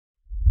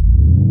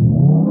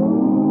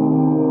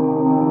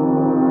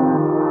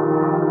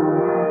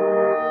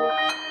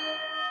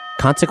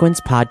Consequence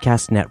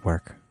Podcast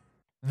Network.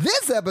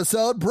 This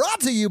episode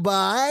brought to you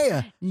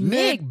by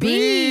Nick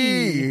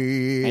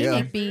B. Hey,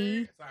 Nick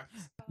B.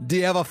 Do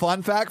you have a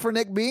fun fact for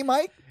Nick B,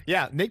 Mike?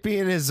 Yeah, Nick B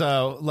and his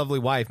lovely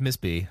wife, Miss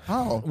B,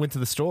 went to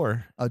the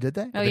store. Oh, did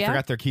they? Oh, They yeah?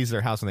 forgot their keys to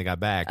their house when they got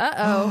back.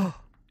 Uh-oh.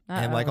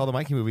 And like all the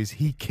Mikey movies,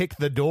 he kicked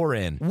the door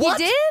in.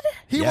 What? He did?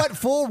 He Yeah. went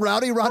full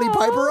Rowdy Roddy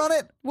Piper on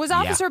it? Was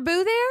Officer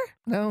Boo there?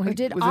 No, Or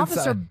did was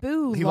Officer inside.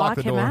 Boo He lock locked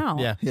the him door. out?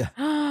 Yeah.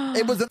 Yeah.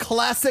 It was a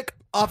classic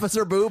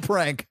Officer Boo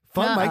prank.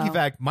 Fun Mikey Uh-oh.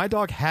 fact, my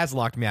dog has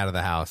locked me out of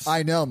the house.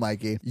 I know,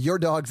 Mikey. Your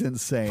dog's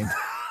insane.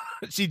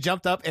 She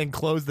jumped up and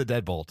closed the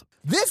deadbolt.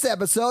 This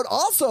episode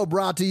also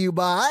brought to you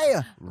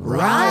by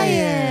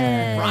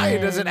Ryan.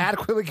 Ryan doesn't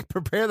adequately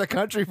prepare the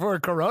country for a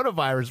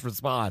coronavirus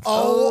response.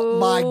 Oh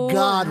my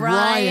God,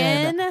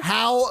 Ryan.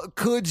 How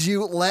could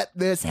you let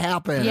this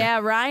happen? Yeah,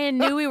 Ryan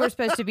knew we were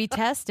supposed to be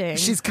testing.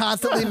 She's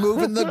constantly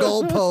moving the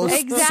goalposts.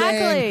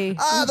 Exactly. Saying,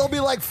 there'll be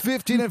like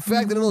 15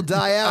 infected, it'll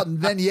die out.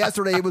 And then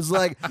yesterday it was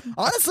like,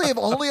 honestly, if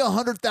only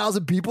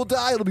 100,000 people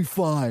die, it'll be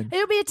fine.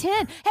 It'll be a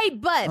 10. Hey,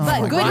 but my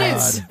good God.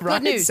 news. Good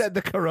Ryan news. said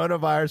the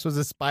coronavirus was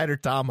a Spider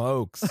Tom hoax.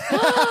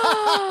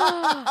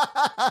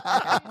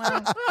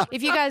 Well,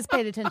 if you guys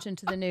paid attention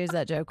to the news,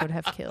 that joke would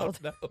have killed.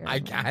 I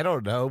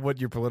don't know what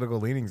your political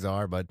leanings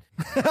are, but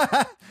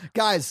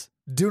Guys,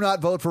 do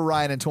not vote for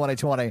Ryan in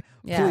 2020.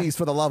 Yeah. Please,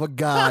 for the love of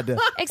God.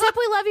 Except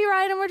we love you,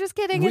 Ryan, and we're just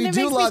kidding. We and it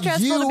do makes me love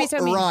stressful you, to be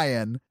so mean.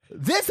 Ryan.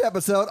 This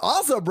episode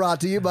also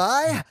brought to you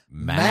by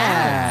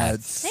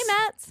Matt's. Hey,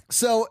 Matt.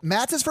 So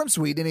Matt's is from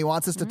Sweden. He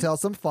wants us to tell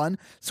some fun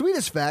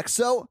Swedish facts.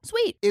 So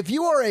Sweet. if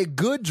you are a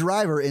good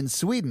driver in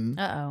Sweden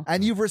Uh-oh.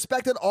 and you've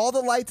respected all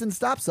the lights and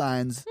stop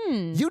signs,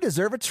 you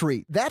deserve a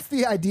treat. That's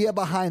the idea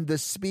behind the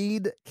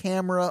Speed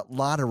Camera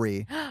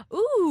Lottery.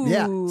 Ooh.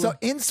 Yeah. So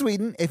in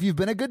Sweden, if you've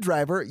been a good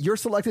driver, you're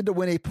selected to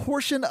win a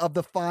portion of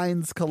the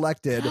fines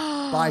collected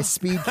by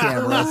speed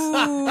cameras.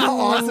 How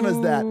awesome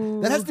is that?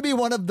 That has to be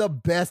one of the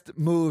best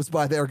moves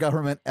by their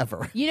government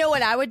ever. You know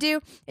what I would do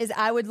is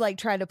I would like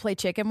try to play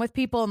chicken with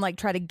people and like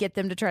try to get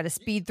them to try to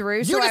speed through.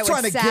 You're so just I would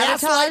trying to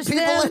gaslight sabotage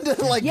people them.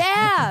 into like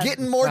Yeah.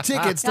 getting more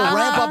tickets to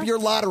ramp up your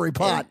lottery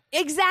pot.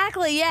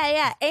 Exactly.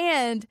 Yeah.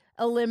 And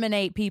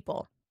eliminate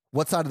people.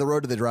 What side of the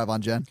road do they drive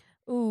on, Jen?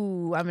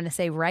 Ooh, I'm going to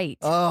say right.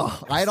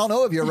 Oh, I don't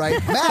know if you're right.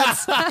 Matt,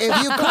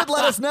 if you could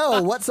let us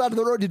know what side of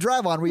the road you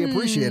drive on, we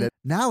appreciate it.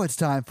 Now it's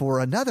time for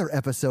another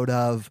episode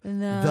of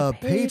The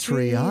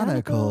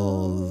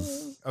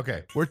Patreonicals.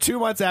 Okay, we're 2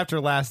 months after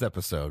last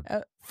episode,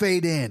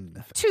 Fade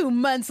in. 2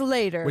 months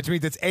later. which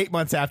means it's 8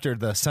 months after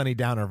the Sunny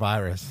Downer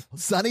virus.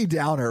 Sunny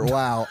Downer.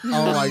 Wow.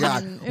 Oh my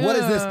God. What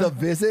is this? The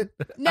Visit?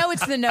 No,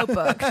 it's the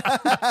Notebook.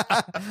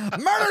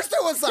 Murder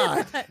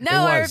suicide. No,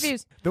 It I was.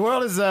 refuse. The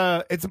world is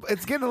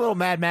it's getting a little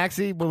Mad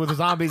Maxy, but with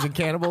zombies and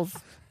cannibals.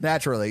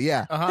 Naturally,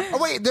 yeah. Oh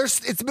wait,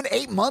 it's been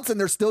 8 months and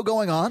they're still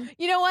going on?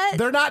 You know what?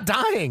 They're not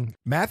dying.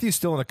 Matthew's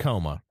still in a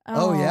coma.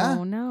 Oh, yeah?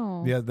 Oh,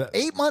 no. Yeah,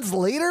 8 months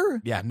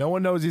later? yeah. No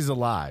one knows he's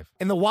alive.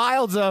 In the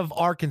wilds of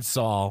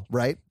Arkansas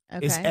Right.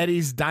 Okay. is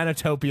Eddie's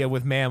Dinotopia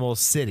with Mammals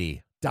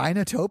City.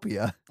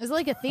 Dinotopia. Is it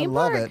like a I theme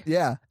love park? it.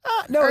 Yeah.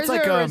 No, Or it's is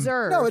like there a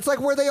reserve? No, it's like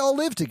where they all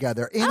live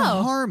together in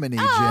Oh. harmony,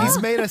 Oh. Jen.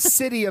 he's made a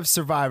city of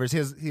survivors.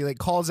 He like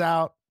calls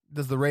out,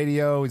 does the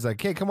radio. He's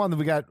like, hey, come on,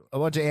 we got a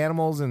bunch of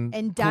animals and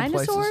And cool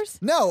places." dinosaurs?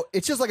 No,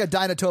 it's just like a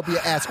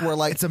Dinotopia-esque where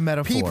like It's a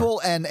metaphor.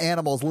 people and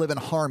animals live in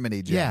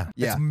harmony, Jen. Yeah,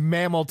 Yeah. it's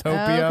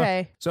Mammaltopia. Oh,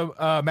 okay. So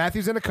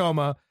Matthew's in a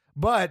coma,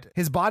 but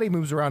his body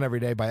moves around every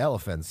day by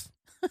elephants.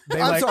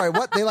 They I'm sorry,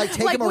 what? They like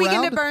take Like him Weekend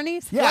around? at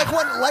Bernie's? Yeah.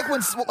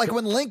 Like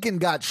when Lincoln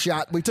got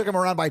shot, we took him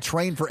around by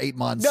train for 8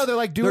 months. No, they're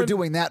like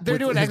doing that. They're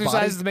with doing his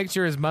exercises body. to make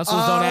sure his muscles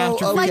don't Oh,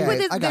 atrophy. okay. Like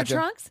with I their gotcha.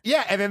 trunks?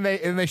 Yeah, and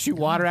then they shoot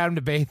water at him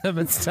to bathe him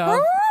and stuff.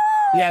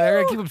 Yeah, they're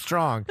gonna keep him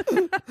strong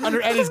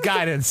under Eddie's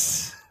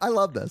guidance. I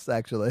love this,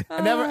 actually.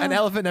 An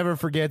elephant never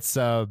forgets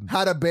How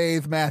to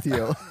bathe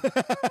Matthew.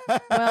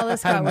 Well,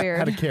 this got weird.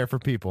 how to care for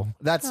people.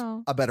 That's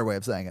Oh. a better way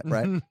of saying it,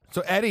 right?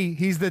 So Eddie,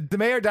 he's the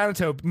mayor of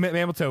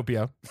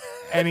Mammaltopia,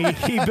 and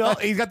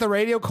he's got the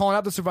radio calling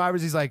out the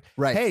survivors. He's like,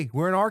 Right. hey,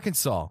 we're in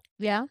Arkansas.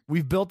 Yeah.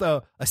 We've built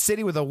a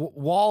city with a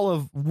wall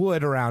of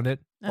wood around it.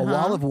 A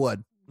wall of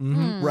wood.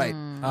 Mhm. Right.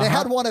 They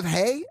had one of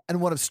hay and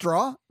one of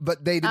straw,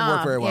 but they didn't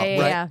work very well. yeah,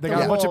 right? yeah. They The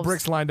got a bunch of wolves.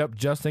 bricks lined up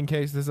just in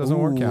case this doesn't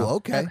work Ooh, out.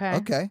 okay. Okay.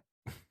 Okay.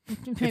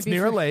 It's Maybe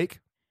near a for- lake,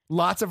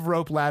 lots of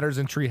rope ladders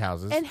and tree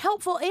houses. And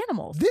helpful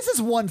animals. This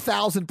is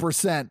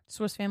 1,000%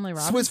 Swiss Family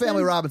Robinson. Swiss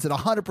Family Robinson,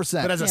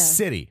 100%. but as a Yeah.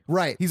 city.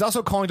 Right. He's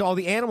also calling to all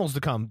the animals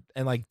to come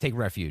and like take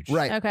refuge.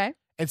 Right. Okay.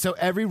 And so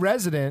every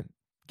resident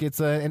gets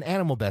an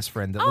animal best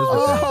friend that lives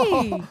with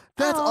them. Oh, hey.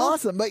 That's Oh.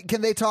 awesome. But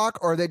can they talk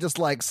or are they just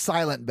like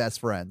silent best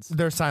friends?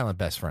 They're silent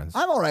best friends.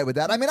 I'm all right with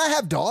that. I mean, I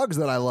have dogs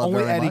that I love Only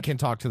very Eddie much. can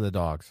talk to the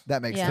dogs.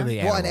 That makes Yeah. sense. To the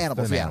Well, and animals,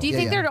 animals, to the yeah. Do you Yeah,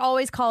 think yeah. they're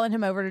always calling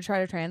him over to try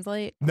to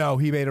translate? No,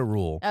 he made a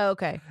rule. Oh,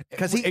 okay.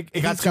 Because It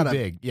got he's too gotta-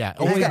 big. Yeah,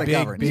 he's only gotta big,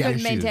 govern. big He couldn't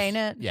issues. maintain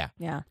it? Yeah,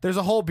 Yeah. There's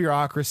a whole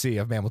bureaucracy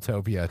of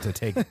Mammaltopia to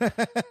take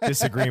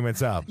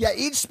disagreements up. Yeah,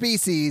 each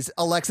species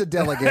elects a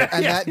delegate,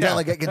 and that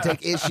delegate can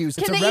take issues.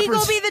 Can a the eagle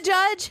repres- be the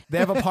judge? They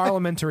have a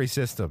parliamentary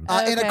system.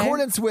 In Okay.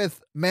 accordance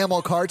with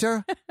Mammal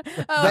Carter,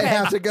 they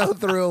have to go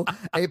through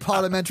a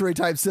parliamentary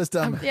type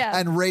system Yeah.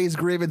 and raise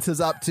grievances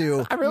up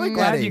to. I'm really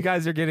glad Eddie. you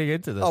guys are getting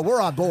into this. Oh,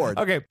 we're on board.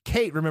 Okay,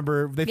 Kate,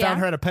 remember, they Yeah. found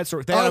her at a pet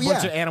store. They Oh, had a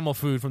bunch yeah. of animal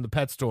food from the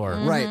pet store.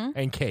 Right.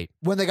 And Kate.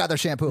 When they got their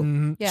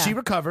shampoo. Yeah. She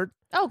recovered.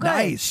 Oh,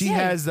 good. She Yay.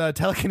 has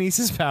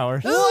telekinesis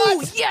powers.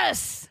 Ooh,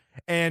 yes.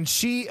 And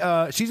she's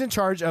in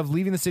charge of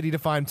leaving the city to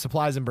find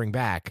supplies and bring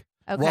back.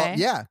 Okay. Well,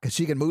 yeah, because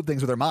she can move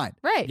things with her mind.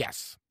 Right.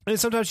 Yes. And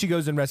sometimes she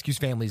goes and rescues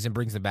families and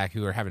brings them back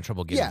who are having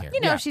trouble getting Yeah. here.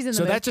 You know, she's in the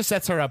So mood. that just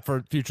sets her up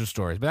for future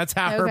stories. But that's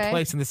how her Okay.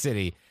 place in the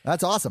city.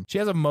 That's awesome. She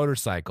has a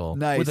motorcycle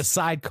Nice. with a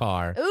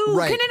sidecar Ooh,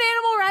 Right. can an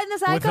animal ride in the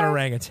sidecar? with an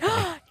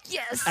orangutan.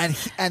 Yes.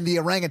 And the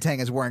orangutan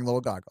is wearing little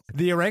goggles.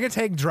 The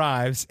orangutan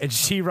drives and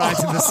she rides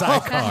in the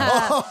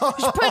sidecar.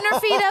 She's putting her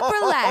feet up,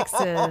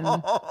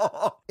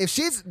 relaxing. If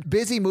she's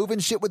busy moving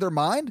shit with her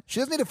mind, she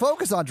doesn't need to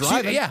focus on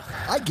driving. yeah.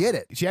 I get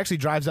it. She actually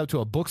drives up to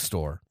a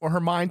bookstore, or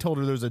her mind told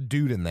her there's a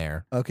dude in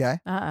there. Okay.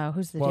 Uh-oh,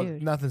 who's the Well,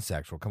 dude? nothing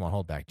sexual. Come on,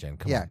 hold back, Jen.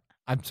 Come Yeah. on.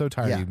 I'm so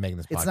tired Yeah. of you making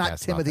this podcast. It's not about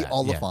Timothy that. Yeah.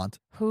 Oliphant.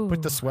 Who?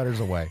 Put the sweaters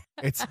away.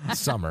 It's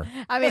summer.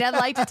 I mean, I'd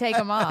like to take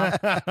him off.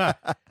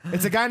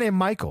 It's a guy named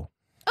Michael.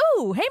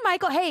 Ooh, hey,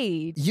 Michael.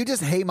 Hey. You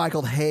just hey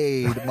Michael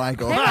Hayed,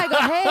 Michael. Hey, Michael.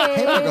 Hey.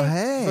 Hey, Michael,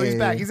 hey. So he's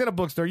back. He's in a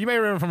bookstore. You may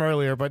remember from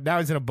earlier, but now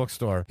he's in a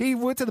bookstore. He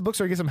went to the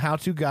bookstore to get some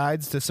how-to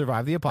guides to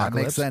survive the That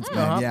apocalypse. makes sense,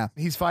 man. Yeah.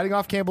 He's fighting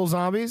off Campbell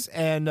zombies,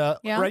 and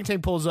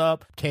orangutan pulls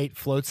up. Kate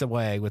floats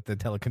away with the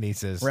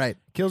telekinesis. Right.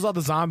 Kills all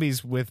the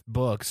zombies with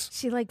books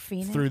She like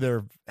Phoenix. through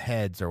their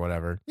heads or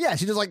whatever. Yeah,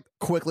 she just like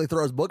quickly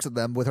throws books at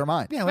them with her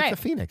mind. Yeah, like Right. the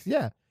Phoenix.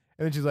 Yeah.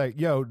 And then she's like,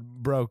 yo,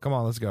 bro, come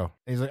on, let's go.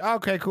 And he's like,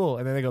 okay, cool.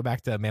 And then they go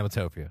back to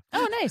Mammatopia.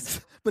 Oh, nice.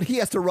 But he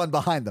has to run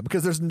behind them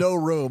because there's no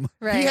room.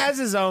 Right. He has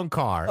his own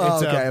car. Oh,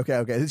 It's a-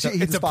 okay. He it's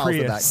just a follows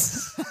the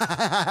Prius.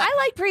 I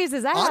like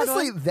Priuses. I had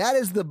Honestly, one. that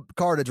is the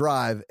car to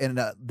drive in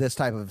this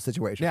type of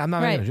situation. Yeah, I'm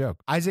not Right. making a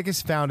joke. Isaac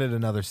has founded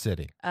another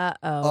city.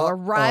 Uh-oh. A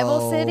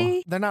rival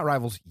city? They're not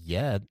rivals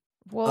yet.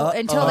 Well,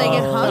 until they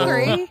get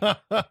hungry.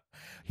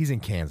 He's in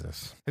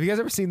Kansas. Have you guys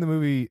ever seen the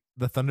movie,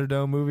 the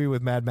Thunderdome movie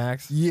with Mad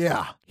Max?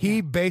 Yeah.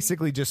 He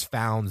basically just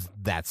founds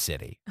that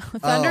city.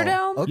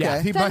 Thunderdome? Oh, okay.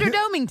 Yeah, he-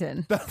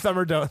 Thunderdomington. The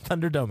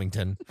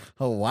Thunderdomington,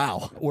 Oh,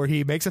 wow. where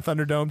he makes a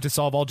Thunderdome to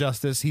solve all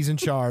justice. He's in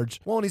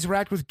charge. Well, and he's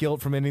racked with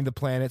guilt from ending the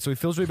planet, so he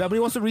feels really bad. But he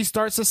wants to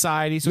restart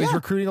society, so he's Yeah.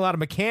 recruiting a lot of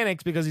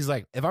mechanics because he's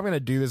like, if I'm going to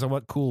do this, I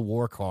want cool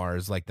war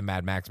cars like the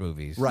Mad Max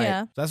movies. Right.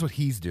 Yeah. So that's what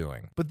he's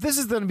doing. But this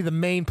is going to be the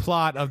main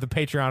plot of the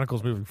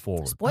Patreonicals moving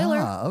forward. Spoiler.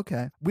 Ah,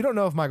 okay. We don't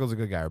know if Michael's a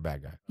good guy or a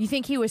bad guy. You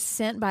think he was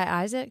sent by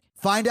Isaac?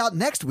 Find out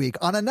next week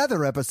on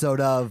another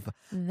episode of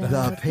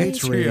The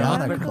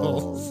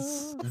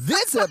Patreonicals.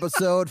 This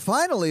episode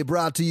finally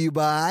brought to you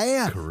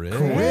by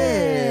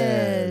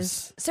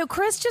Chris. So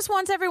Chris just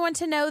wants everyone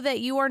to know that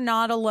you are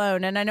not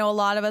alone. And I know a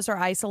lot of us are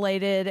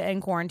isolated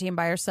and quarantined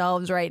by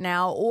ourselves right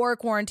now, or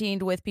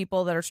quarantined with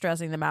people that are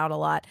stressing them out a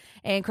lot.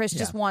 And Chris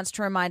just wants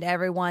to remind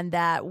everyone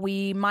that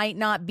we might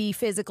not be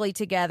physically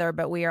together,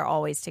 but we are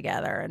always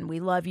together. And we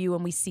love you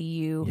and we see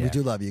you. We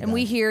do love you guys. And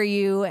we hear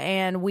you,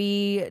 and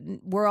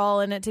we're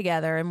all in it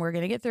together, and we're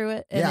gonna get through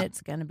it. And Yeah.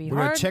 it's gonna be We're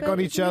hard. going to check but on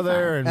it's each gonna be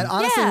other. fun. And And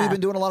honestly, Yeah. we've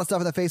been doing a lot of stuff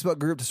in the Facebook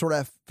group to sort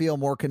of feel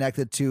more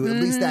connected to at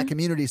least that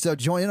community. So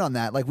join in on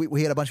that. Like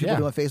we had a bunch of people Yeah.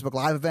 doing Facebook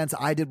Live events.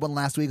 I did one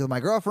last week with my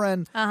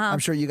girlfriend. I'm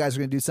sure you guys are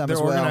going to do some they're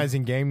as well.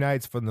 organizing game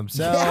nights for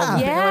themselves. Yeah,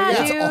 Yeah,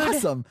 that's dude.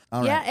 awesome.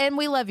 All Yeah, right. and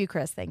we love you,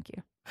 Chris. Thank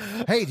you.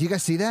 Hey, do you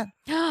guys see that?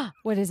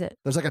 What is it?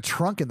 There's like a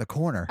trunk in the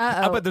corner.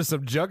 I Uh-oh. bet there's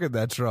some junk in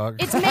that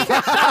trunk. It's me.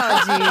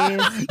 Oh,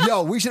 jeez.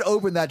 Yo, we should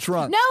open that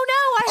trunk. No,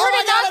 I heard Oh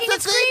my it God, knocking and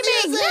it's the theme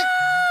screaming. music.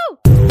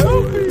 No!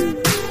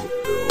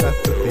 That's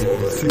the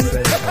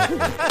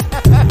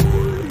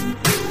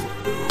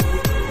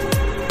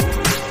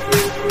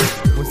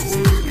What's the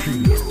secret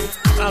ingredient?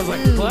 I was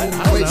like, what?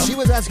 I don't Wait, know. she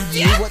was asking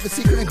you what the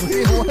secret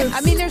ingredient was?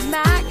 I mean, there's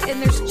mac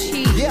and there's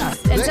cheese. Yeah,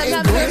 And the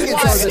sometimes there's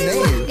ingredients are the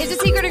water. name. Is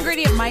the secret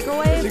ingredient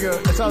microwave? She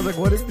goes, so I was like,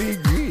 what is the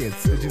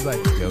ingredients? And she's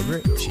like,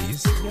 yogurt,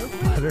 cheese,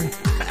 butter.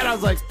 And I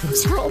was like,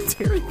 those are all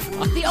dairy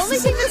products. The only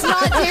thing that's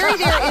not dairy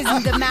there is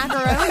the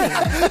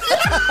macaroni.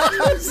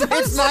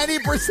 It's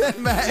 90%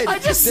 mad. I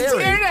just dairy.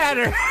 stared at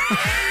her.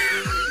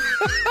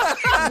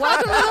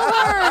 Welcome to the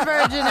Horror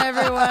Virgin,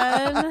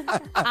 everyone.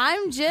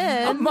 I'm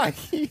Jen. I'm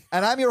Mikey.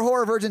 And I'm your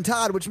horror virgin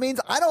Todd, which means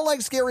I don't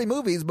like scary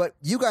movies, but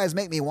you guys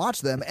make me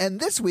watch them. And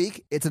this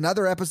week, it's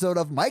another episode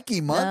of Mikey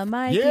The Month.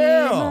 Mikey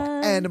Yeah.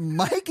 Month. And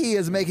Mikey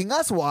is making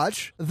us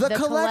watch The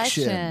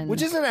Collection.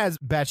 Which isn't as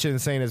batshit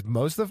insane as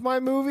most of my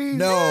movies.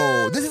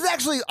 No, this is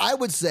actually, I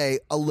would say,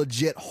 a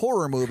legit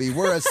horror movie,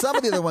 whereas some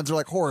of the other ones are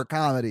like horror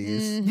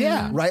comedies.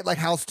 Yeah. Right? Like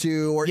House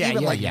 2 or Yeah,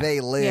 even yeah, like yeah.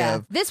 They Live. Yeah.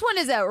 This one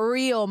is a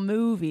real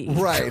movie.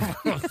 Right.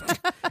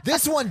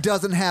 This one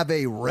doesn't have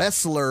a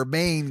wrestler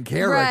main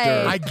character.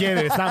 Right. I get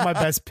it. It's not my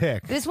best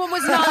pick. This one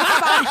was not.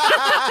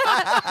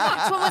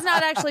 This one was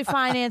not actually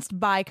financed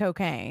by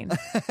cocaine.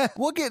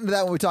 We'll get into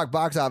that when we talk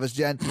box office,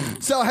 Jen.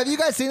 So, have you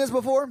guys seen this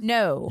before?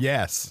 No.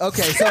 Yes.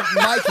 Okay, so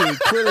Mikey,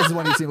 clearly this is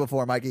one you've seen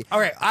before, Mikey.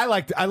 Okay, I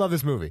love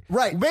this movie.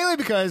 Right. Mainly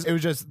because it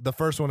was just the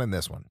first one and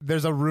this one.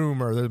 There's a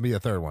rumor there'll be a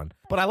third one.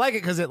 But I like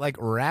it because it like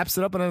wraps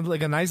it up in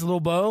a nice little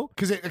bow.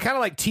 Because it kind of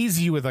like teases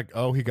you with like,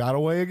 oh, he got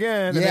away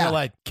again. And then it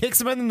like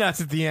kicks him in the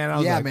nuts at the end. I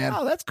was like, man.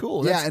 oh, that's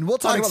cool. Yeah, That's and we'll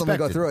talk about it when we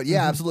go unexpected. through it.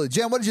 Yeah, absolutely.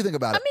 Jen, what did you think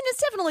about I it? mean, it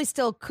definitely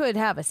still could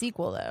have a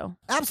sequel, though.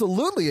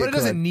 Absolutely, But it could.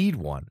 doesn't need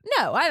one.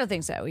 No, I don't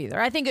think so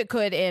either. I think it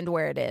could end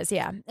where it is.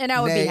 Yeah, and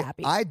I would Nay, be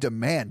happy. I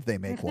demand they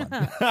make one.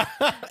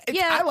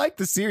 Yeah. I like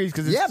the series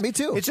because Yeah, me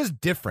too. It's just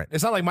different.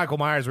 It's not like Michael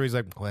Myers where he's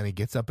like, when he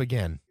gets up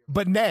again.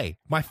 But nay,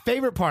 my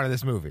favorite part of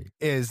this movie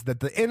is that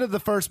the end of the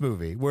first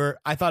movie, where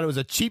I thought it was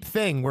a cheap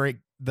thing where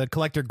the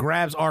collector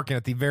grabs Arkin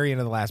at the very end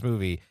of the last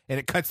movie and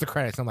it cuts the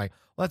credits. I'm like,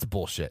 well, that's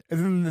bullshit. And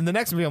then in the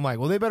next movie, I'm like,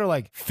 well, they better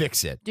like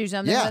fix it. Do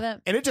something Yeah. with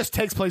it. And it just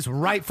takes place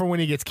right for when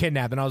he gets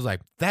kidnapped. And I was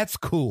like, that's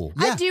cool.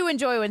 Yeah. I do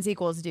enjoy when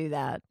sequels do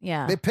that.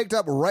 Yeah. They picked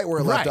up right where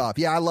it left Right. off.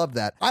 Yeah, I loved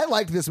that. I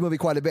liked this movie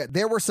quite a bit.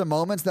 There were some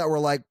moments that were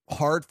like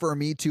hard for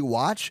me to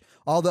watch,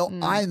 although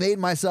I made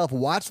myself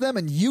watch them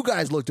and you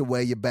guys looked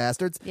away, you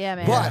bastards. Yeah,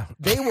 man. But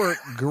they were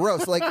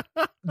gross. Like,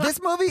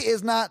 this movie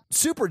is not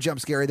super jump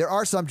scary. There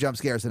are some jump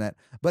scares in it,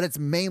 but it's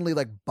mainly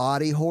like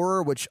body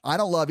horror, which I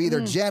don't love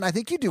either. Jen, I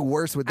think you do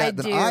worse with that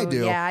than I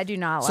do. Yeah, I do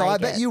not So like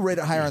I bet it. you rate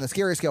it higher on the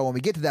scary scale when we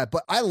get to that.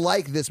 But I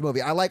like this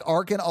movie. I like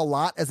Arkin a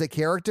lot as a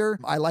character.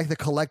 I like the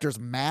collector's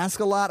mask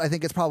a lot. I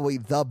think it's probably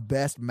the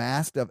best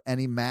masked of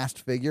any masked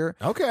figure.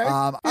 Okay.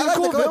 I He's a like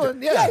cool the collector.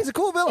 villain. Yeah. He's a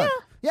cool villain.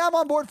 Yeah, I'm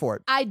on board for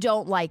it. I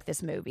don't like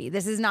this movie.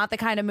 This is not the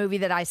kind of movie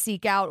that I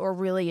seek out or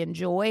really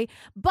enjoy.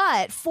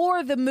 But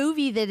for the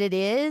movie that it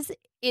is,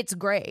 it's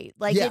great.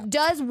 Like, Yeah. it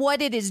does what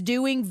it is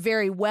doing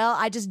very well.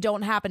 I just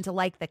don't happen to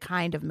like the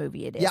kind of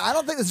movie it is. Yeah, I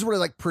don't think this is really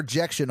like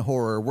projection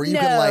horror where you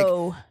No. can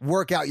like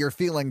work out your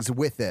feelings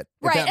with it.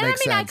 If Right, that and I mean,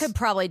 makes I sense. could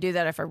probably do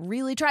that if I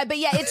really tried, but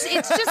yeah, it's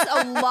just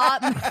a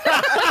lot.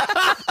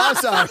 I'm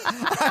sorry.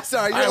 I'm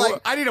sorry. You're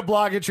like, I need a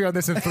blog entry on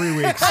this in 3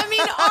 weeks. I mean,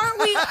 aren't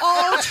we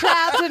all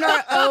trapped in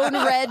our own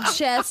red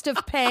chest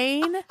of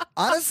pain?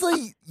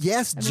 honestly,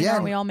 yes, I mean, Jen.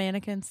 aren't we all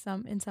mannequins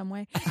in some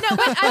way? No,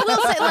 but I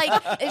will say,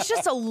 like, it's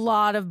just a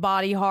lot of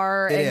body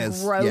horror It and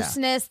is,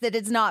 grossness that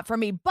it's not for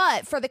me.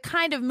 But for the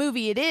kind of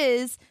movie it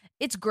is,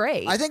 it's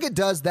great. I think it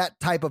does that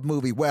type of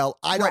movie well.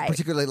 I don't Right.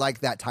 particularly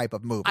like that type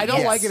of movie. I don't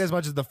Yes. like it as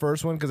much as the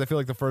first one because I feel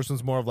like the first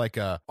one's more of like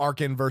a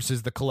Arkin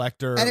versus the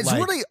collector. And it's like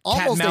really cat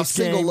almost and a mouse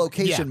single game.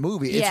 location Yeah.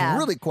 movie. It's Yeah.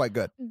 really quite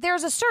good.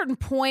 There's a certain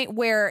point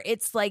where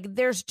it's like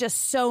there's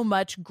just so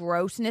much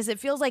grossness. It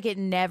feels like it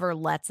never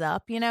lets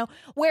up, you know?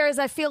 Whereas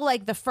I feel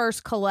like the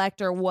first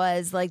collector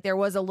was like there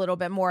was a little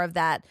bit more of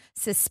that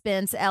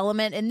suspense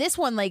element. And this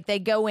one, like they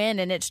go in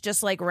and it's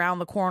just like around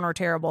the corner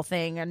terrible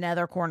thing,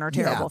 another corner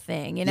terrible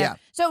thing, you know? Yeah.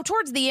 So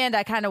towards the end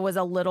I kind of was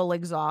a little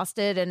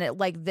exhausted and it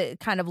like the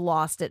kind of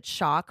lost its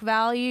shock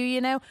value,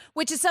 you know?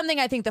 Which is something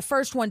I think the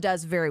first one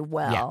does very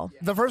well.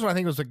 The first one I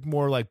think was like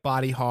more like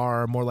body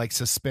horror, more like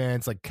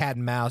suspense, like cat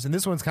and mouse, and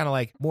this one's kind of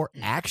like more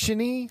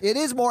actiony. It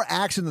is more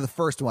action than the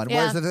first one,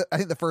 Yeah. whereas I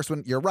think the first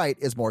one, you're right,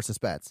 is more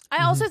suspense.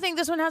 I also think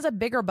this one has a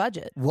bigger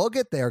budget. We'll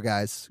get there,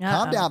 guys.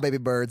 Calm Uh-oh. down, baby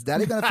birds.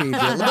 Daddy's gonna feed you.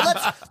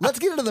 But let's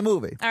get into the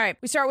movie. All right,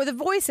 we start with a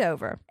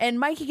voiceover, and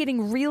Mikey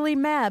getting really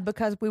mad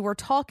because we were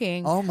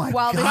talking Oh my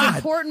while god! this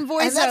important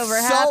voiceover and that's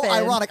so happened.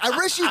 ironic. I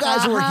wish you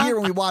guys were here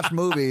when we watch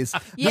movies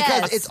because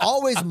Yes. it's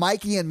always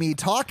Mikey and me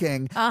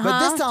talking.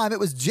 But this time it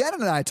was Jen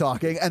and I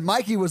talking, and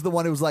Mikey was the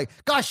one who was like,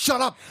 "Gosh, shut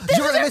up!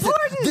 You're gonna miss it.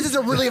 This is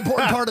a really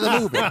important part of the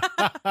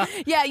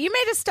movie." Yeah, you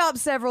made us stop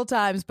several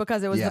times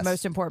because it was Yes. the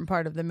most important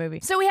part of the movie.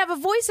 So we have a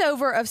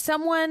voiceover of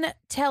someone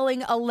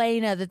telling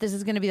Elena that this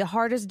is going to be the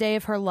hardest day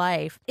of her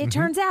life. It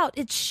turns out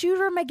it's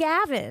Shooter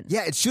McGavin.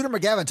 Yeah, it's Shooter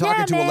McGavin talking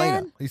Yeah, to man.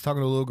 Elena. He's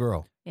talking to a little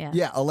girl. Yeah.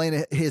 Yeah,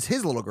 Elena is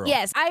his little girl.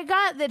 Yes, I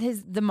got that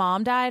the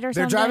mom died or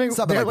They're something. driving.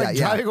 Something They're like like that,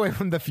 yeah. driving away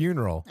from the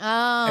funeral, Oh.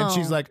 and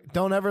she's like,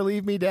 "Don't ever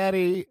leave me,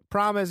 Daddy.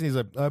 Promise." And he's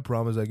like, "I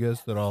promise. I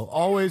guess that I'll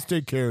always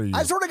take care of you."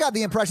 I sort of got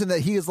the impression that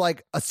he is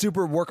like a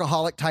super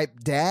workaholic type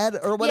dad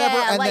or whatever.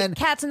 Yeah, and like then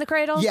Cats in the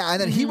Cradle. yeah, and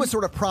then he was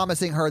sort of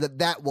promising her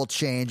that will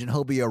change and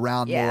he'll be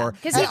around Yeah, more.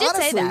 'cause he And did say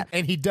honestly, that.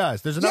 and he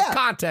does. There's enough Yeah,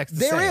 context. To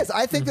There say is. it.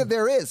 I think that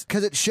there is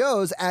because it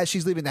shows as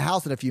she's leaving the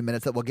house in a few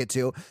minutes that we'll get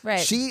to.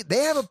 Right. They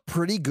have a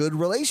pretty good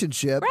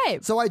relationship.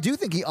 Right. So I do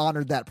think he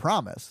honored that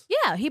promise.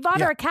 Yeah, he bought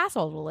Yeah. her a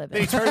castle to live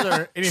Then in. he turns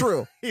her. And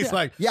True. He's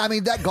like. Yeah, I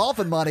mean that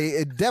golfing money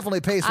it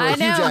definitely pays for I a huge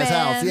know, ass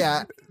man. house.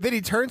 Yeah. Then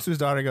he turns to his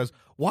daughter and goes,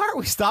 "Why aren't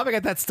we stopping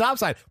at that stop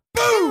sign?"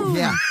 Boom!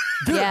 Yeah.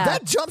 Dude, Yeah.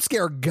 that jump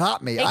scare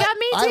got me. It got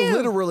me, I too.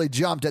 literally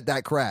jumped at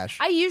that crash.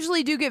 I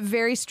usually do get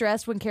very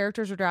stressed when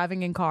characters are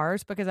driving in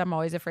cars because I'm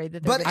always afraid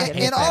that they're But going to get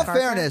in hit by a all car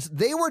crash. fairness,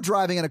 they were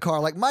driving in a car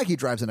like Mikey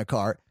drives in a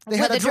car. They With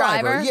had a the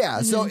driver? Mm-hmm.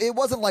 Yeah, so it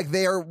wasn't like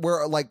they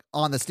were like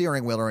on the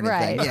steering wheel or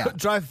anything. Right. Yeah.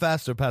 Drive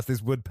faster past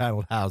these wood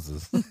paneled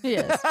houses.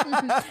 Yes.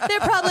 They're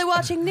probably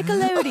watching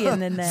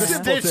Nickelodeon in there.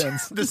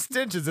 Simpletons. The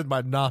stench is in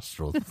my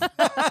nostrils.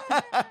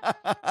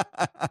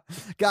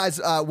 Guys,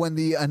 when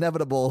the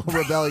inevitable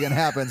rebellion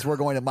happens, we're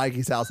going to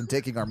Mikey's house and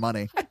taking our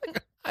money.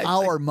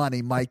 Our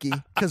money, Mikey,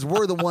 because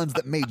we're the ones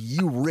that made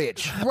you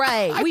rich.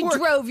 Right. We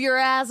drove your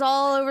ass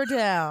all over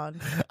town.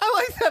 I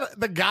I like that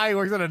the guy who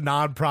works at a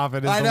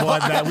nonprofit I is the know. one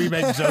that we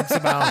make jokes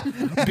about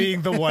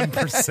being the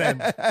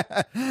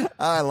 1%.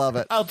 I love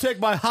it. I'll take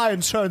my high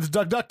insurance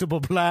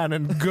deductible plan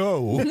and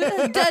go.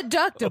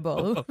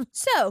 Deductible.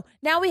 So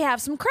now we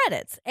have some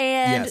credits,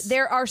 and Yes.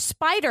 there are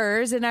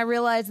spiders. And I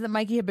realized that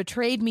Mikey had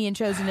betrayed me and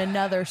chosen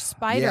another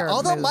spider. Yeah.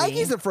 Although movie.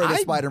 Mikey's afraid of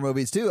I- spider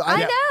movies too.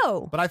 I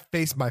know. But I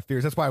face my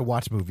fears. That's why I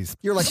watch movies.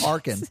 You're like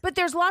Arkin. But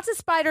there's lots of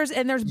spiders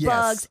and there's Yes.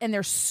 bugs and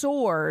there's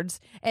swords,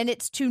 and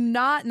it's to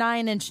not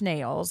Nine Inch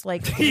Nails,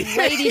 like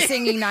lady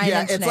singing Nine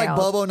Yeah, Inch it's Nails. like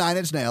Bobo 9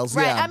 Inch Nails.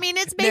 Right. Yeah. I mean,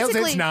 it's Nails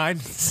basically Inch 9.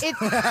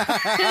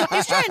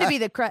 it's trying to be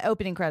the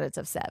opening credits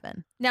of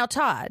 7. Now,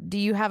 Todd, do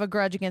you have a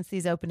grudge against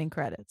these opening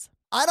credits?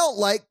 I don't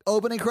like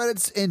opening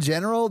credits in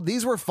general.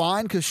 These were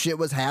fine because shit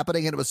was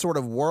happening and it was sort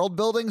of world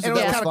building, so And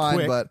it that was was kinda fine.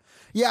 quick. But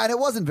yeah, and it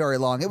wasn't very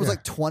long. It was Yeah.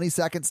 like 20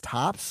 seconds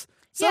tops,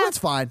 so Yeah. it's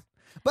fine.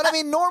 But I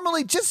mean,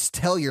 normally just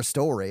tell your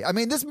story. I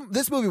mean, this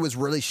movie was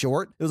really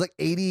short. It was like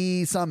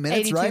 80 some minutes,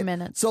 82 right?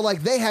 minutes. So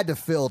like they had to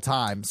fill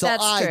time. So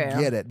That's I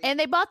true. get it. And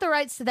they bought the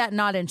rights to that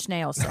Not Inch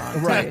Nails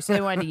song, Right. too, so they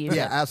wanted to use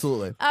Yeah, it.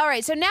 absolutely. All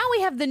right, so now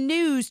we have the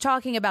news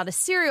talking about a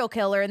serial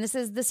killer, and this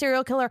is the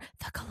serial killer,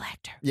 the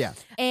Collector. Yeah.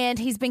 And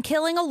he's been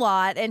killing a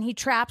lot, and he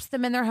traps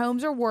them in their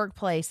homes or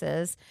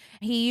workplaces.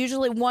 He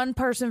usually, one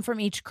person from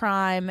each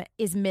crime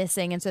is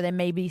missing, and so they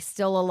may be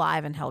still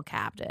alive and held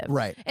captive.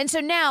 Right. And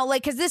so now,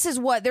 like, because this is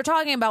what they're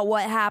talking about,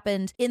 what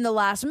happened in the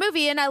last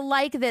movie, and I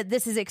like that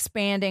this is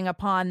expanding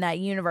upon that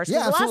universe. 'Cause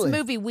Yeah, the last absolutely.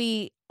 movie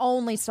we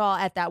only saw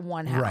at that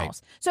one house.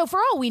 Right. So for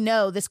all we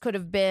know, this could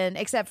have been,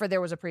 except for there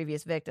was a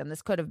previous victim,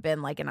 this could have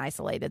been like an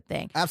isolated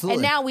thing. Absolutely.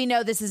 And now we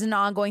know this is an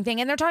ongoing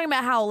thing. And they're talking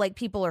about how like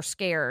people are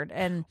scared.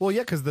 And Well,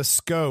 yeah, because the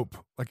scope,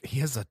 like,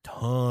 he has a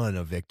ton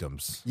of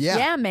victims.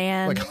 Yeah.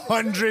 man. Like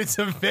hundreds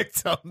of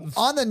victims.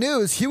 On the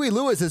news, Huey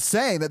Lewis is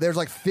saying that there's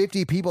like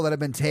 50 people that have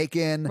been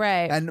taken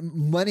Right. and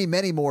many,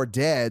 many more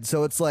dead.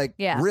 So it's like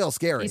Yeah. real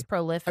scary. He's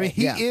prolific. I mean,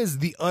 he Yeah. is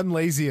the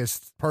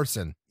unlaziest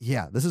person.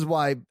 Yeah, this is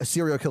why a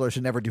serial killer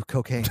should never do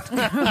cocaine.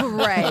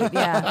 right.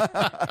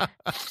 Yeah.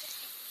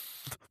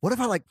 What if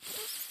I like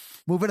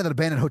move into an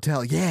abandoned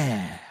hotel?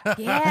 Yeah.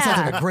 Yeah. That sounds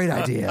like a great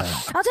idea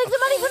I'll take the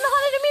money from the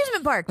haunted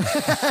amusement park.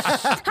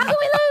 How can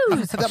we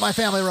lose? that my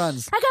family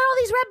runs. I got all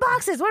these red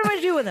boxes. What am I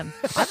to do with them?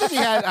 I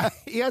think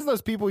he has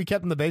those people he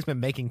kept in the basement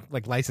making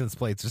like license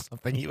plates or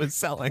something he was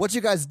selling. What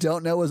you guys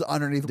don't know is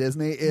underneath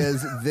Disney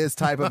is this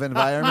type of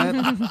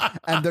environment,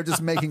 and they're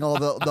just making all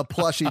the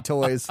plushie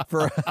toys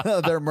for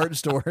their merch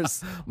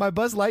stores. My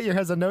Buzz Lightyear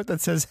has a note that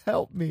says,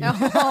 "Help me."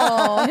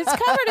 Oh,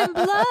 it's covered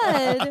in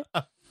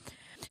blood.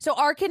 So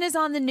Arkin is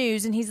on the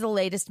news, and he's the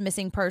latest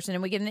missing person,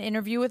 and we get an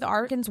interview with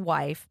Arkin's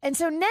wife. And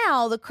so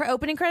now the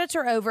opening credits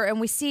are over,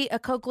 and we see a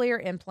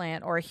cochlear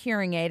implant or a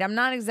hearing aid. I'm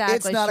not exactly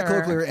It's not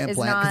sure. a cochlear It's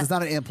implant because it's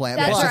not an implant.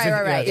 That's but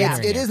right. Yeah,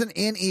 Yeah. It is an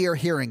in-ear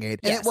hearing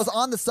aid, and Yes. it was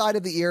on the side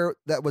of the ear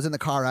that was in the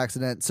car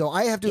accident. So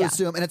I have to Yeah.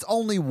 assume, and it's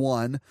only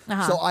one,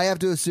 Uh-huh. so I have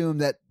to assume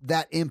that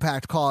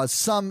impact caused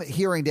some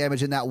hearing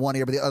damage in that one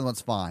ear, but the other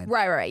one's fine.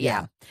 Right.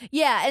 Yeah.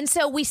 And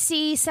so we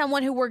see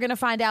someone who we're going to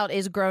find out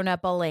is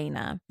grown-up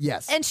Elena.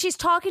 Yes. And she's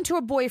talking to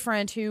her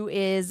boyfriend who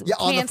is on the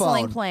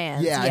canceling phone.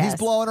 plans. Yeah, Yes. he's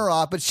blowing her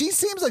off, but she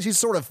seems like she's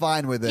sort of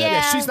fine with it. Yeah.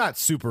 Yeah, she's not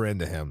super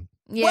into him.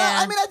 Yeah.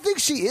 Well, I mean, I think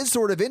she is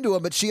sort of into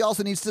him, but she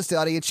also needs to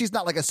study, and she's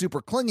not like a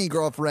super clingy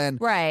girlfriend.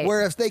 Right.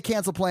 Where if they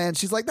cancel plans,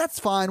 she's like, that's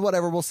fine,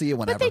 whatever, we'll see you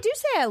whenever. but they do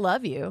say I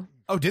love you.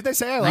 Oh, did they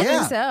say I I love think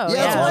Yeah. so. Yeah, that's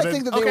Yeah. why I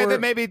think that they okay, were.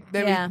 then maybe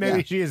Yeah.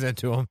 Yeah. she is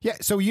into him. Yeah,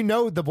 so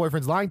the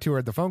boyfriend's lying to her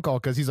at the phone call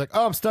because he's like,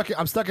 "Oh, I'm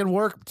stuck in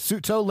work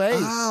so late."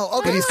 Oh,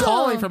 okay. And he's Oh.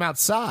 calling from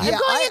outside. Yeah. I'm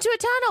going I- into a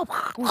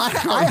tunnel.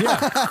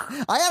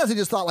 I honestly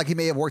just thought like he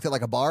may have worked at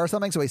like a bar or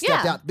something, so he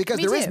stepped Yeah, out because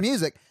me there is too.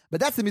 music, but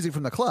that's the music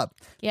from the club.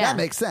 Yeah. That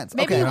makes sense.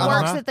 Maybe okay, he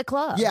works Uh-huh. at the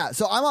club. Yeah,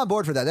 so I'm on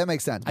board for that. That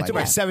makes sense. I took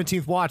Mike. my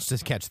 17th watch to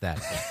catch that.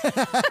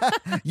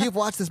 You've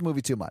watched this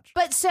movie too much.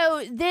 But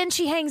so then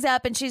she hangs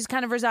up and she's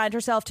kind of resigned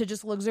herself to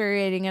just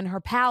luxuriating in her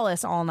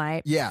palace all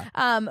night. Yeah.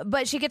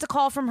 But she gets a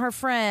call from her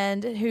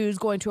friend who's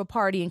going to a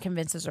party and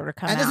convinces her to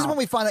come And out. this is when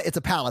we find out it's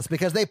a palace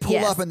because they pull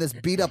Yes. up in this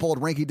beat up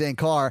old rinky dink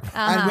car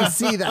and we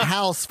see the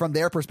house from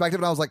their perspective.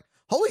 And I was like,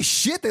 holy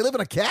shit, they live in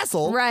a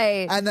castle.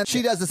 Right. And then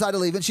she does decide to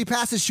leave and she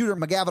passes Shooter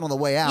McGavin on the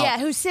way out. Yeah,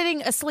 who's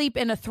sitting asleep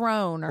in a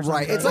throne or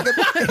something. Right. It's like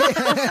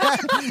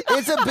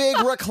it's a big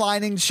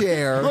reclining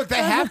chair. Look, they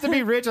have to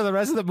be rich or the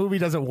rest of the movie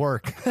doesn't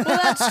work. Well,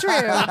 that's true.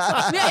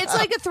 Yeah, it's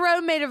like a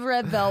throne made of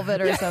red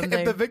velvet or something.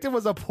 If the victim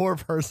was a poor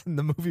person,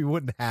 the movie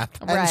wouldn't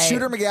happen. And Right.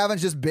 Shooter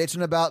McGavin's just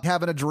bitching about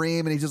having a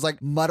dream, and he's just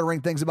like muttering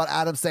things about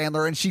Adam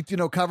Sandler, and she,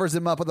 covers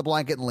him up with a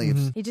blanket and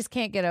leaves. He just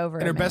can't get over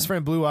And it. her man. best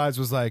friend Blue Eyes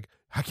was like,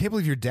 "I can't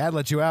believe your dad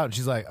let you out." And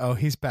she's like, "Oh,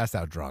 he's passed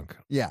out drunk.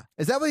 Yeah,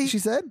 is that what she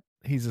said?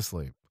 He's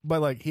asleep."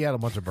 But like, he had a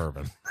bunch of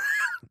bourbon.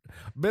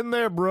 Been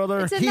there,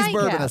 brother. It's a He's nightcap.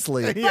 bourbon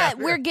asleep. But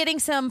we're getting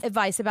some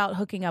advice about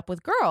hooking up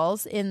with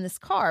girls in this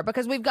car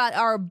because we've got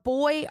our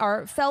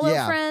fellow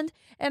Yeah. friend,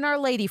 and our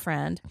lady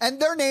friend. And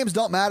their names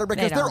don't matter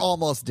because They they're don't.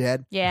 almost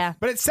dead. Yeah.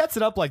 But it sets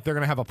it up like they're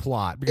gonna have a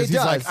plot because It he's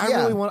does, like,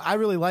 yeah. I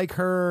really like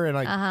her, and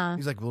like Uh-huh.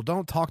 he's like, well,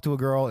 don't talk to a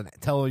girl and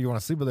tell her you want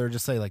to sleep with her.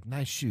 Just say like,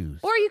 nice shoes.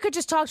 Or you could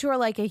just talk to her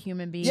like a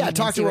human being. Yeah, and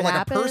talk see to her what like a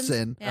happens.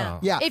 person. Yeah. Oh.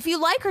 Yeah. If you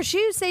like her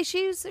shoes, say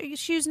shoes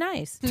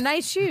nice.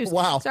 Nice shoes.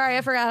 Wow. Sorry,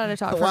 I forgot how to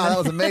talk. for a Wow, that minute.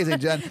 was amazing,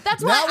 Jen.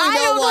 That's now why we I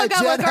know don't why look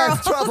up Jen with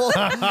has trouble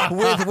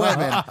with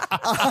women.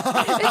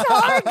 It's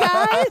hard,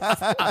 guys.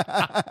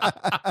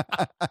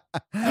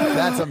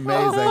 That's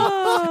amazing.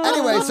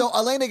 Anyway, so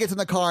Elena gets in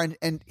the car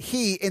and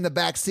he in the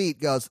back seat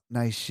goes,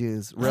 "Nice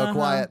shoes," real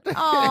quiet,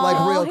 Aw,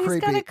 like real he's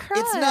creepy. got a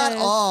It's not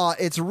crush. awe,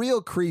 it's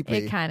real creepy.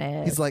 It kind of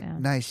is. He's like, yeah.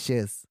 "Nice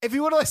shoes." If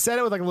you would have said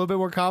it with like a little bit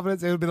more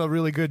confidence, it would have been a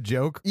really good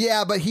joke.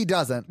 Yeah, but he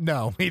doesn't.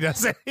 No, he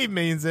doesn't. He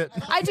means it.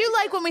 I do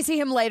like when we see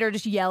him later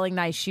just yelling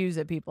nice shoes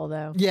at people,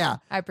 though. Yeah,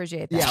 I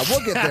appreciate that. yeah,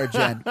 we'll get there,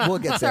 Jen. We'll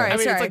get there. Sorry. I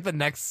mean, Sorry. it's like the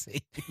next scene.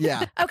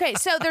 Yeah, Okay,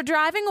 so they're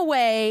driving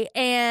away,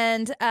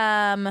 and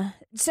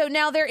so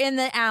now they're in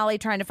the alley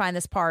trying to find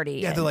this party.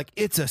 Yeah, they're like,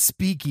 it's a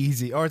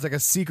speakeasy, or it's like a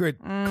secret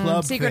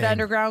club, secret thing.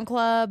 underground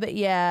club.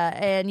 Yeah,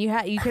 and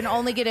you can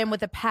only get in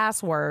with a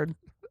password.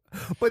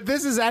 But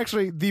this is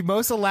actually the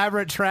most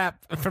elaborate trap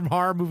from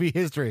horror movie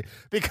history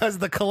because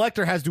the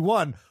collector has to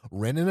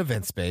rent an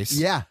event space,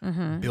 yeah.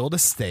 build a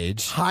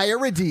stage, Hire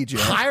a DJ.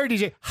 hire a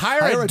DJ,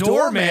 hire Hire a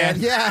doorman,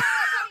 Yeah.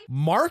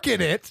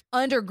 market it.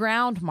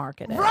 Underground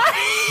market.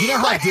 You know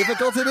how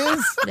difficult it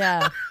is?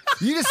 Yeah.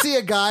 You just see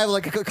a guy with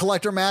like a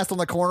collector mask on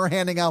the corner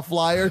handing out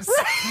flyers.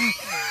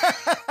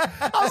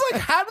 I was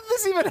like, how did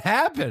this even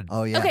happen?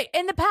 Oh, yeah. Okay,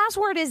 and the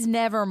password is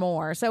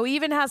nevermore, so he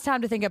even has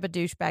time to think up a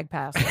douchebag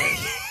password.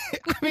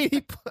 I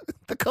mean,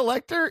 the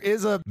collector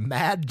is a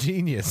mad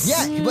genius.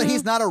 Yeah, but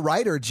he's not a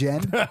writer,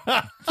 Jen.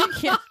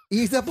 Yeah.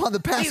 He's up on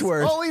the He's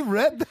password. only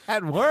read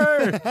that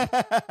word.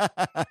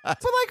 But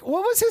like,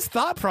 what was his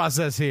thought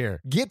process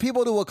here? Get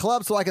people to a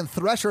club so I can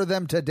thresher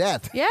them to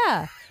death.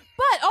 Yeah.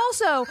 But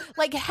also,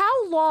 like,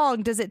 how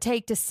long does it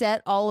take to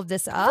set all of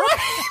this up?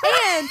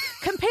 And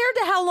compared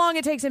to how long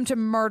it takes him to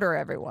murder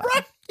everyone.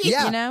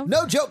 Yeah, You know?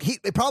 no joke.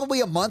 Probably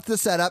a month to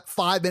set up,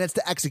 5 minutes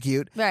to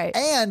execute. Right.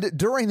 And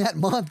during that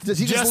month, does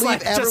he just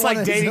leave everyone just like in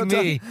his dating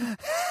hotel? me.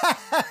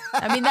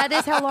 I mean, that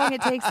is how long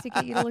it takes to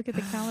get you to look at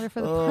the calendar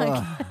for the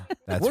podcast.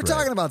 That's We're right.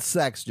 talking about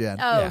sex, Jen.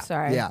 Oh, Yeah.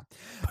 sorry. Yeah,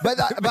 but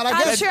I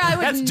I'm guess. sure I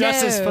would That's know.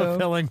 just as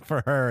fulfilling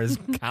for her as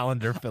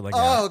calendar filling out.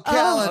 Oh,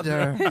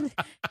 calendar.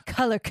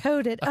 Color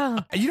coded.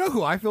 Oh. You know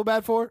who I feel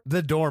bad for?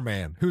 The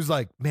doorman, who's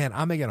like, man,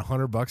 I'm making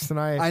 $100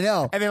 tonight. I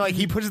know. And then like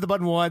he pushes the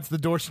button once, the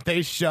door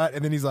stays shut,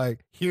 and then he's like,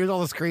 hears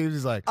all the screams.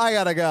 He's like, I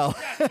gotta go.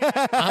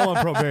 I'm on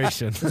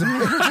probation.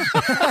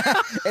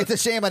 It's a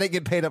shame I didn't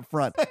get paid up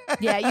front.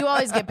 Yeah, you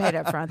always get paid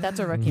up front. That's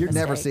a rookie You're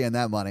never mistake. seeing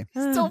that money.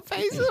 Don't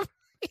face him.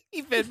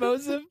 He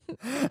Venmos him.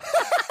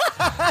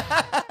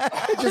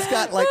 It just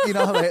got like, you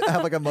know how they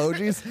have like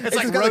emojis? It's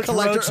like just got a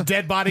roach,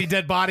 dead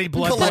body,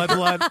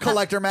 blood,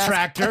 collector mask.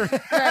 tractor.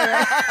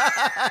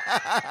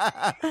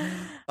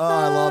 Oh,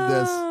 I love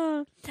this.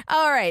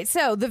 All right,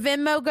 so the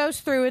Venmo goes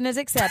through and is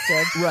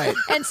accepted. Right.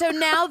 And so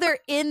now they're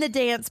in the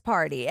dance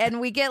party, and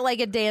we get like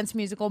a dance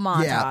musical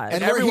montage. Yeah, and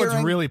And we're everyone's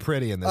hearing- really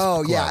pretty in this. Oh,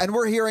 club. yeah. And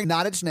we're hearing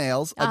Nine Inch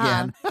Nails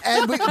again.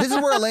 And this is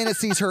where Elena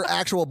sees her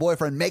actual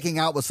boyfriend making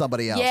out with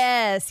somebody else.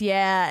 Yes,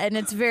 yeah, and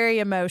it's very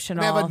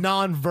emotional. They have a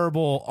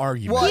non-verbal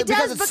argument. Well, He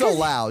because does it's so because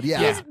loud. Yeah.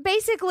 He's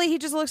basically, he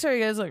just looks at her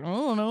and goes like,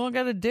 "Oh no, I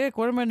got a dick.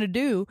 What am I going to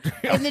do?"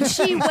 And then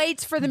she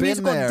waits for the Been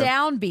musical there.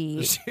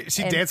 downbeat.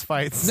 she And- dance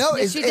fights. No,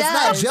 Yes, it's she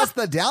not does. just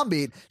the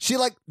downbeat. She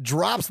like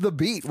drops the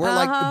beat where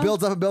like Uh-huh. it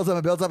builds up and builds up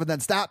and builds up and then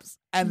stops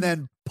and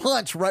then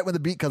punch right when the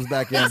beat comes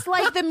back in. It's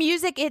like the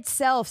music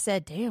itself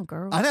said, "Damn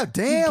girl, I know.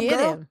 Damn, you get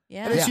girl. him."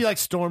 Yeah. And then she like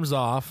storms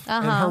off,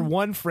 and Uh-huh. her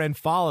one friend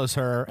follows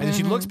her, and then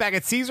she looks back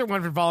and sees her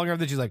one friend following her,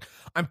 and then she's like,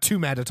 "I'm too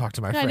mad to talk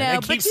to my I friend," know,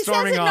 and but keeps she says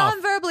storming it off.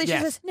 non-verbally. Yes.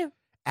 She says, "No,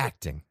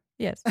 Acting.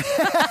 yes."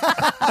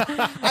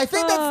 I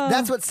think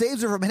that's what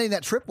saves her from hitting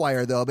that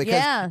tripwire though, because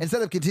Yeah.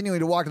 instead of continuing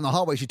to walk in the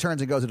hallway, she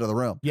turns and goes into the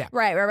room. Yeah.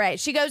 Right.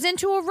 She goes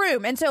into a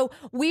room, and so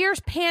we're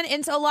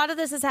and so a lot of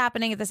this is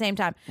happening at the same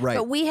time. Right.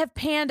 But we have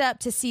panned up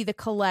to see the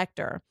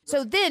collector.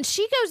 So then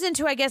she goes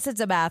into, I guess it's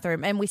a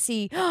bathroom, and we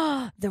see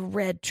the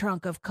red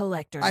trunk of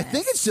collector. I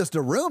think it's just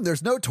a room.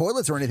 There's no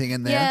toilets or anything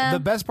in there. Yeah. The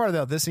best part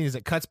of this scene is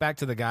it cuts back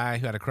to the guy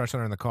who had a crush on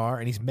her in the car,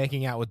 and he's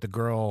making out with the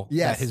girl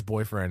Yes. that his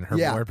boyfriend, her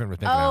Yeah. boyfriend, was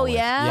making out with.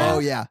 yeah? Oh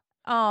yeah.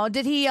 Oh,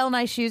 did he yell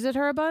nice shoes at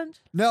her a bunch?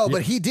 No,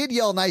 but he did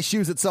yell nice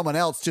shoes at someone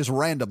else just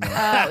randomly. Oh,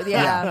 yeah.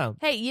 Yeah.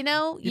 Hey, you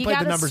He you played got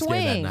the to numbers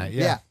swing. game that night.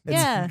 yeah. Yeah.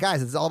 Yeah.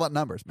 Guys, it's all about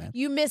numbers, man.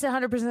 You miss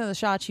 100% of the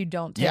shots you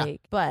don't Yeah.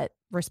 take, but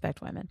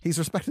respect women. He's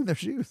respecting their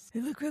shoes.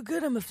 They look real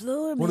good on the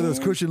floor. What are those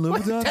cushion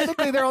Louboutins?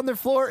 Technically, they're on their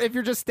floor if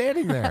you're just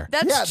standing there.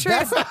 That's true.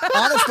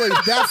 Honestly,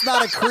 that's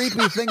not a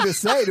creepy thing to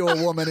say to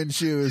a woman in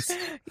shoes.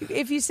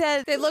 If you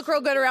said they look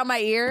real good around my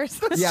ears.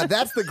 Yeah,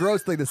 that's the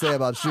gross thing to say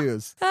about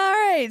shoes. All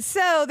right,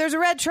 so there's a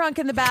red trunk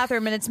in the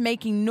bathroom and it's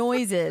making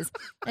noises.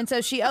 And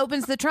so she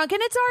opens the trunk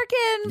and it's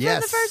Arkin from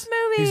Yes. the first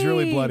movie. He's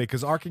really bloody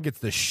because Arkin gets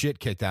the shit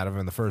kicked out of him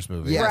in the first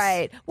movie. Yes.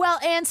 Right. Well,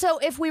 and so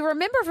if we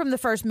remember from the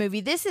first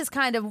movie, this is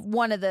kind of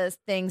one of the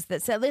things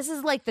that said this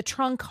is like the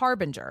trunk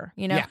harbinger,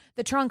 you know, Yeah.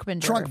 the trunk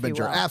binger. Trunk if you binger,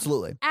 will.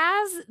 absolutely.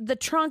 As the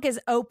trunk is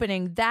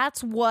opening,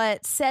 that's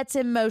what sets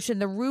in motion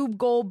the Rube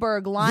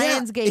Goldberg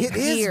Lionsgate it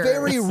is gears.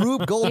 very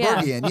Rube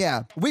Goldbergian.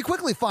 Yeah. We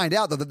quickly find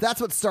out though that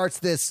that's what starts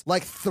this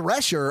like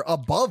thresher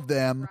above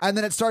them, and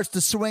then it starts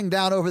to swing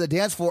down over the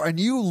dance floor, and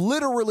you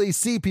literally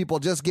see people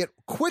just get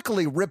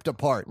quickly ripped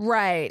apart.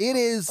 Right. It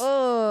is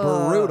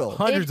Ugh. brutal.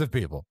 Hundreds of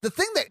people. The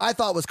thing that I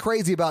thought was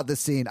crazy about this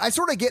scene, I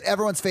sort of get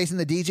everyone's facing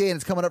the DJ and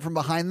it's coming up from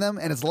behind them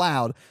and it's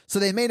loud, so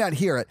they may not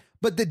hear it.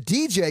 But the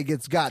DJ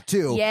gets got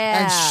too.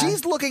 Yeah. And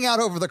she's looking out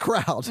over the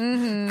crowd.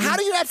 How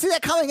do you not see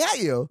that coming at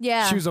you?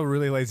 Yeah. She was a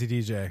really lazy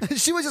DJ.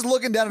 She was just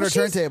looking down at her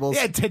turntables.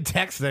 Yeah,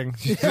 texting.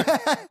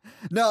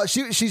 No,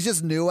 she's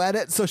just new at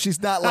it, so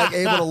she's not like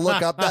able to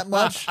look up that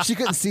much. She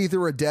couldn't see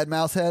through her dead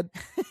mouse head.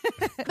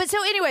 But so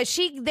anyway,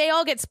 they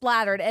all get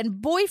splattered,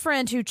 and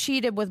boyfriend who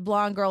cheated with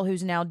blonde girl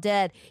who's now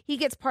dead, he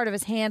gets part of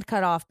his hand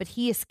cut off, but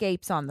he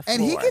escapes on the floor.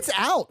 And he gets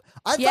out.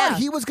 I Yeah. thought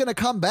he was going to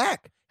come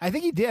back. I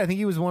think he did. I think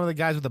he was one of the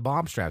guys with the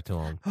bomb strapped to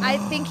him. I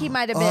think he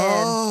might have been.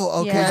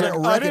 Oh, okay. Yeah. I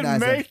didn't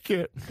recognize him.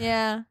 it.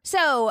 Yeah.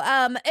 So,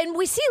 and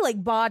we see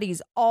like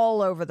bodies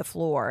all over the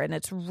floor, and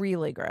it's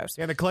really gross.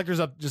 Yeah, the collector's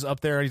just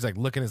up there, and he's like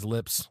licking his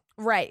lips.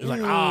 Right. He's like,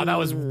 oh, that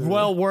was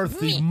well worth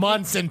the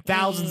months and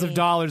thousands of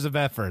dollars of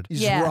effort.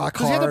 He's Yeah. rock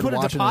Because he hard had to put a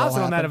watching it all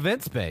deposit on that happen.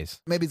 event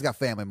space. Maybe he's got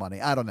family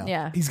money. I don't know.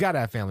 Yeah. He's got to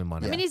have family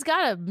money. I mean, he's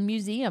got a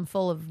museum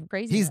full of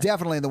crazy. He's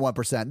definitely in the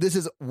 1%. This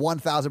is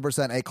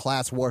 1,000% a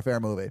class warfare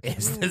movie.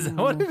 Is that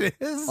what it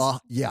is?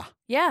 Yeah.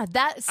 Yeah.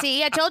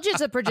 See, I told you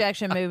it's a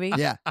projection movie.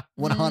 Yeah.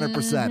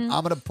 100%. I'm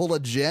going to pull a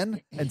gin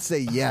and say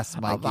yes,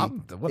 Mikey.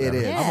 Whatever. It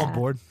is. Yeah. I'm on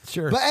board.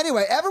 Sure. But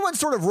anyway, everyone's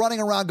sort of running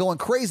around going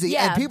crazy,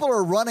 Yeah. and people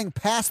are running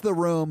past the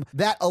room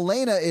that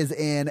Elena is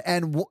in,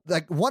 and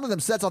like one of them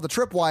sets off the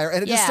tripwire,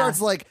 and it just Yeah. starts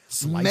like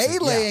Slicing,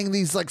 meleeing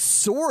these like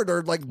sword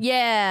or like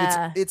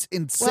Yeah. it's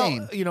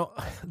insane. well, you know,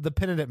 the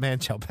penitent man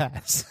shall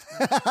pass.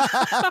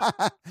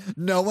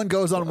 No one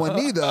goes on one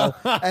knee though,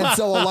 and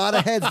so a lot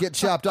of heads get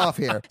chopped off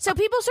here. So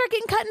people start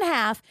getting cut in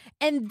half,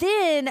 and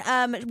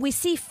then we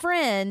see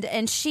Friend,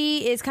 and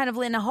she is kind of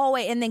in a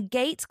hallway, and then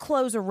gates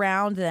close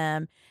around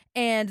them,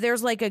 and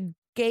there's like a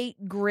gate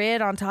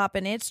grid on top,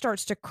 and it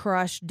starts to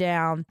crush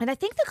down. And I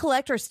think the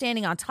collector is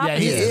standing on top Yeah, of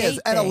He this is. is, gate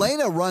and thing.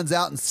 Elena runs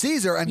out and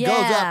sees her and goes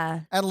Yeah.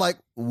 up and like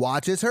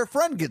watches her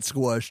friend get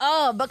squished.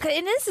 Oh,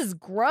 and this is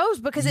gross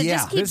because it Yeah,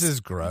 just keeps This is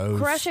gross.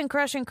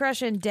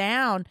 crushing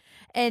down,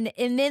 and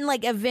then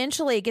like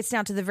eventually it gets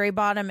down to the very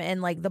bottom,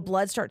 and like the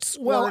blood starts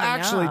squirting. Well,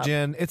 actually, up.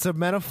 Jen, it's a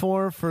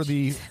metaphor for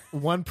the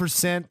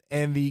 1%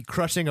 and the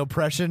crushing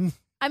oppression.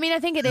 I mean, I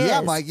think it is.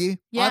 Yeah, Mikey.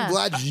 Yeah. I'm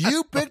glad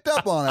you picked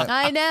up on it.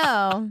 I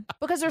know,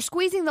 because they're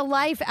squeezing the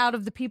life out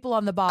of the people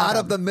on the bottom. Out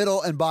of the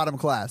middle and bottom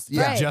class.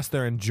 Yeah. Right. Just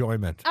their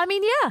enjoyment. I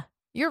mean, yeah,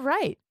 you're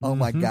right. Oh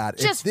my God.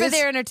 If Just for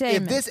their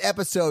entertainment. If this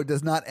episode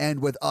does not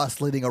end with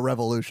us leading a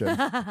revolution,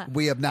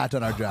 we have not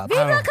done our job.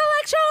 Viva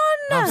collection!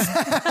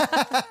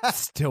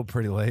 Still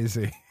pretty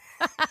lazy.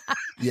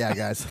 Yeah,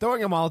 guys.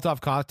 Throwing a Molotov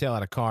cocktail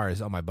at a car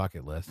is on my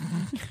bucket list.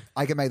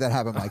 I can make that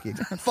happen, Mikey.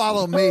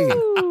 Follow me.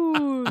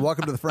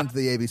 Welcome to the Friends of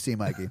the ABC,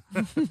 Mikey.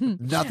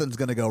 Nothing's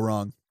going to go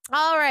wrong.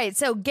 All right,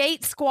 so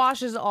Gate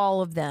squashes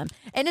all of them,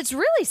 and it's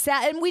really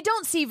sad. And we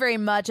don't see very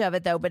much of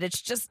it though, but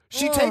it's just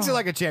She takes it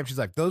like a champ. She's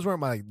like, those weren't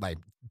my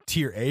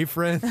tier A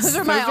friends. Those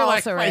are my like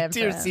also my ran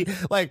tier friends. C.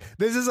 Like,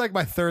 this is like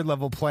my third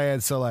level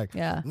plan. So like,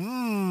 Yeah.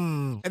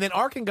 And then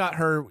Arkin got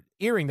her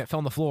earring that fell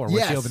on the floor when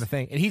Yes. she opened the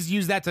thing, and he's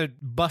used that to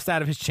bust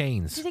out of his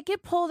chains. Did it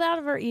get pulled out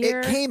of her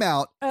ear? It came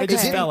out. Okay. It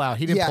just Okay. fell out.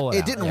 He didn't yeah, pull it out.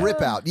 it didn't Yeah.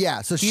 rip out.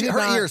 Yeah, so He did her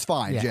not- ear's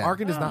fine, Yeah, Jen.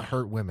 Arkin does not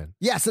hurt women.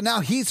 Yeah, so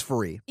now he's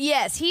free.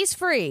 Yes, he's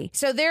free.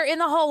 So they're in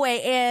the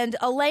hallway, and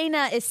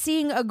Elena is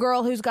seeing a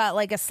girl who's got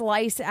like a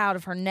slice out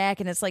of her neck,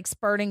 and it's like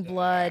spurting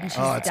blood, and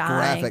she's Oh, it's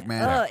dying. graphic,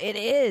 man. Oh, it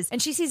is.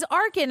 And she sees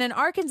Arkin, and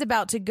Arkin's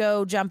about to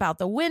go jump out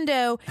the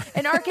window,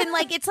 and Arkin,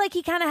 like, it's like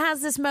he kind of has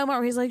this moment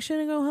where he's like,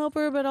 should I go help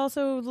her? But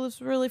also, this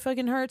really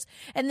fucking hurts.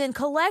 And then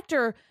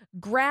Collector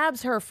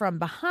grabs her from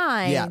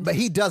behind. Yeah, but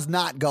he does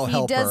not go He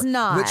help her. does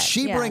not, Which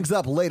she yeah. brings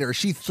up later.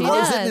 She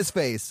throws it in does. his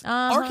face.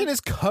 Arkin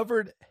is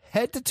covered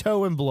head to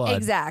toe in blood.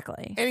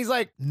 Exactly. And he's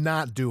like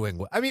not doing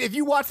well. I mean, if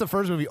you watch the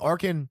first movie,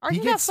 Arkin Arkin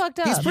he got gets, fucked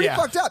up. He's pretty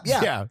fucked up,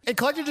 yeah. Yeah. And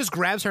Collector just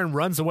grabs her and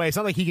runs away. It's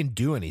not like he can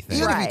do anything.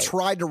 Even if Right. he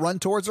tried to run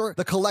towards her,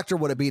 the Collector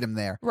would have beat him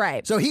there.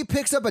 Right. So he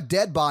picks up a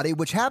dead body,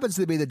 which happens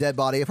to be the dead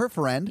body of her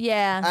friend.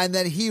 Yeah. And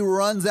then he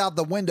runs out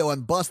the window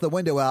and busts the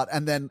window out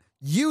and then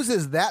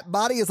uses that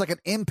body as like an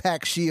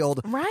impact shield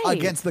Right.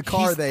 against the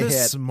car He's they the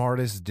hit.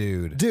 smartest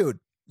dude. Dude,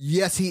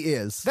 yes, he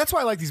is. That's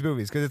why I like these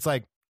movies, because it's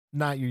like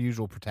not your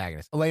usual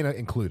protagonist, Elena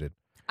included.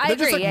 I They're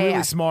just agree, like yeah, really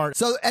yeah. smart.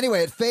 So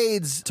anyway, it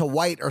fades to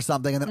white or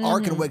something, and then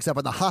Arkin wakes up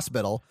in the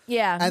hospital.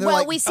 Yeah. And they're Well,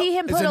 like, we see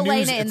him it's put a news-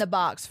 Elena in it's- the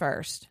box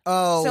first.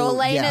 Oh, So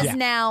Elena's yeah.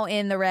 now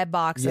in the red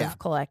box Yeah. of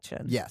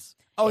collection. Yes.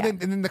 Oh, Yeah. and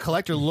then the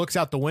collector looks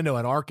out the window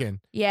at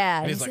Arkin, Yeah.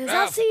 And he he's like, says,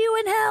 "Ah." I'll see you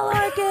in hell,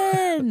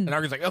 Arkin. and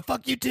Arkin's like, "Oh,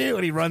 fuck you too,"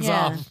 and he runs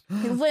yeah. off.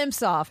 He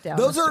limps off down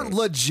Those the are street.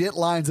 legit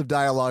lines of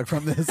dialogue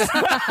from this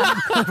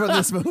from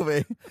this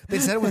movie. They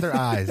said it with their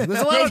eyes. There's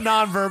a lot of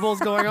nonverbals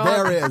going on.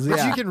 There is, but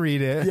yeah. you can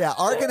read it. Yeah,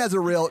 Arkin has a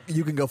real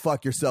 "you can go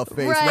fuck yourself"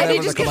 face. Right, whenever he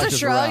the just gives a collector's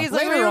shrug. around. He's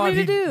like, Later what do you on, want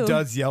me he to do?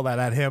 does yell that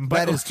at him. But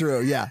That is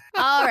true. Yeah.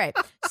 All right.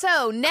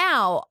 So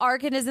now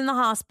Arkin is in the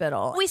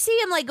hospital. We see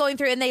him like going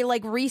through and they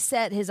like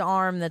reset his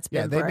arm that's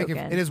yeah, been they broken. make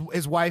it. And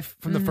his wife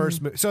from the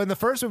first movie. So in the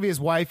first movie, his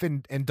wife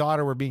and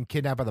daughter were being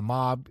kidnapped by the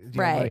mob. You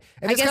know, Right. like-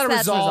 and I this guess kind of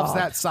that's resolves resolved.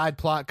 that side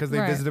plot because they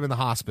Right. visit him in the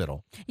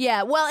hospital.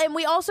 Yeah, well, and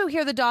we also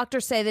hear the doctor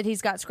say that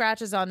he's got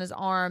scratches on his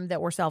arm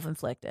that were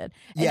self-inflicted.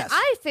 And Yes.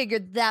 I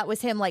figured that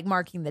was him like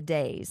marking the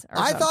days. Or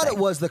I thought something.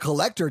 it was the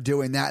collector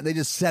doing that, and they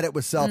just said it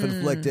was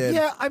self-inflicted.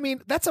 Yeah, I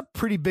mean that's a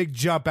pretty big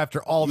jump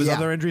after all of his Yeah.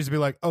 other injuries to be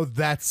like, oh,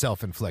 that's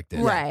self-inflicted.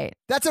 Right.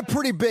 That's a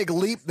pretty big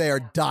leap there,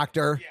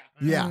 Doctor.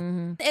 Yeah.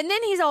 And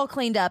then he's all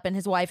cleaned up and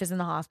his wife is in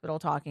the hospital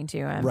talking to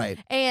him. Right.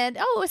 And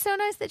it was so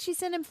nice that she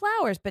sent him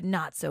flowers, but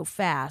not so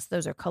fast.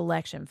 Those are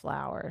collection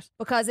flowers.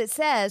 Because it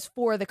says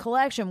for the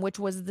collection, which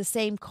was the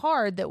same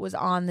card that was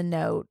on the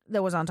note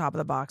that was on top of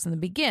the box in the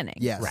beginning.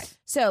 Yes. Right.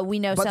 So we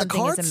know But the something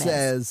card is amiss.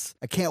 says,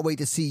 "I can't wait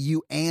to see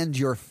you and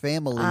your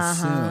family Uh-huh.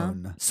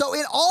 soon." So,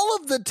 in all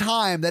of the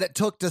time that it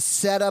took to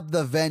set up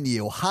the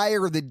venue,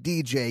 hire the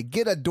DJ,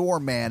 get a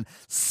doorman,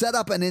 set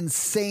up an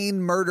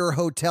insane murder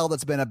hotel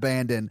that's been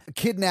abandoned,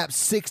 kidnap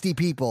 60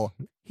 people,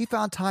 he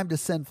found time to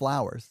send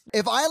flowers.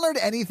 If I learned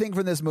anything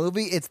from this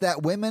movie, it's that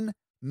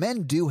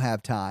men do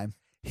have time.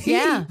 He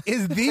Yeah.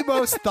 is the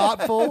most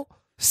thoughtful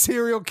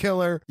serial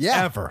killer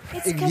Yeah. ever.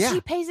 It's because Yeah.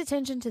 he pays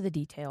attention to the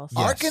details.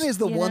 Yes. Arkin is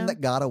the You one know?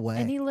 that got away.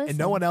 And he listens. And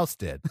no one else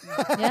did.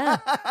 Yeah.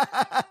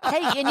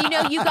 Hey, and you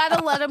know, you got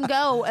to let them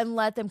go and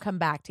let them come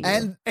back to you.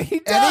 And He And he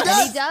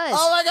does. He does.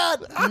 Oh my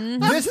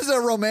God. This is a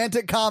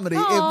romantic comedy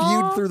if Aw.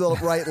 viewed through the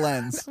right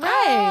lens.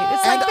 right.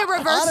 It's like And the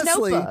reverse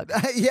honestly, notebook.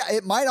 Yeah,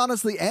 it might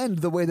honestly end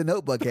the way the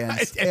notebook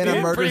ends in a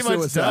It murder pretty much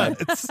suicide.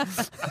 does.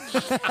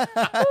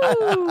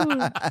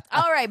 Ooh.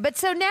 All right, but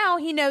so now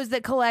he knows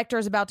that Collector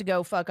is about to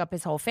go fuck up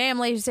his whole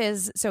family.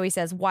 So he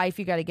says, "Wife,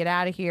 you got to get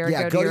out of here.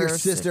 Yeah, go to your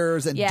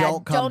sisters and yeah,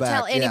 don't come back."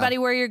 tell Yeah. anybody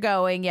where you're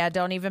going. Yeah,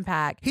 don't even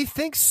pack." He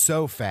thinks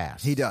so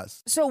fast. He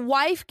does. So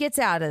wife gets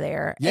out of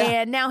there, Yeah.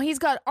 and now he's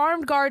got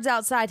armed guards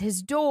outside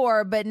his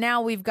door. But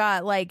now we've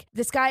got like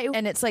this guy,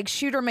 and it's like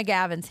Shooter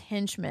McGavin's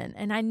henchman.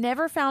 And I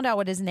never found out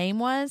what his name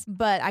was,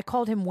 but I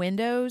called him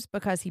Windows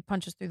because he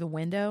punches through the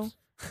window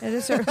at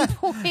a certain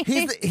point.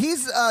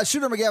 He's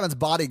Shooter McGavin's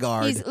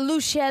bodyguard. He's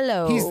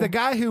Lucello. He's the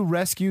guy who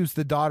rescues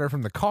the daughter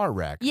from the car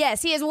wreck.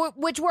 Yes, he is,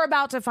 which we're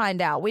about to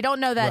find out. We don't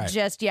know that Right.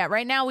 just yet.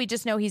 Right now, we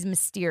just know he's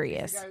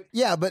mysterious.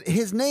 Yeah, but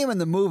his name in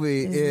the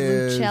movie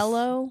is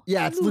Lucello?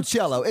 Yeah, it's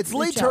Lucello. It's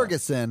Lee Lucello.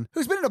 Turgeson,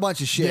 who's been in a bunch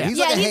of shit. Yeah. He's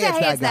Yeah, like he's hey, a it's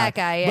hey, that it's that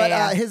guy. Yeah, but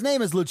yeah. his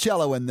name is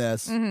Lucello in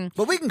this.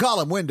 But we can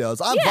call him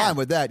Windows. I'm Yeah. fine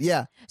with that.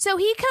 Yeah. So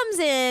he comes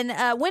in,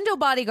 window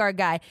bodyguard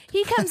guy.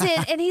 He comes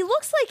in and he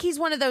looks like he's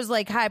one of those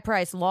like high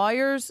priced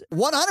lawyers.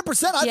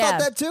 100%. I thought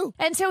that too.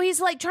 And so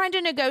he's like trying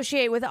to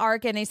negotiate with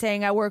Arkin. He's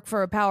saying, "I work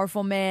for a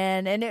powerful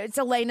man," and it's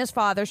Elena's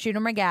father, Shooter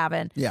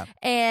McGavin. Yeah.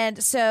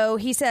 And so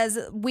he says,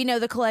 "We know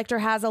the Collector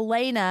has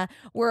Elena.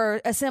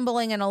 We're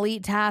assembling an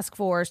elite task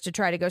force to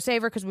try to go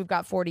save her because we've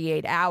got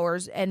 48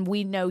 hours, and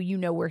we know you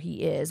know where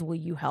he is. Will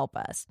you help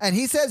us?" And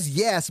he says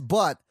yes,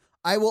 but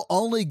I will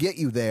only get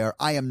you there.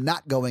 I am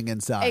not going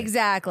inside.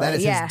 Exactly. That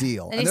is yeah. his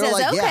deal. And he they're says,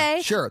 like, "Okay,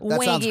 yeah, sure.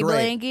 That sounds winky great.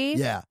 blinky."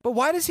 Yeah. But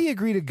why does he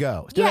agree to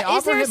go? Do they Yeah, is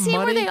offer there a him scene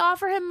money? where they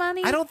offer him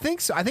money? I don't think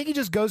so. I think he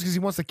just goes because he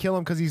wants to kill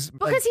him because he's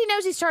because he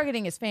knows he's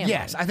targeting his family.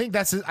 Yes, I think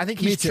that's. I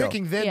think Me he's too.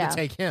 tricking them Yeah. to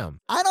take him.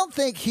 I don't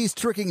think he's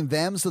tricking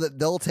them so that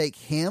they'll take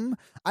him.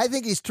 I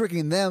think he's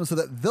tricking them so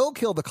that they'll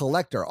kill the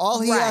Collector. All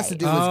he has to Right.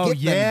 do Oh, is get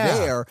yeah. them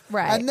there.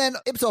 Right. And then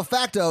ipso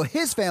facto,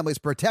 his family's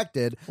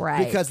protected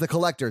Right. because the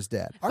Collector's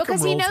dead. Arkham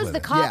because he rolls knows with the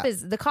it. cop Yeah.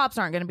 the cops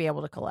aren't going to be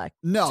able to collect.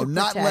 No, to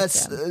not protect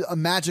unless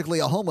him. magically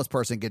a homeless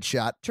person gets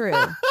shot. True.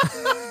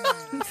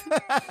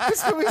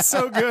 This movie's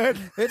so good.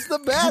 It's the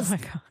best.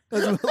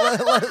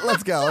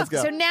 Let's go. Let's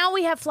go. So now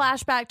we have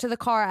flashback to the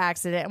car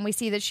accident, and we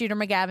see that Shooter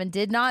McGavin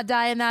did not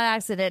die in that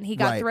accident. He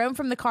got Right. thrown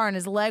from the car, and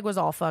his leg was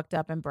all fucked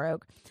up and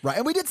broke. Right.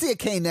 And we did see a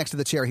cane next to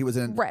the chair he was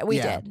in. Right, we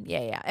Yeah. did.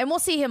 Yeah. And we'll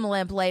see him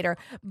limp later.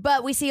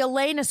 But we see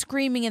Elena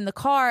screaming in the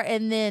car,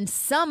 and then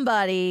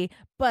somebody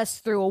busts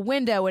through a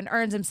window and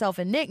earns himself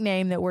a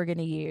nickname that we're going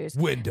to use.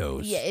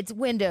 Windows. Yeah, it's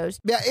Windows.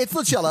 Yeah, it's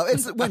Lucello.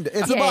 It's the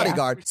Yeah,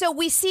 bodyguard. yeah. So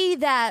we see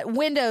that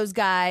Windows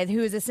guy who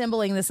is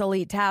assembling this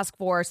elite task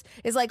force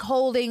is like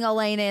holding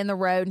Elena in the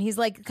road, and he's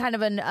like kind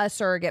of a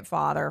surrogate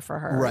father for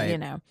her, Right. you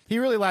know. He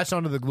really latched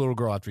onto the little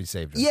girl after he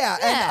saved her. Yeah,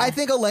 and Yeah. I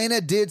think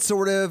Elena did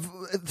sort of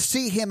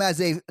see him as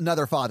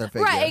another father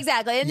figure. Right,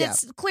 exactly. And Yeah.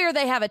 it's clear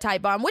they have a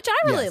tight bond, which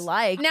I really Yes.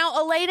 like. Now,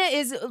 Elena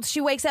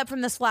she wakes up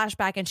from this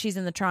flashback and she's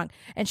in the trunk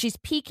and she's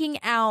peeking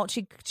out.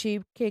 She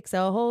kicks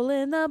a hole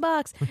in the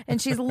box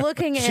and she's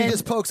looking She in.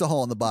 just pokes a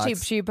hole in the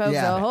box. She pokes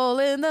Yeah. a hole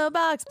in the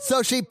box.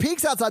 So she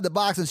peeks outside the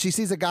box and she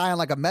sees a guy on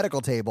like a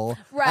medical table.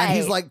 Right. And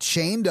he's like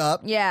chained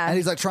up. Yeah. And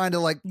he's like trying to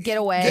like Get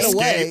away. Get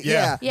away. Escape,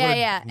 yeah. Yeah, What a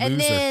yeah. And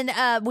loser.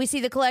 then we see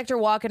the collector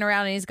walking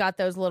around and he's got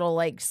those little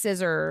like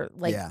scissor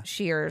Yeah.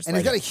 shears. And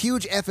like, he's got a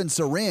huge effing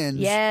syringe.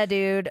 yeah,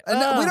 dude. And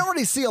we Ugh. don't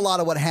really see a lot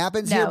of what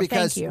happens No, here thank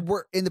because you.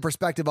 we're in the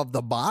perspective of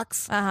the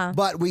box. Uh-huh.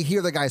 But we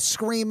hear the guy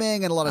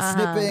screaming and a lot of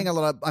snipping, a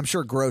lot of, I'm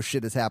sure, gross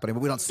shit is happening,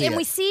 but we don't see And it.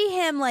 we see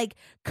him like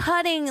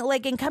cutting,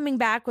 like, and coming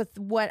back with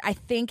what I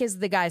think is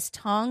the guy's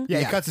tongue. Yeah,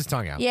 Yeah. he cuts his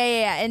tongue out.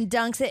 Yeah, and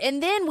dunks it.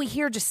 And then we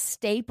hear just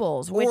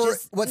staples, which or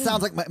is what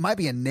sounds like might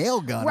be a nail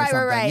gun or right,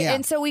 something. right. Yeah.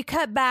 And so we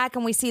cut back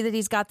and we see that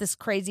he's got this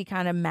crazy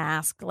kind of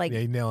mask, like Yeah,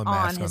 he nailed a on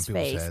mask on his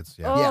people's face. heads,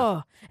 yeah.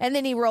 Oh, and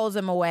then he rolls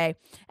him away.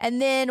 And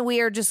then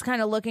we are just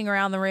kind of looking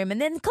around the room, and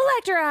then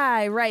collector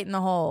eye right in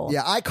the hole.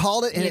 Yeah, I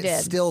called it and You it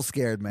did. still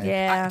scared me.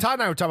 Yeah. Todd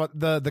and I were talking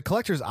about the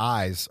collector's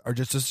eyes are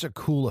just such a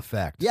cool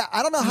effect. Yeah,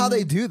 I don't know how Mm-hmm.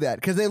 they do that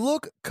because they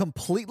look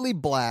completely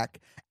black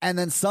and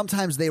then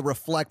sometimes they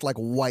reflect like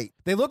white.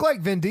 They look like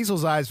Vin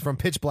Diesel's eyes from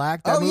Pitch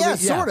Black. that Oh, movie. yeah,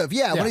 sort of.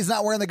 Yeah, Yeah. when he's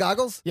not wearing the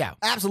goggles. Yeah.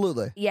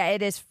 Absolutely. Yeah,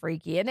 it is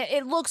freaky. And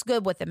it looks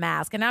good with the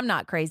mask. And I'm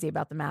not crazy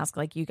about the mask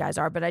like you guys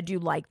are, but I do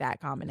like that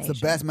combination. It's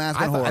the best mask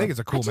I, in I horror. think it's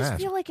a I cool just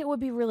mask. feel like it would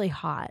be really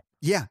hot.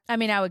 Yeah. I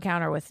mean, I would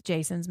counter with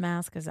Jason's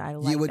mask because I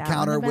like You would that one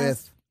counter the best.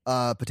 with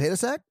potato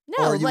sack?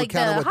 No, or you like would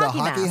counter the with the hockey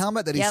hockey mask.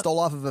 helmet that he Yep. stole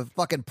off of a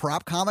fucking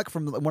prop comic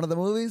from one of the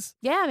movies?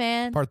 Yeah,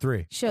 man. Part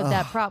 3. Showed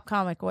that prop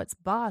comic what's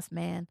boss,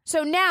 man.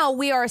 So now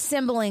we are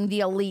assembling the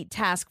elite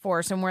task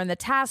force, and we're in the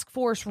task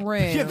force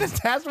room. Yeah, the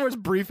task force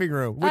briefing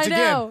room. Which I again,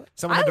 know.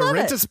 someone I had to love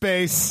rent it. a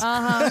space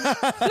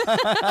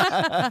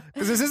Uh-huh.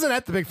 because this isn't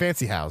at the big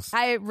fancy house.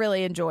 I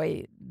really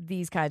enjoy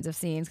these kinds of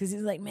scenes because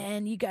he's like,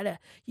 man, you gotta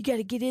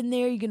get in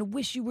there. You're gonna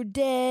wish you were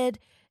dead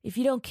if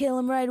you don't kill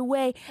him right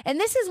away. And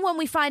this is when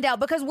we find out,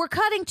 because we're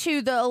cutting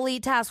to the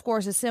elite task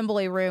force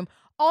assembly room,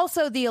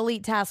 also the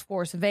elite task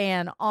force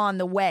van on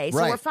the way. So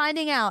Right. we're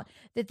finding out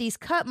that these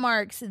cut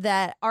marks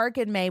that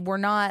Arkin made were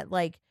not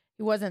like,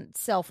 he wasn't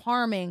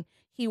self-harming.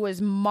 He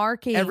was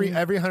marking Every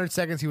 100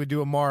 seconds he would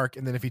do a mark,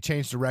 and then if he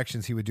changed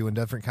directions, he would do a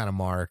different kind of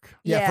mark.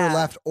 Yeah, Yeah. for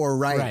left or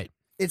right. Right.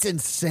 It's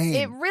insane.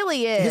 It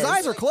really is. His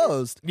eyes are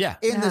closed Yeah.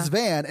 in this Yeah.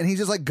 van, and he's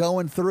just like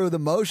going through the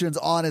motions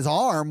on his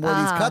arm where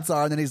these Uh-huh. cuts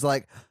are, and then he's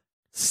like,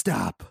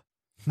 stop.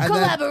 And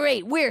then,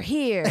 Collaborate. We're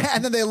here.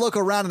 and then they look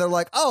around and they're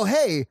like, oh,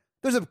 hey,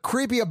 there's a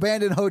creepy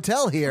abandoned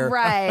hotel here.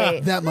 Right.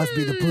 That must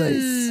be the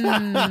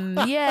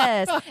place.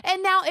 Yes.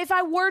 And now, if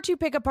I were to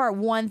pick apart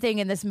one thing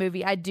in this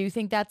movie, I do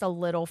think that's a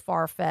little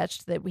far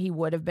fetched that he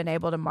would have been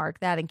able to mark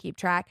that and keep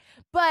track.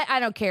 But I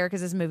don't care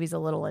because this movie's a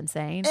little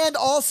insane. And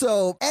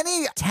also,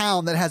 any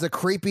town that has a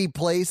creepy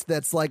place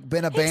that's like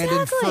been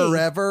abandoned Exactly.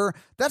 forever,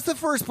 that's the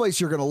first place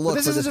you're going to But look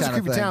this for isn't this just a kind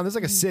of creepy thing. town. This is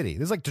like a city.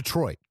 This is like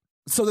Detroit.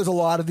 So there's a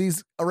lot of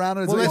these around.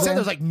 Is Well, what they you're said saying?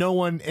 there's like no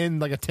one in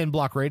like a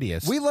 10-block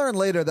radius. We learn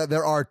later that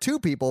there are two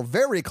people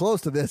very close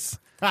to this.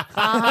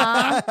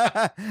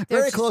 Uh-huh.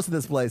 Very close to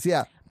this place,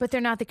 yeah. But they're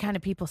not the kind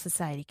of people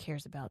society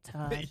cares about,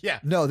 Todd. yeah.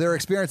 No, they're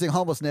experiencing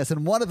homelessness,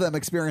 and one of them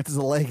experiences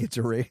a leg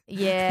injury.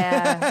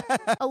 Yeah.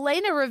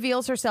 Elena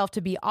reveals herself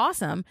to be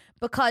awesome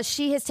because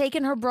she has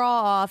taken her bra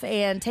off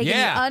and taken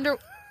Yeah. the under.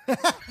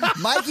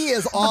 Mikey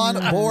is on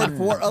board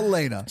for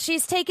Elena.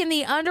 She's taken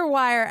the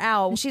underwire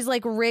out. She's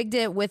like rigged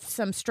it with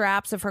some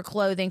straps of her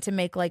clothing to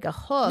make like a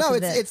hook. No,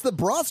 that- it's the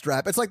bra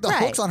strap. It's like the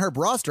Right. hooks on her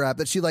bra strap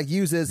that she like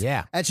uses.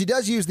 Yeah. And she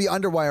does use the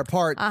underwire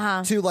part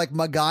to like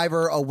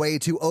MacGyver a way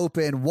to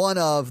open one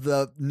of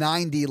the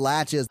 90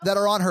 latches that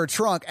are on her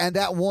trunk, and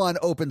that one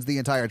opens the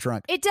entire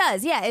trunk. It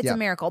does, yeah. It's Yeah. a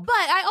miracle. But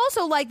I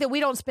also like that we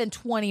don't spend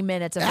 20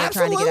 minutes of her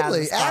trying to get out of Absolutely,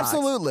 this box.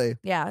 absolutely.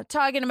 Yeah,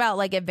 talking about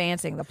like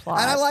advancing the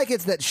plot. And I like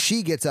it's that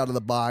she gets out of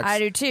the box. I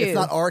do, too. It's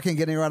not Arkin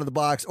getting her out of the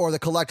box or the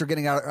collector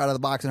getting out of the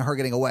box and her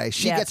getting away.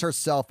 She Yeah. gets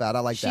herself out. I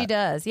like She that.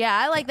 does. Yeah,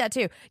 I like that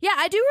too. Yeah,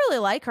 I do really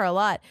like her a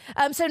lot.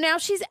 So now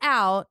she's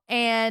out,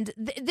 and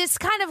this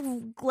kind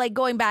of like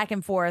going back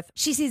and forth.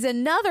 She sees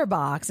another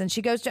box, and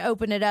she goes to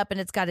open it up, and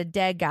it's got a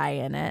dead guy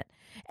in it.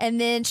 And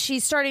then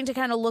she's starting to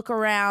kind of look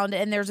around,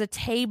 and there's a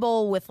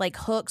table with like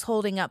hooks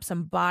holding up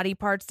some body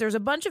parts. There's a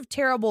bunch of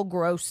terrible,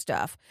 gross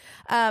stuff.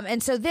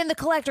 And so then the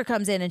collector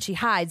comes in, and she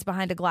hides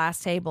behind a glass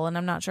table. And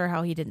I'm not sure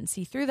how he didn't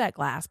see through that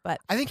glass, but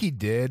I think he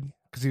did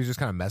because he was just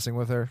kind of messing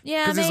with her.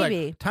 Yeah, 'Cause he's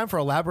maybe. like, time for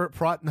elaborate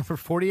plot number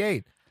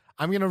 48.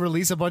 I'm going to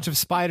release a bunch of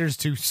spiders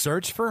to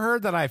search for her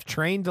that I've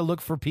trained to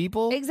look for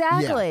people.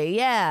 Exactly.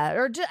 Yeah.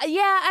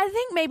 I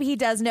think maybe he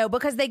does know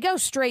because they go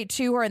straight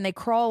to her and they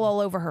crawl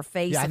all over her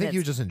face. Yeah, I and think he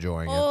was it's- just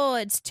enjoying it. Oh,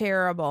 it's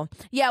terrible.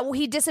 Yeah, well,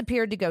 he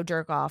disappeared to go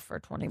jerk off for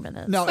 20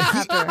 minutes. No,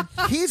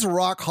 he's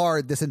rock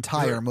hard this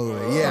entire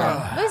movie.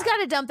 Yeah. But he's got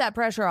to dump that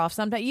pressure off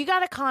sometime. You got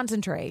to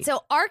concentrate.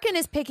 So Arkin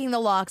is picking the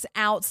locks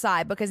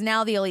outside because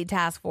now the Elite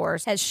Task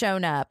Force has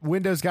shown up.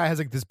 Windows guy has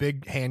like this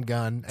big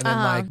handgun, and then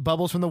like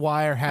Bubbles from The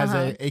Wire has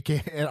an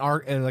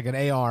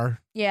AR.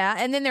 Yeah,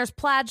 and then there's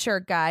Plaid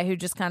Shirt guy who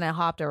just kind of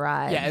hopped a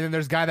ride. Yeah, and then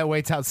there's guy that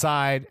waits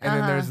outside, and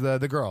then there's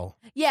the girl.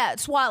 Yeah,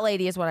 SWAT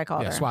lady is what I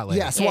call Yeah, her. SWAT lady.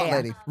 Yeah, SWAT Yeah.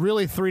 lady.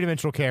 Really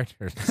three-dimensional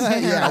characters.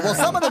 Yeah, well,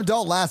 some of them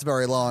don't last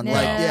very long. No.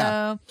 Like,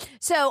 yeah.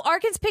 So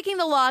Arkin's picking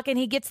the lock and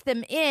he gets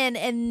them in,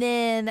 and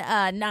then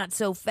not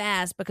so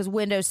fast because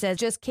Windows says,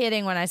 just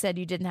kidding when I said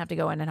you didn't have to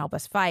go in and help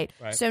us fight.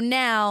 Right. So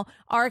now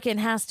Arkin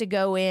has to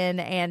go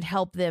in and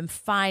help them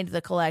find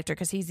the collector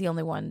because he's the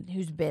only one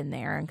who's been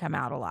there and come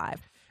out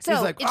alive. So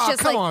he's like, it's oh, just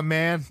come like, on,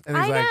 man. And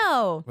he's I like,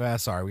 know. well,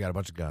 sorry, we got a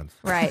bunch of guns.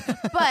 Right.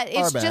 But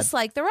it's bad. just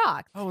like The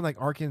Rock. Oh, and like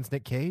Arkin's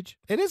Nick Cage?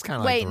 It is kind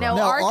of Wait, like The no,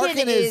 Rock. No,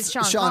 Arkin is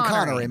Sean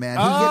Connery, man.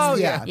 Oh,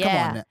 He yeah. gets, Come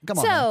on, man. Come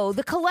on. man. So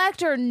the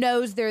collector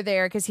knows they're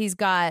there because he's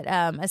got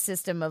a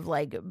system of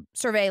like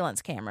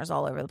surveillance cameras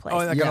all over the place. Oh,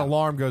 and like Yeah. an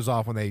alarm goes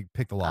off when they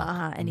pick the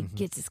lock. And he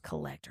gets his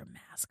collector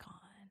mask on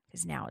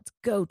because now it's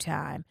go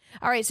time.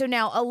 All right, so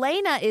now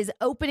Elena is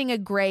opening a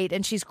grate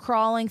and she's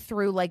crawling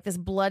through like this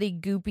bloody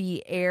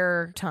goopy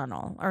air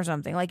tunnel or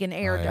something, like an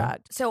air Oh, yeah?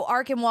 duct. So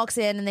Arkin walks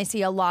in and they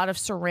see a lot of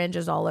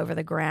syringes all over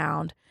the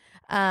ground.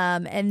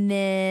 And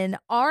then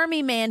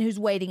Army Man who's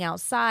waiting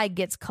outside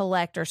gets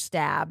collector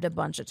stabbed a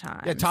bunch of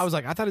times. Yeah, Todd was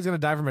like, I thought he was going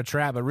to die from a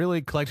trap, but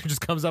really, Collector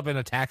just comes up and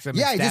attacks him.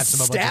 Yeah, and he stabs just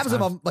him a bunch of stabs him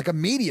times. like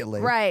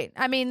immediately. Right.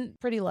 I mean,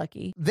 pretty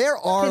lucky. There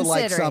are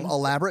like some Considering.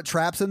 elaborate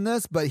traps in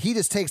this, but he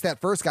just takes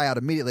that first guy out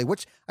immediately,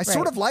 which I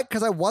sort Right. of like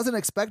because I wasn't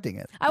expecting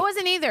it. I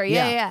wasn't either.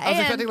 Yeah. Yeah. I was And-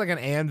 expecting like an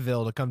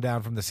anvil to come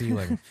down from the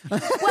ceiling,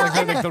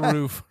 like the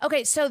roof.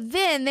 Okay, so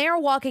then they're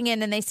walking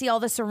in and they see all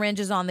the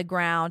syringes on the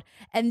ground.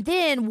 And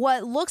then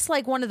what looks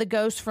like one of the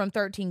ghosts from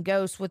 13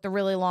 Ghosts with the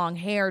really long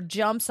hair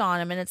jumps on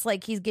him. And it's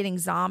like he's getting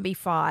zombie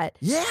fought.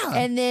 Yeah.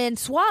 And then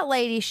SWAT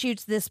lady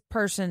shoots this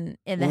person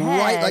in the head.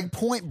 Right, like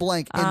point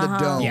blank in the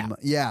dome. Yeah.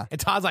 Yeah. And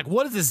Todd's like,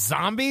 what is this,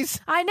 zombies?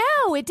 I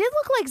know. It did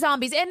look like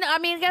zombies. And I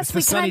mean, I guess It's we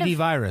the Sunny kind D of.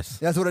 virus.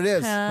 That's what it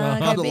is. Could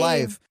Come to be.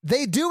 life.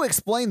 They do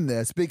explain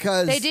this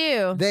because They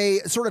do. They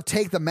sort of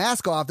take the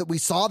mask off that we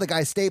saw the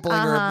guy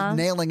stapling or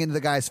nailing into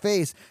the guy's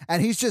face,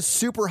 and he's just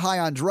super high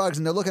on drugs,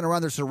 and they're looking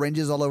around, there's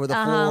syringes all over the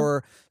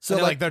floor. So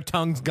So like, like their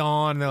tongue's gone.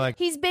 And they're like,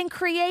 He's been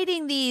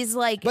creating these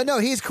like. but no,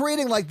 he's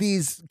creating like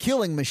these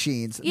killing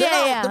machines. Yeah, they're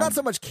not, yeah. They're not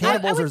so much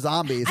cannibals would- or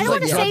zombies. I He's don't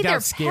want like, to yeah. say drugged out they're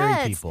scary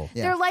pets. people.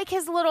 Yeah. They're like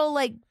his little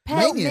like pet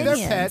Minions. they're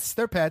minions. pets.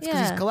 They're pets because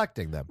Yeah. he's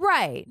collecting them.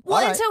 Right. Well,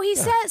 All and right. so he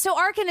said, so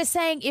Arkin is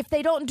saying if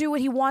they don't do what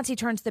he wants, he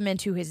turns them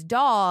into his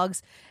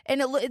dogs.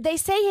 And they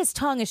say his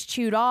tongue is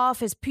chewed off,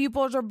 his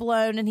pupils are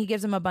blown, and he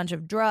gives them a bunch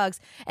of drugs.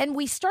 And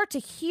we start to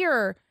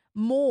hear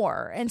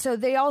more. And so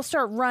they all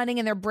start running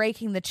and they're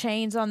breaking the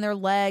chains on their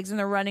legs and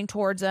they're running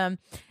towards them.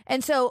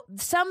 And so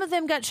some of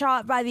them got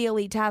shot by the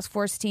Elite Task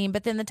Force team,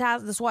 but then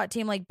the SWAT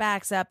team like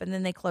backs up and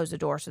then they close the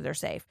door so they're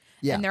safe.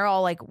 Yeah. And they're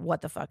all like,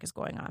 what the fuck is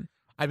going on?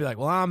 I'd be like,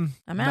 well, I'm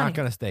I'm not outta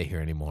going to stay here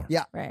anymore.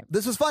 Yeah. Right.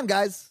 This was fun,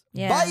 guys.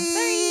 Yeah. Bye.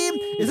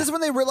 Bye. Is this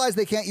when they realize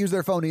they can't use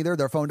their phone either?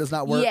 Their phone does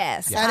not work.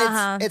 Yes.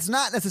 And it's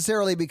not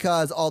necessarily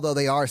because, although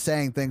they are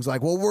saying things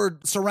like, well, we're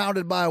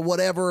surrounded by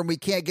whatever and we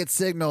can't get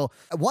signal.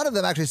 One of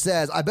them actually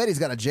says, I bet he's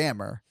got a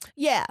jammer.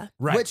 Yeah.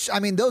 Right. Which, I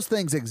mean, those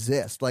things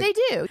exist. Like, They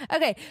do.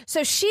 Okay,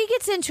 so she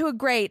gets into a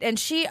grate and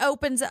she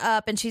opens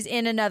up and she's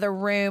in another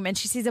room and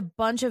she sees a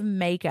bunch of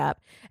makeup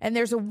and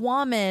there's a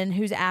woman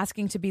who's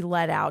asking to be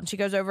let out and she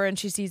goes over and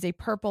she sees a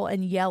purple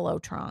and yellow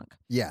trunk.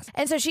 yes.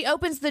 And so she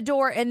opens the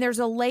door and there's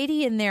a lady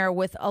in there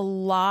with a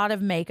lot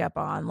of makeup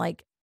on,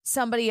 like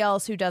somebody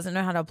else who doesn't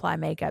know how to apply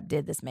makeup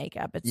did this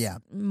makeup. It's Yeah.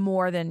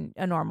 more than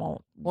a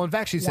normal. Well, in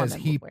fact, she says woman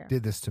he would wear.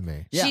 did this to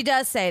me. Yeah. She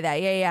does say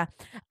that. Yeah.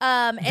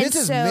 And This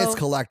is so Miss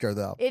Collector,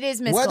 though. It is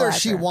Miss Whether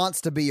she Collector.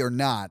 wants to be or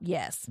not,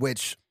 Yes.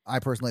 which I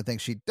personally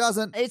think she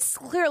doesn't. It's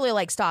clearly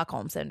like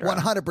Stockholm syndrome.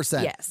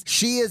 100%. Yes.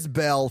 She is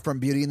Belle from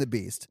Beauty and the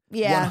Beast.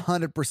 Yeah.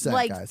 100%,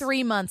 Like guys.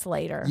 3 months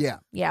later. Yeah.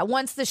 Yeah.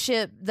 Once the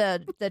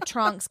the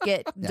trunks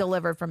get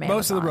delivered from Amazon.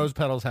 Most of the rose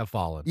petals have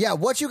fallen. Yeah,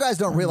 what you guys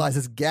don't realize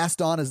is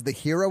Gaston is the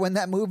hero in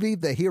that movie.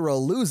 The hero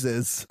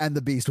loses and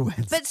the Beast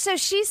wins. But so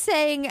she's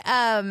saying,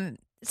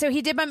 so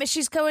he did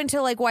she's going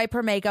to like wipe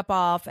her makeup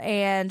off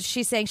and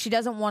she's saying she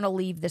doesn't want to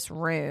leave this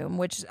room,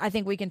 which I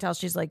think we can tell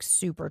she's like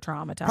super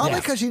traumatized. Probably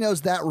because she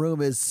knows that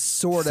room is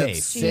sort of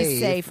Safe. safe. She's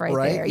safe right,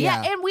 there.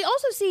 Yeah. And we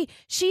also see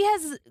she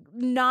has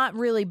not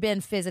really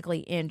been physically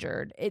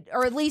injured,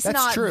 or at least That's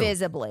not true.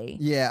 visibly.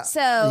 Yeah. So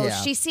Yeah.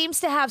 she seems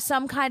to have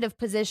some kind of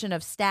position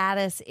of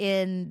status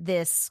in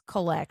this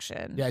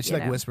collection. Yeah, she you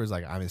like know? whispers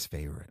like, I'm his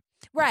favorite.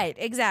 Right,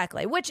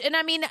 exactly. Which, and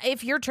I mean,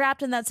 if you're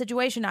trapped in that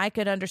situation, I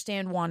could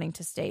understand wanting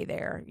to stay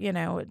there. You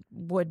know, it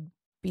would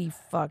be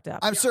fucked up.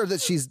 I'm sure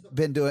that she's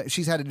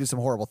had to do some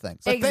horrible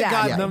things. But thank God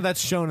Exactly. none of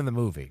that's shown in the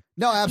movie.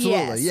 No,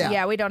 absolutely. Yes.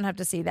 Yeah. we don't have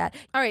to see that.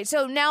 All right,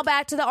 so now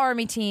back to the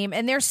army team,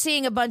 and they're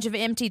seeing a bunch of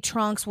empty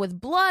trunks with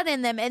blood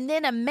in them, and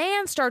then a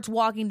man starts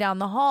walking down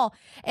the hall,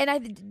 and I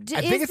think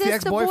it's the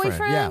ex-boyfriend.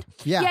 boyfriend?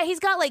 Yeah. He's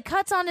got like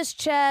cuts on his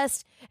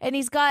chest, and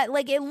he's got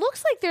like it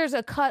looks like there's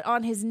a cut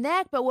on his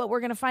neck, but what we're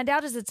gonna find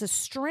out is it's a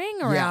string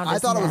around. Yeah, I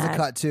his thought it was a neck.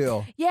 cut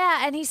too.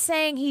 Yeah, and he's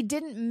saying he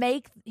didn't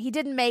make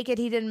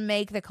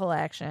the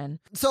collection.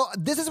 So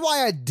this is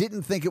why I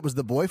didn't think it was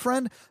the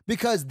boyfriend,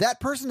 because that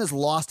person has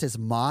lost his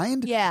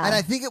mind. Yeah. And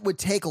I think it would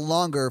take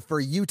longer for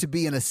you to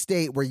be in a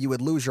state where you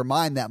would lose your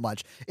mind that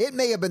much. It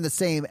may have been the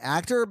same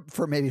actor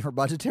for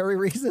budgetary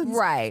reasons.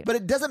 Right. But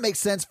it doesn't make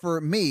sense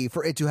for me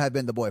for it to have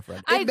been the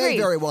boyfriend. I It may agree.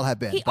 very well have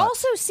been. He but-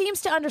 also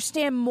seems to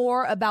understand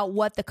more about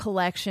what the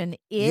collection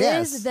is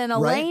Yes, than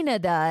right. Elena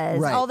does.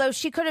 Right. Although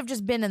she could have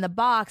just been in the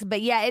box.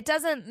 But yeah, it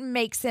doesn't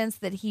make sense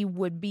that he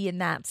would be in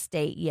that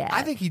state yet.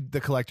 I think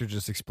the collector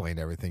just explained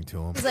everything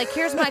to him. He's like,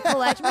 here's my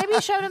collection. Maybe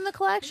he showed him the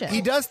collection.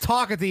 He does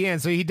talk at the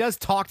end, so he does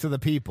talk to the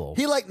people.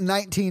 He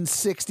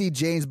 1960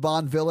 James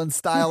Bond villain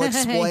style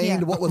explained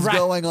Yeah. what was Right.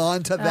 going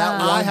on to that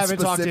one I haven't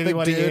talked to specific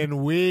anybody dude.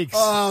 in weeks.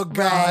 Oh God,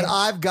 Right.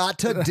 I've got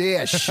to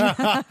dish.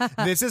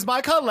 This is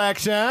my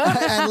collection.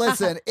 And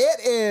listen, it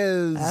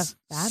is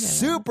fabulous.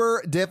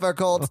 super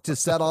difficult to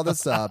set all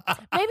this up.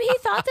 Maybe he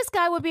thought this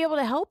guy would be able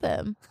to help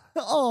him.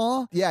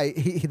 Oh, yeah,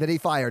 he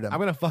fired him. I'm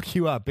gonna fuck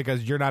you up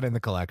because you're not in the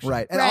collection.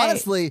 Right. And Right.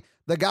 honestly,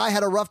 the guy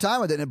had a rough time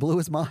with it and it blew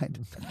his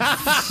mind.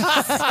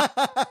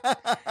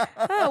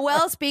 Oh,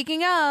 well,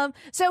 speaking of,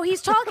 so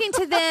he's talking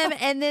to them,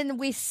 and then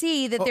we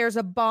see that there's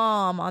a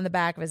bomb on the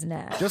back of his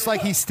neck. Just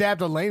like he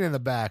stabbed Elaine in the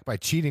back by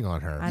cheating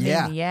on her. I mean,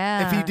 Yeah.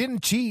 yeah. If he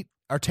didn't cheat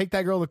or take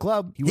that girl to the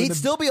club, he He'd wouldn't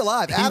still be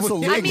alive. would-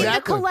 Absolutely. I mean,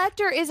 Exactly. the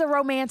collector is a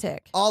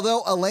romantic.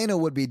 Although Elena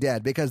would be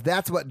dead because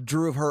that's what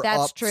drew her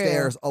That's true.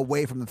 upstairs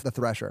away from the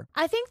Thresher.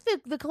 I think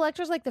the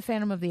collector's like the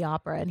Phantom of the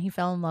Opera, and he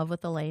fell in love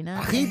with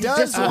Elena. He And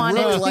does just wanted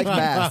really to- like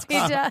masks. He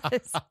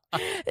does.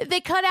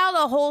 They cut out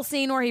a whole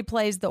scene where he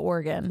plays the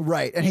organ.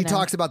 Right. And You he know.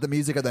 talks about the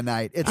music of the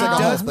night. It's He like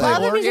a whole does thing. love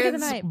play the music of the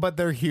organs, night. but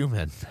they're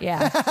human.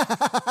 Yeah.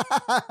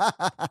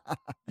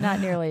 Not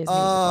nearly as musical.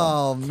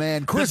 Oh,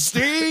 man.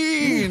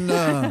 Christine!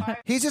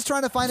 He's just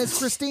trying to find his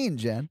Christine,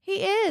 Jen.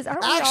 He is.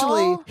 Aren't we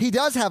Actually, all? he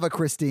does have a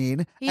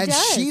Christine, He and does.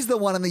 Mm-hmm. she's the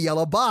one in the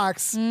yellow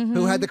box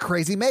who had the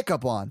crazy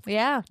makeup on.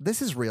 Yeah.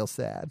 This is real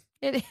sad.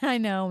 I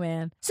know,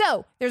 man.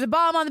 So there's a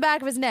bomb on the back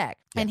of his neck,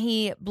 and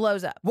he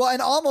blows up. Well,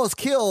 and almost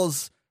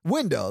kills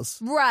Windows.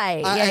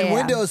 Right. Yeah, And yeah.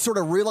 Windows sort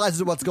of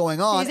realizes what's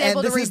going on, He's able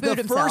and to this is the reboot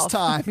himself. first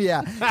time.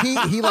 Yeah,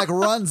 he like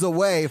runs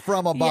away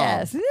from a bomb.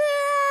 Yes.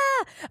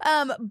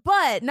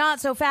 But not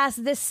so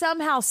fast. This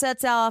somehow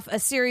sets off a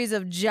series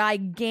of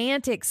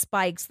gigantic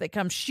spikes that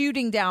come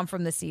shooting down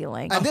from the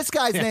ceiling. And this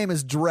guy's name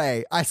is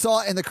Dre. I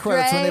saw it in the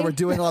credits when Dre? they were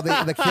doing all the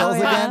kills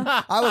yeah.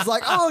 again. I was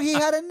like, oh, he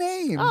had a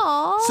name.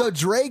 Aw. So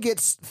Dre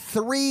gets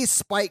 3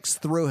 spikes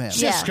through him.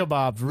 Yeah. Shish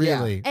kebab,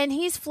 really. And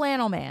he's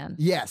Flannel Man.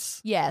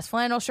 Yes. Yes,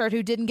 flannel shirt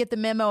who didn't get the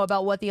memo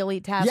about what the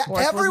Elite Task Yeah,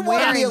 Force everyone was in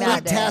wearing the that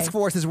Elite day. Task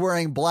Force is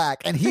wearing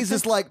black. And he's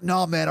just like,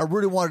 no, man, I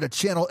really wanted to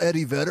channel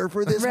Eddie Vedder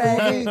for this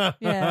Right. movie.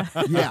 Yeah.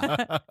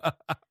 Yeah.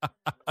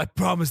 I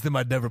promised them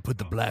I'd never put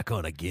the black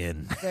on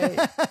again. Right.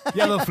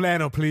 Yellow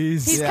flannel,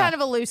 please. He's Yeah. kind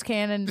of a loose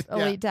cannon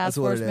Elite Task that's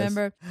what Force it is.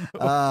 member.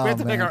 Oh, we have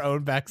to make man. our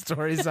own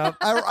backstories up.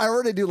 I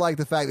really do like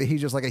the fact that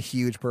he's just like a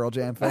huge Pearl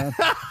Jam fan.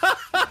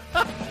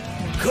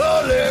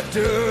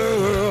 Collector.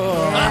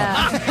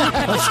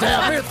 Yeah.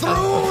 Stab me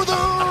through the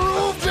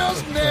roof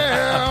just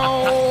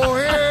now.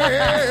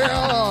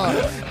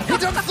 Yeah. He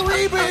took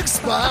 3 big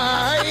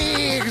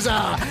spikes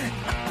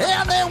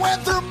and they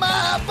went through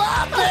my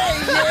body.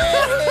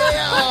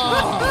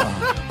 Yeah.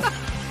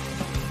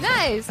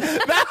 Nice.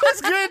 That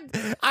was good.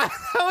 That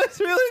was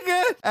really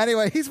good.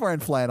 Anyway, he's wearing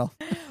flannel.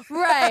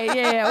 Right.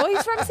 Yeah. Well,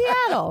 he's from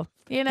Seattle.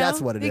 You know,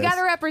 That's what it you is. got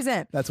to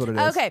represent. That's what it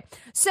is. Okay.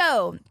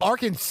 So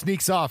Arkin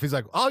sneaks off. He's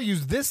like, I'll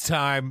use this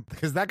time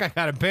because that guy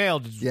kind of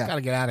bailed. Just Yeah.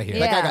 gotta get out of here.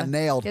 That guy got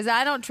nailed. because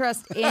I don't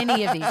trust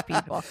any of these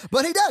people.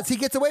 But he does. He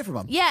gets away from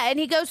him. Yeah, and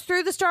he goes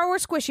through the Star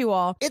Wars squishy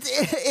wall. It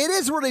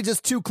is really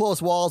just 2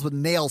 close walls with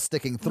nails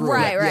sticking through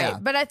Right, it. right. Yeah.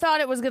 But I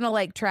thought it was gonna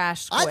like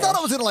trash. I squish. thought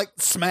it was going to like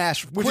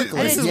smash Which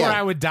quickly. this is Yeah. where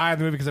I would die in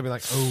the movie because I'd be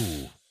like,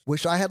 oh.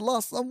 Wish I had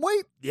lost some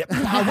weight. Yep.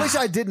 I wish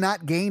I did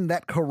not gain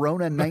that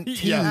Corona 19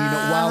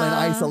 Yeah. while in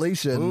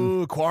isolation.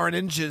 Ooh,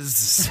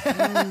 quarantinges.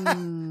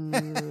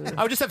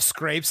 I would just have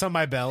scrapes on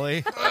my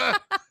belly.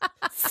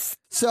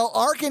 So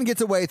Arkin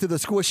gets away through the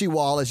squishy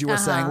wall, as you were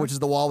saying, which is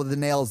the wall with the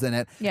nails in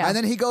it. Yeah. And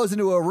then he goes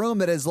into a room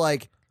that is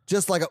like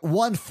just like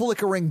one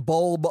flickering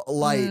bulb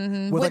light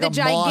with like with a moth.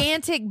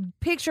 gigantic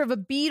picture of a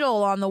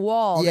beetle on the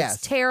wall. Yes.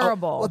 That's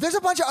terrible. Oh, well, there's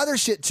a bunch of other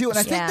shit too, and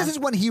I think Yeah. this is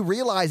when he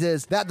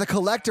realizes that the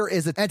collector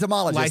is an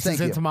entomologist. Licensed Thank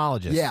you.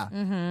 entomologist. Yeah,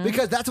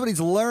 because that's what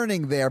he's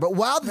learning there. But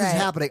while this is Right.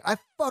 happening, I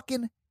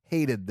fucking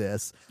hated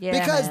this Yeah,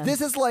 because man. this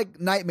is like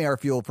nightmare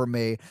fuel for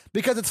me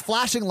because it's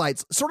flashing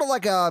lights, sort of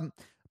like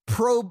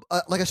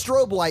like a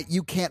strobe light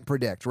you can't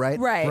predict, right?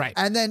 Right.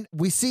 And then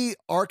we see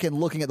Arkin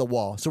looking at the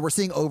wall. So we're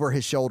seeing over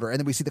his shoulder, and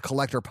then we see the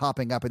Collector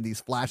popping up in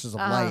these flashes of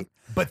light.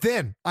 But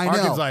then I know.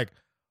 Arkin's like,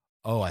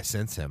 oh, I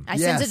sense him. I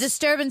sense a Yes.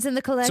 disturbance in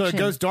the collection. So it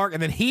goes dark,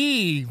 and then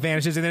he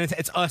vanishes, and then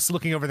it's us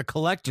looking over the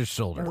Collector's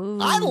shoulder.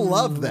 I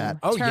love that.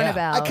 Oh, yeah.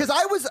 Turnabout. Because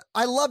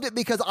I loved it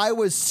because I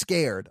was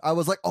scared. I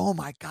was like, oh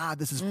my God,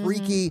 this is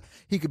freaky.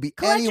 He could be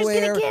Collector's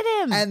anywhere. gonna get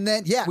him. And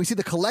then, we see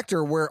the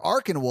Collector where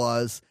Arkin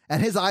was,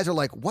 and his eyes are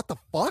like, what the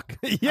fuck?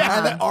 Yeah.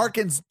 And then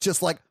Arkin's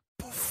just like,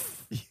 poof,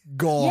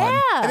 gone. Yeah.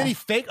 And then he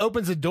fake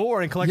opens a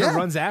door, and Collector Yeah.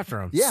 runs after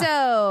him. Yeah.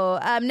 So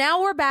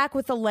now we're back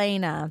with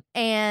Elena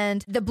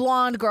and the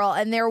blonde girl,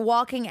 and they're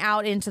walking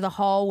out into the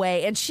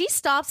hallway, and she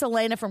stops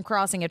Elena from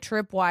crossing a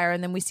tripwire,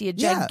 and then we see a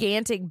Yeah.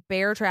 gigantic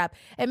bear trap.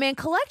 And man,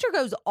 Collector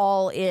goes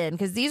all in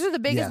because these are the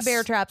biggest Yes.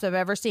 bear traps I've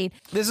ever seen.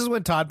 This is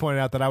when Todd pointed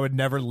out that I would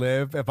never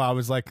live if I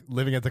was like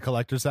living at the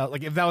Collector's house.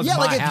 Like if that was Yeah,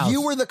 my like if house.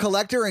 you were the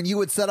Collector and you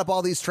would set up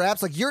all these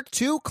traps, like you're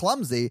too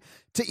clumsy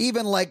to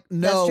even like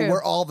know true.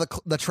 where all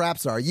the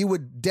traps are. You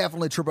would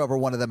definitely trip over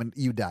one of them and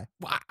you die.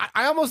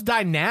 I almost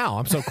die now.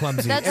 I'm so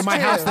clumsy. That's in my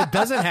true. house that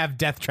doesn't have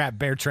death trap,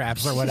 bear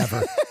traps, or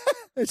whatever.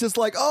 It's just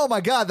like, oh my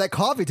God, that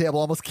coffee table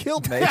almost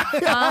killed me.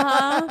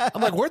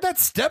 I'm like, where'd that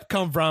step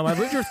come from? I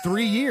lived here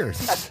 3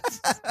 years.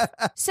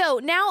 So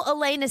now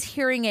Elena's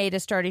hearing aid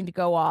is starting to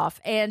go off,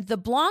 and the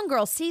blonde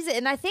girl sees it.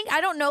 And I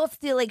don't know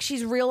if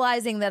she's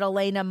realizing that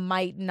Elena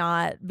might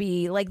not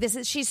be like this.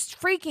 She's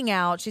freaking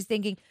out. She's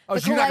thinking, Oh,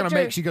 the so you're not gonna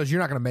Collector- make. She goes, you're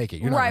not gonna make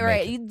it. You're not right, gonna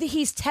make it. right.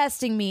 He's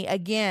testing me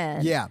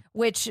again. Yeah.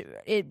 Which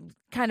it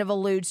kind of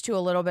alludes to a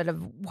little bit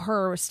of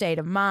her state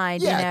of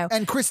mind. Yeah, You know.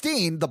 and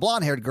Christine, the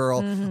blonde-haired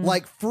girl,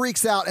 like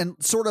freaks out and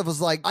sort of was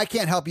like, I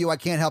can't help you, I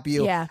can't help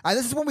you. Yeah. And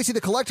this is when we see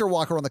the Collector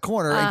walk around the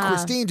corner, and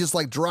Christine just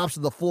like drops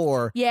to the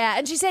floor. Yeah,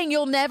 and she's saying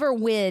you'll never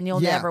win.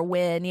 You'll Yeah. never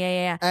win.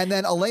 Yeah. And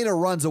then Elena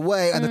runs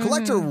away, and the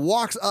Collector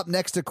walks up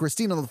next to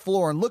Christine on the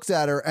floor and looks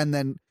at her, and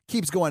then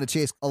keeps going to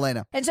chase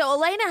Elena. And so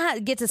Elena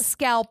gets a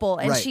scalpel,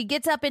 and Right. she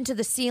gets up into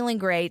the ceiling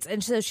grates,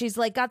 and so she's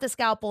like got the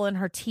scalpel in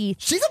her teeth.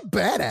 She's a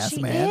badass,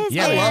 She man. is,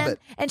 Yeah, I man. love it.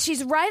 And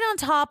she's right on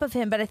top of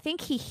him, but I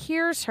think he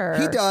hears her.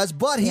 He does,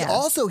 but he Yeah.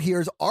 also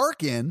hears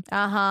Arkin.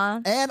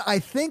 Uh-huh. And I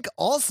think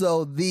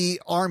also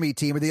the army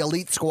team or the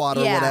elite squad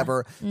or Yeah.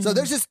 whatever. So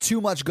there's just too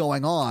much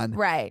going on.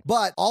 Right.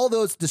 But all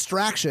those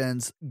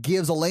distractions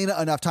gives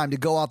Elena enough time to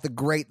go out the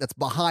grate that's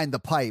behind the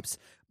pipes.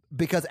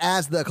 Because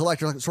as the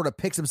Collector sort of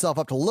picks himself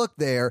up to look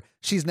there,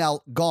 she's now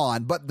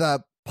gone. But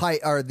the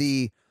pipe or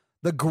the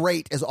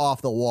grate is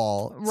off the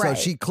wall. So Right.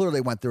 she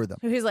clearly went through them.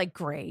 He's like,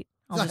 great.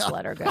 I'll just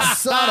let her go.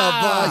 Son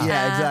of a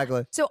yeah,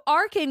 exactly. So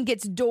Arkin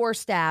gets door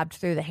stabbed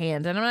through the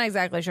hand, and I'm not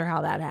exactly sure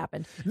how that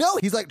happened. No,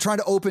 he's like trying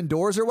to open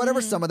doors or whatever.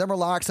 Mm-hmm. Some of them are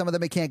locked, some of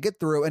them he can't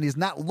get through, and he's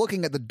not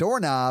looking at the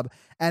doorknob,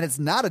 and it's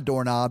not a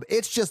doorknob,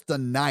 it's just a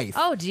knife.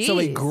 Oh, So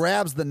he geez.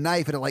 grabs the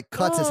knife and it like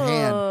cuts his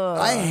hand. Ugh.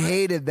 I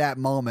hated that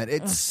moment.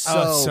 It's so,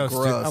 Oh, it's so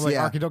gross. stupid. I'm like,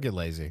 yeah. Arkin, don't get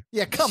lazy.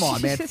 Yeah, come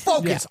on, man.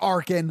 Focus,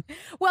 Arkin.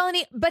 Well,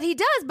 but he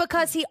does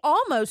because he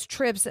almost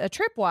trips a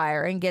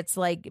tripwire and gets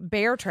like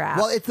bear trapped.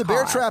 Well, it's the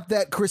bear caught. trap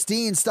that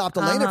Christine stopped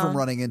Elena from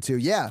running into.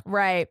 Yeah.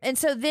 Right. And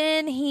so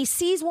then he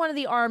sees one of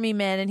the army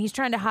men and he's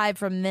trying to hide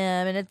from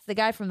them. And it's the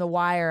guy from The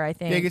Wire, I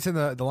think. Yeah, he gets in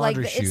the like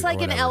laundry chute. it's or like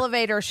an whatever.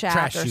 elevator shaft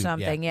Trash or chute,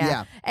 something. yeah.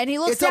 Yeah. And he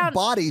looks It's down. a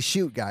body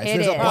shoot, guys. It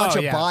There's a is. bunch Oh,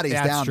 of yeah. bodies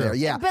Yeah, that's down true. there.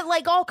 Yeah. But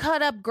like all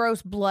cut up,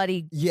 gross,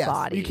 bloody Yes.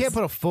 bodies. You can't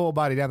put a full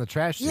body down the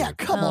trash chute. Yeah,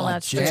 come Oh, on,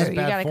 that's Jay. true. You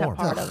bad got to cut form.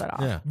 part of it off.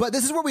 Yeah. But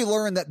this is where we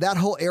learn that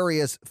whole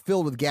area is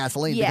filled with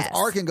gasoline. Yes. Because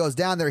Arkin goes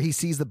down there, he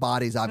sees the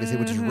bodies, obviously,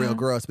 which is real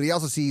gross, but he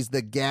also sees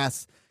the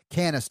gas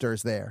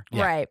canisters there.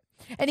 Yeah. Right.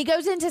 And he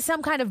goes into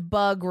some kind of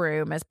bug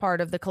room as part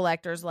of the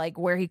collector's, like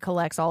where he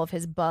collects all of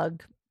his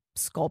bug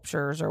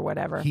sculptures or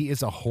whatever. He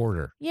is a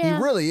hoarder. Yeah.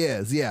 He really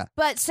is, yeah.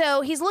 But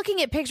so he's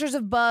looking at pictures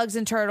of bugs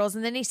and turtles,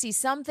 and then he sees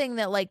something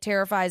that like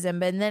terrifies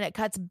him, and then it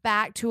cuts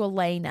back to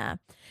Elena.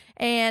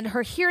 And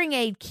her hearing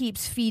aid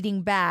keeps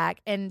feeding back,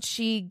 and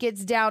she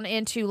gets down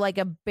into like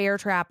a bear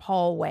trap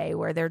hallway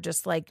where they're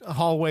just like A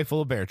hallway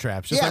full of bear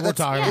traps, just Yeah, like we're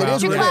that's- talking yeah, it about.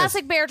 is your what it is.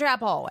 classic bear trap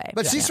hallway.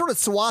 But she sort of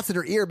swats at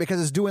her ear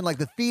because it's doing like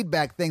the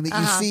feedback thing that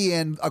you see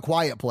in A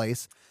Quiet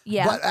Place.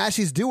 Yeah. But as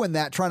she's doing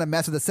that, trying to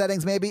mess with the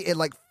settings, maybe it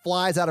like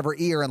flies out of her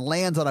ear and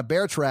lands on a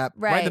bear trap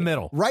right. Right in the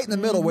middle. right in the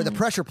middle where the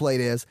pressure plate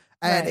is,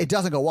 and Right. it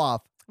doesn't go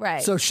off.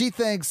 Right. So she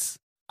thinks,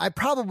 I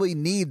probably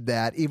need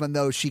that, even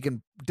though she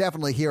can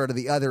definitely hear it in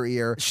the other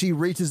ear. She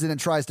reaches in and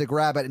tries to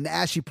grab it, and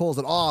as she pulls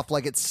it off,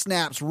 like it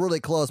snaps really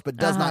close, but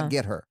does not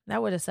get her.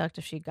 That would have sucked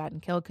if she'd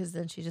gotten killed, because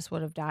then she just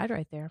would have died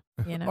right there.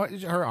 You know. Or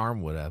her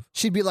arm would have.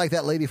 She'd be like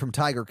that lady from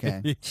Tiger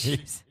King.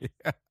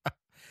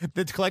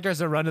 The collector has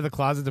to run to the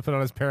closet to put on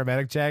his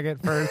paramedic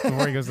jacket first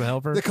before he goes to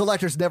help her. The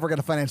collector's never going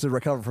to financially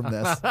recover from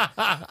this.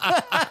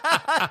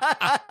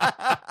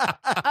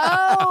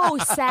 Oh,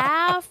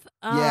 Saf.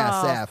 Yeah,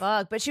 Oh, Saf. Fuck.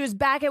 fuck, but she was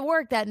back at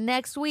work that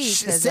next week.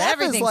 'cause Saf is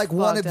everything's like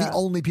one of fucked the up.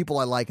 only people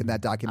I like in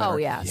that documentary. Oh,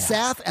 yeah.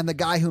 Saf and the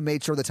guy who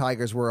made sure the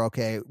tigers were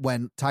okay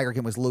when Tiger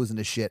King was losing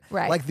his shit.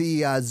 Right. Like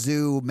the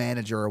zoo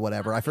manager or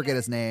whatever. I forget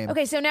his name.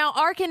 Okay, so now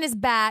Arkin is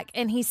back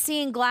and he's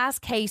seeing glass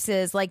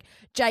cases, like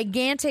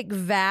gigantic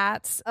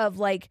vats of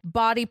like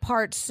body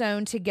parts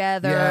sewn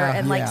together Yeah,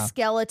 and like yeah.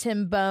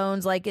 skeleton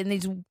bones, like in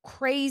these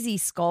crazy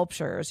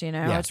sculptures, you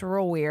know? Yeah. It's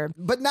real weird.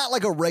 But not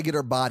like a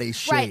regular body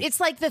shape. Right, it's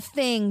like the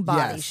Thing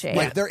body Yes. shape.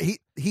 Like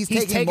he's He's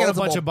taking a bunch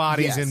multiple- of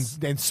bodies yes.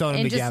 and sewn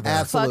them and just together.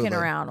 Absolutely. fucking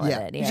around with Yeah.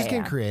 it. He's just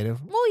getting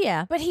creative. Well,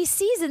 yeah, but he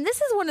sees, and this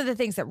is one of the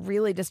things that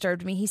really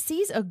disturbed me. He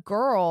sees a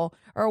girl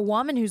or a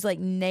woman who's like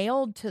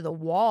nailed to the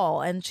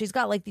wall, and she's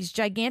got like these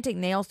gigantic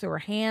nails through her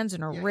hands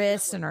and her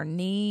wrists and her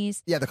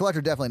knees. Yeah, the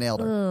collector definitely nailed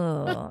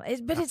her. Ugh.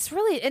 But it's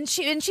really, and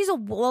she's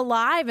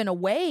alive and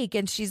awake,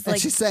 and she's And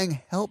like, she's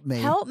saying, help me.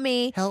 help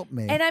me. Help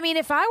me. And I mean,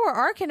 if I were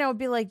Arkin, I would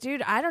be like,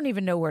 dude, I don't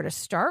even know where to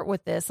start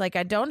with this. Like,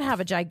 I don't have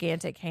a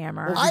gigantic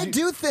hammer. I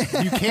do think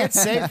You can't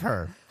save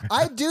her.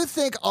 I do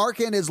think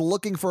Arkin is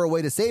looking for a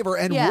way to save her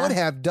and Yeah. would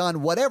have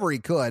done whatever he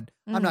could.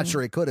 I'm not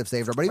sure he could have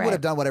saved her, but he Right. would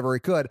have done whatever he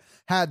could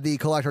had the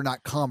collector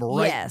not come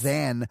right Yes.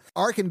 then.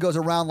 Arkin goes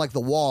around like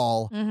the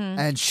wall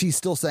and she's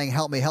still saying,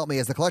 help me,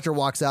 as the collector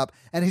walks up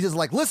and he's just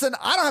like, listen,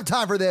 I don't have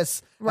time for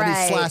this. And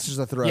Right. he slashes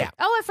the throat. Yeah.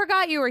 Oh, I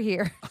forgot you were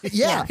here.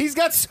 Yeah. He's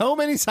got so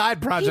many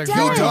side projects. He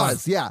going on.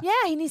 does, yeah. Yeah,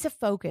 he needs to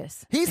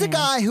focus. He's a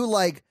guy who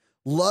like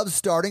loves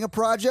starting a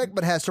project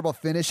but has trouble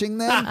finishing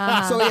them.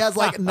 So he has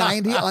like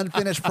 90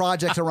 unfinished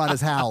projects around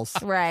his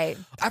house. Right.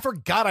 I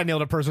forgot I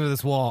nailed a person to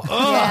this wall. Yeah,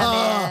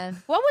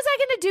 man. What was I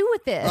going to do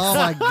with this? Oh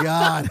my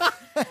God.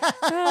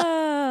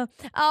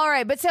 All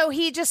right, but so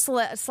he just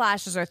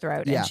slashes her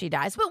throat Yeah. and she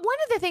dies. But one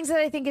of the things that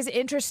I think is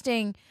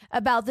interesting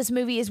about this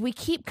movie is we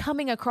keep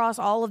coming across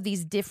all of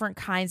these different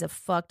kinds of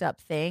fucked up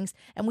things,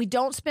 and we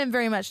don't spend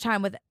very much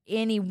time with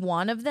any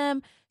one of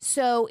them.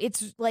 So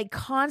it's like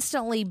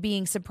constantly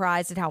being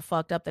surprised at how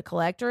fucked up the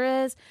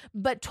collector is.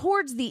 But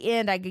towards the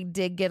end, I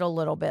did get a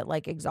little bit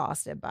like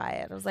exhausted by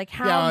it. I was like,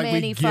 how Yeah, like, we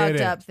many get fucked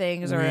it. up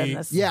things are in We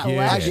this Yeah, I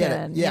collection? get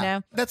it. Yeah. You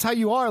know? That's how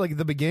you are. Like at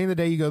the beginning of the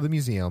day, you go to the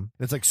museum.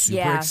 It's like super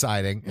Yeah.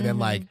 exciting, and then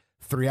like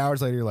 3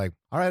 hours later, you're like,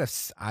 all right,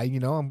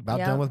 I'm about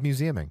Yeah. done with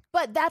museuming.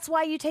 But that's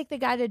why you take the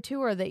guided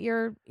tour, that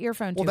your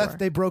earphone Well, tour.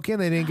 they broke in.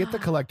 They didn't get the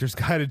collector's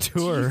guided Do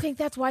you tour. think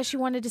that's why she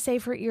wanted to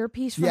save her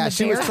earpiece from Yeah, the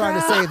she bear was trying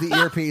to trap? save the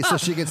earpiece so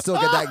she could still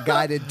get that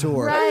guided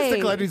tour. Right.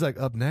 The collector's like,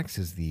 up next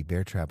is the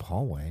bear trap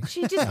hallway.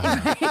 She just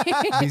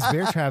These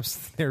bear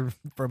traps, they're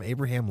from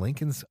Abraham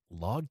Lincoln's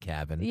log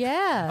cabin.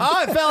 yeah.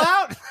 Oh, it fell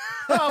out.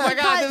 Oh my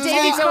God, this is Davy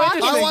getting so Crockett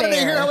interesting. I wanted to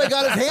bear. hear how he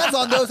got his hands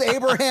on those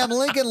Abraham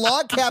Lincoln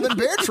log cabin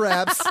bear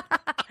traps.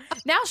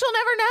 Now she'll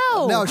never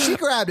know. No, she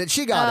grabbed it.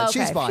 She got Oh, it.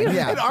 She's okay. fine. Phew.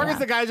 Yeah. And Argus,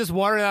 the guy just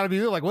wandering out of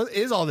music, like, what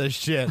is all this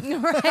shit?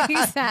 Right,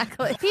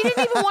 exactly. He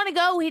didn't even want to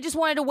go. He just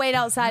wanted to wait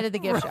outside of the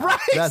gift shop. Right,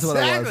 That's what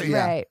it was. exactly.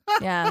 Yeah. Right.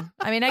 Yeah.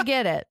 I mean, I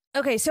get it.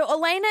 Okay, so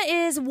Elena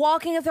is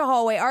walking up the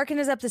hallway. Arkin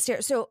is up the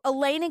stairs. So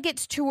Elena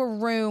gets to a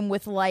room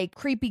with like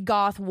creepy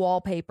goth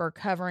wallpaper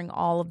covering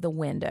all of the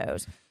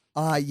windows.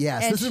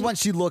 Yes. And This is she- when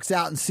she looks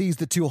out and sees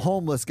the two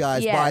homeless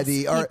guys Yes, by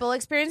the. people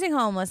experiencing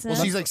homelessness.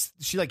 Well,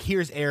 she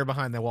hears air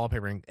behind the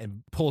wallpaper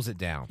and pulls it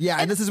down. Yeah,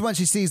 and this is when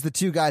she sees the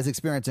two guys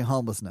experiencing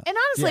homelessness. and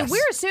honestly, Yes.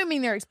 we're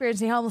assuming they're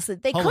experiencing homelessness.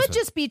 They could Homelessness.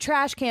 just be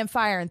trash can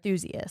fire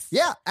enthusiasts.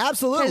 Yeah,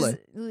 absolutely.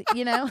 'Cause,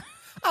 you know,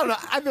 I don't know.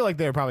 I feel like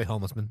they're probably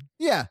homelessmen.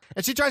 Yeah.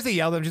 And she tries to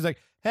yell at them. She's like,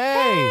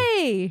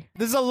 hey,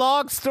 this is a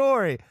long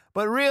story,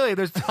 but really,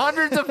 there's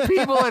hundreds of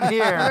people in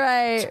here.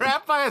 Right.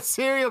 Trapped by a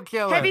serial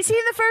killer. Have you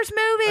seen the first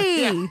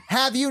movie?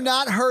 Have you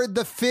not heard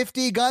the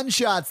 50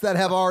 gunshots that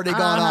have already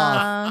gone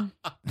off?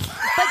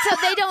 But so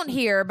they don't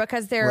hear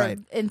because they're Right.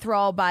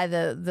 enthralled by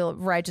the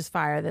righteous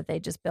fire that they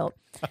just built.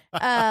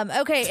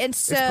 Okay, and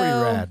so pretty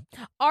rad.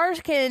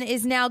 Arkin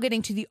is now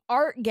getting to the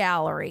art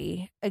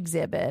gallery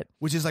exhibit.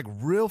 Which is like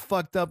real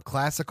fucked up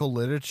classical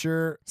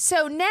literature.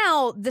 So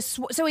now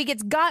so he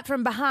gets got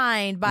from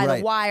behind by Right.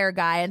 the wire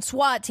guy, and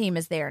SWAT team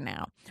is there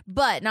now.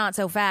 But not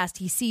so fast.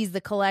 He sees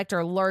the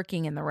collector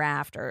lurking in the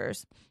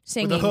rafters,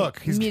 singing hook.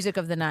 He's- music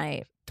of the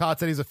night. Todd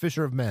said he's a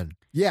fisher of men.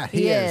 Yeah,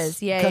 he He is.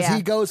 is. Yeah, Because yeah.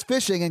 he goes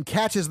fishing and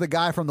catches the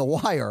guy from the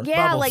wire.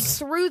 Yeah, Bubbles. like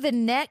through the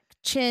neck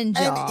chin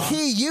jaw. And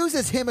he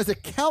uses him as a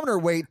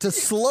counterweight to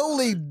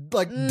slowly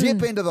like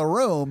dip into the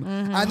room,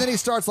 and then he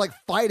starts like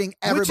fighting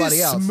everybody Which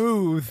is else.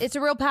 smooth. It's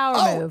a real power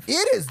Oh, move.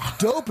 it is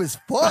dope as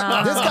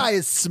fuck. This guy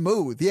is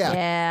smooth. Yeah.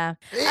 Yeah.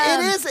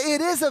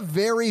 It is a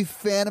very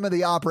Phantom of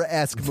the Opera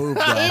esque move.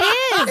 Though. It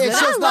is. It's and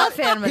just I love not.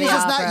 Phantom of He's the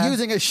just Opera. not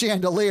using a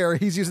chandelier.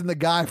 He's using the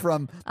guy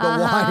from the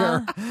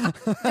wire.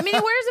 I mean, he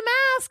wears a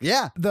mask.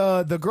 Yeah.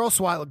 The girl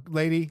SWAT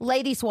lady.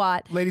 Lady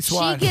SWAT. Lady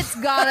SWAT. She gets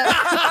got a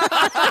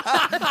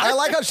I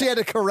like how she had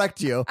to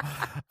correct you.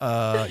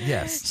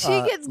 Yes.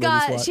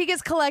 she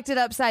gets collected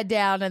upside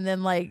down and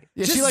then like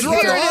Yeah, she Just like drug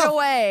spirited off.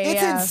 away.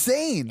 It's yeah.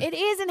 insane. It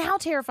is, and how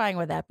terrifying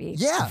would that be?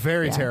 Yeah.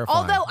 very Yeah. terrifying.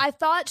 Although I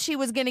thought she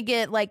was going to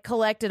get like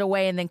collected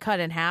away and then cut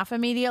in half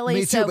immediately.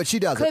 Me too, so but she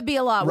doesn't. Could be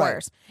a lot Right.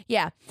 worse.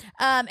 Yeah.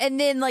 And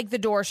then like the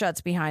door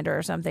shuts behind her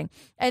or something.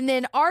 And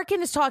then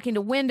Arkin is talking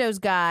to Windows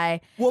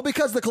guy. Well,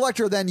 because the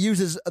collector then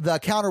uses the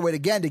counterweight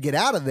again to get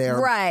out of there.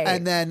 Right.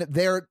 And then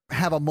they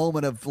have a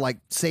moment of like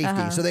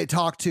safety. So they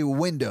talk to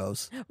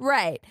Windows.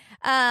 Right.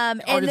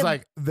 And Arkin's the-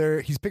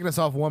 like, he's picking us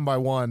off one by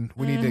one.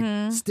 We need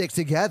to Stick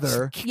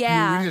together.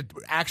 Yeah. we need to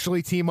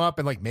actually team up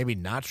and like maybe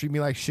not treat me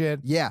like shit.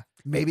 Yeah.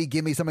 Maybe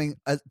give me something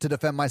to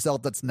defend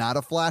myself that's not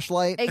a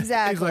flashlight.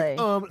 exactly. He's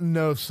like,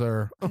 no,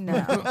 sir.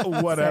 No,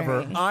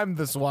 Whatever. sorry. I'm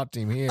the SWAT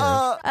team here.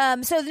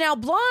 So now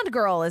blonde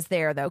girl is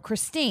there though,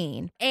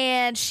 Christine,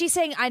 and she's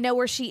saying, "I know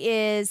where she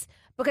is."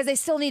 Because they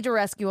still need to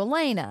rescue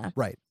Elena.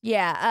 Right.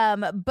 Yeah.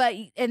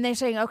 And they're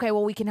saying, okay,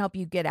 well, we can help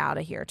you get out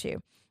of here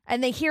too.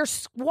 And they hear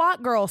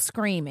SWAT girl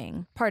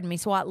screaming,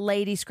 SWAT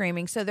lady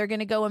screaming. So they're going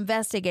to go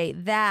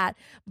investigate that.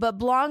 But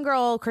blonde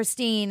girl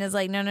Christine is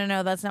like,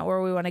 no, that's not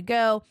where we want to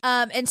go.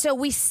 And so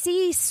we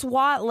see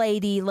SWAT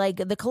lady, like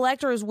the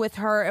collector is with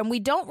her, and we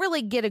don't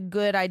really get a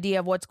good idea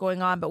of what's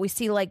going on, but we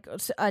see like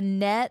a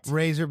net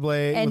razor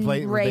blade and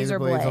with razor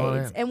blades on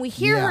blades. it. And we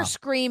hear Yeah. her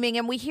screaming,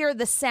 and we hear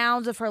the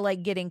sounds of her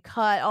like getting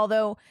cut,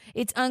 although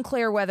it's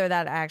unclear whether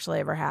that actually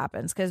ever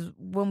happens, because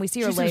when we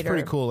see her She seems later,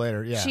 pretty cool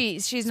later. Yeah.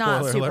 she's not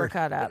Spoiler super alert.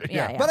 cut up.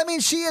 Yeah. But I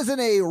mean, she is in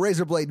a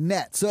razor blade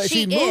net. So if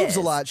She she moves is.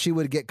 a lot, she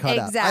would get cut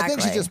up. I think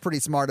she's Exactly. just pretty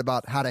smart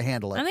about how to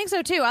handle I it. think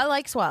so too. I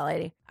like SWAT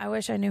lady. I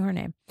wish I knew her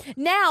name.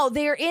 Now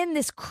they're in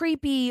this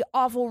creepy,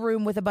 awful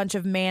room with a bunch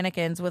of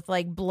mannequins with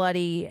like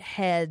bloody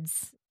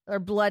heads or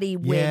bloody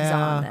wigs Yeah.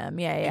 on them.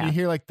 Yeah, And yeah. you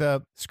hear like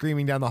the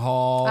screaming down the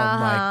hall, and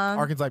like Uh-huh.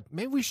 Arkin's like,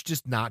 maybe we should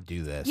just not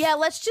do this. Yeah,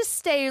 let's just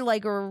stay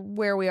like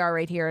where we are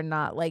right here and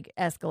not like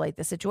escalate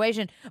the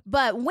situation.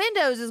 But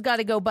Windows has got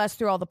to go bust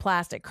through all the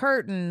plastic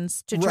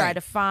curtains to try Right.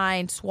 to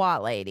find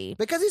SWAT lady.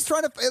 Because he's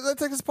trying to,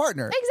 that's like his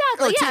partner.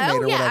 Exactly. Or Yeah. teammate Oh,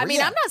 or yeah. whatever. I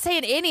mean, I'm not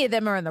saying any of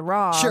them are in the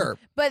wrong. Sure.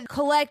 But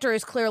Collector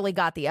has clearly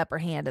got the upper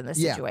hand in this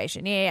Yeah.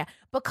 situation. Yeah.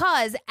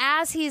 Because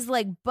as he's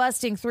like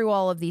busting through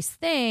all of these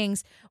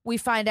things, we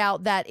find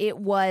out that it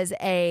was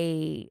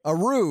a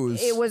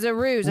ruse. a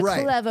ruse, a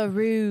Right. clever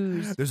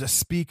ruse. There's a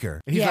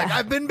speaker. And he's Yeah. like,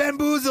 I've been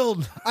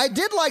bamboozled. I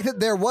did like that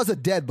there was a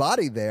dead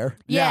body there.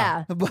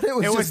 Yeah. But it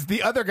was It just, was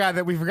the other guy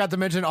that we forgot to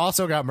mention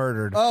also got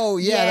murdered. oh,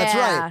 yeah, that's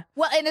right.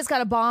 Well, and it's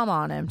got a bomb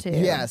on him too.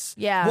 Yes.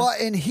 Yeah. Well,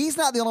 and he's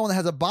not the only one that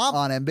has a bomb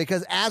on him,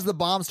 because as the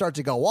bombs start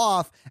to go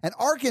off, and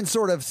Arkin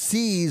sort of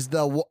sees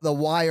the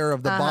wire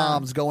of the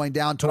bombs going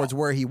down towards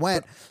where he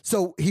went,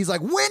 so he's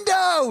like,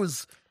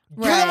 "Windows,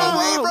 get him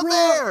Right. away from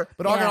there!"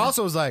 But Arkin Yeah.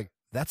 also was like,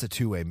 that's a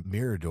two-way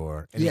mirror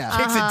door. And Yeah.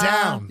 he kicks it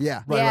down.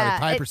 Yeah. Right, Yeah, right,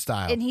 Piper it-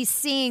 style. And he's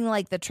seeing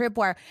like the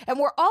tripwire. And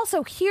we're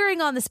also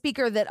hearing on the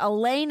speaker that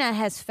Elena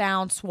has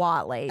found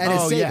SWAT lady. And is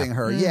Oh, yeah. saving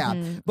her, yeah.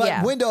 But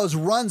Yeah. Windows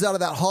runs out of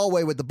that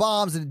hallway with the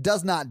bombs and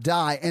does not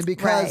die. And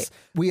because Right.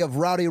 we have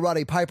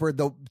Roddy Piper,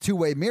 the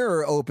two-way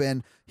mirror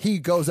open, he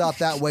goes out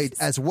that way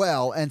as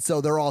well. And so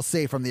they're all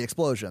safe from the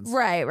explosions.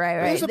 right.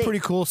 It was a They- pretty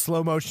cool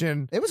slow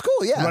motion It was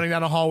cool, yeah. running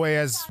down a hallway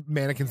as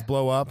mannequins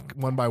blow up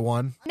one by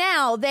one.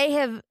 now they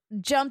have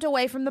jumped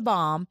away from the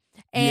bomb.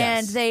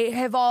 And Yes. they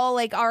have all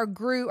like our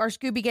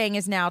Scooby Gang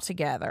is now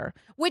together,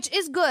 which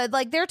is good.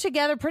 Like they're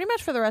together pretty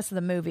much for the rest of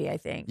the movie, I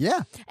think.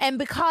 Yeah. And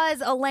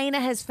because Elena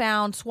has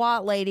found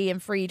SWAT lady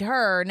and freed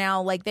her,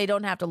 now like they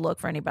don't have to look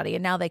for anybody,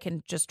 and now they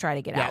can just try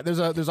to get Yeah, out.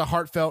 there's a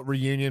heartfelt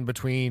reunion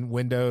between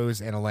Windows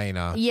and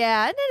Elena.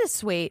 Yeah, and it is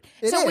sweet.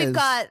 It so we've is.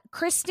 got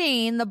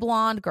Christine, the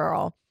blonde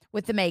girl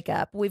with the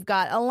makeup. We've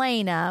got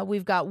Elena.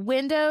 We've got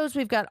Windows.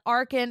 We've got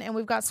Arkin, and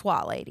we've got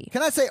SWAT lady.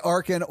 Can I say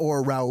Arkin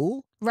or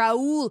Raul?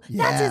 Raul. That's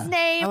Yeah. his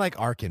name. I like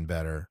Arkin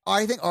better.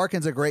 I think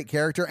Arkin's a great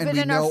character, and But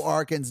we in our know f-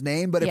 Arkin's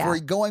name. But if Yeah. we're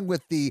going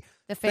with the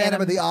The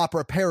Phantom of the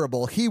Opera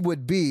parable, he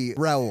would be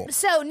Raul.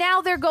 So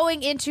now they're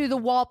going into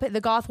the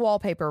goth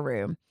wallpaper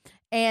room,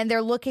 and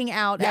they're looking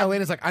out. Yeah, at,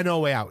 Elena's like, I know a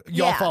way out.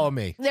 Y'all Yeah. follow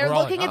me. They're We're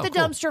all looking like, at the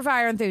 "Oh, cool." dumpster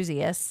fire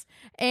enthusiasts,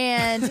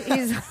 and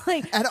he's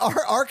like, And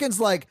Arkin's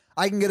like,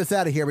 I can get us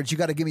out of here, but you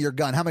got to give me your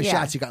gun. How many Yeah.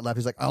 shots you got left?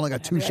 He's like, I only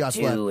got two shots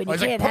 "Two, left. and you Oh,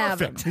 he's like, can't have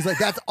them." "Perfect." He's like,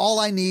 that's all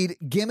I need.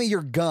 Give me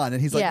your gun.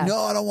 And he's like, Yeah. no,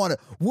 I don't want it.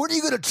 When are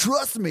you going to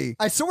trust me?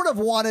 I sort of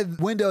wanted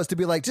Windows to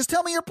be like, just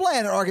tell me your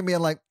plan. And Arkin being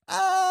like,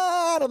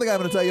 I don't think I'm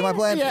going to tell you my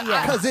plan Yeah.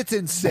 because it's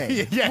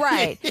insane. Yeah.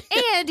 Right,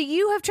 and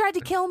you have tried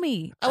to kill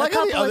me I like a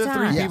how the couple other of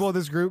three times. people in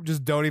this group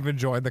just don't even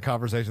join the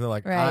conversation. They're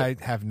like, Right.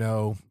 I have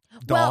no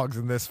Well- dogs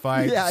in this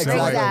fight. Yeah, so,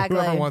 like, exactly.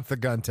 whoever wants the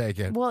gun, take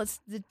it. Well, it's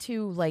the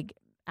two like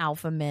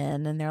alpha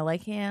men, and they're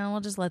like, yeah, we'll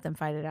just let them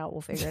fight it out.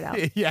 We'll figure it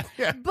out. yeah.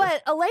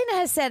 But Elena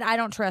has said, I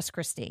don't trust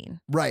Christine,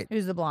 Right.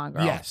 who's the blonde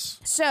girl. Yes.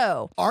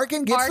 So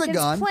Arkin gets the Arkin's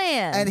gun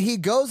plan. and he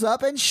goes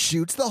up and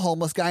shoots the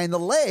homeless guy in the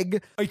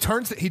leg. He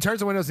turns to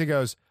Windows and he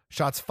goes,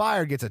 shots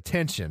fired gets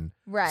attention.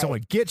 Right.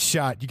 Someone gets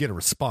shot, you get a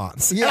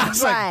response. Yeah. And I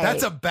was Right. like,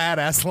 that's a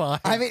badass line.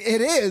 I mean,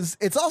 it is.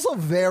 It's also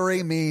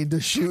very mean to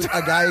shoot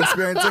a guy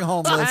experiencing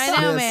homelessness.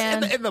 I know,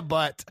 man. in the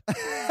butt. I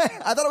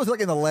thought it was like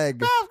in the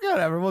leg. Oh,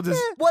 whatever. We'll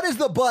just. What is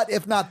the butt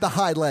if not the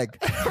high leg?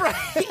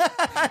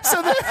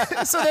 So then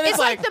It's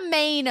like the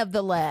mane of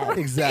the leg.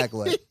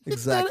 Exactly.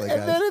 Exactly, and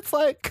guys. then it's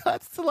like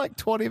cuts to like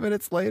 20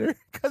 minutes later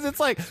because it's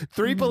like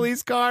 3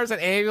 police cars, an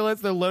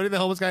ambulance. They're loading the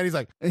homeless guy, and he's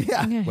like,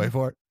 Yeah. "Wait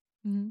for it."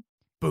 Mhm.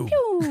 Boom.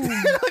 Pew.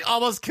 Like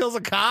almost kills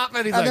a cop,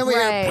 and he's And like, then we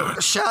Right.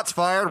 hear shots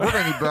fired. We're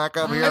going to need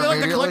backup here. and then like the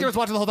immediately. collector was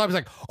watching the whole time. He's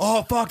like,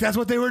 "Oh fuck, that's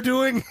what they were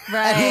doing."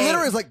 Right. And he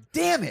literally is like,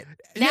 damn it.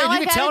 Now yeah, I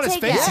you can tell in gotta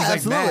his take face. it. He's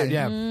like Yeah, mad. absolutely.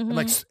 Yeah, and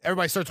like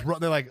everybody starts.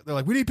 They're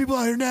like, we need people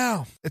out here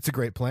now. It's a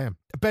great plan.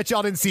 I bet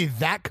y'all didn't see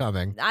that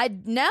coming. I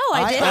didn't.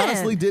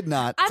 honestly did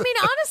not. I mean,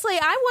 honestly,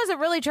 I wasn't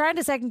really trying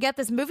to second guess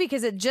this movie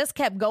because it just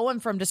kept going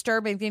from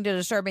disturbing thing to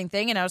disturbing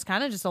thing, and I was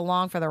kind of just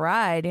along for the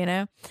ride, you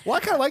know? Well, I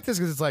kind of like this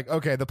because it's like,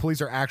 okay, the police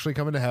are actually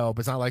coming to help.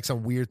 It's not like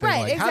some weird thing. Right,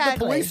 Like, how'd the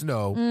exactly. police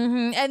know?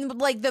 Hmm. And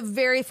like the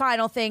very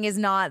final thing is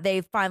not they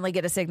finally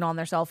get a signal on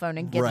their cell phone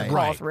and get Right. the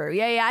call Right. through.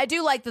 Yeah. I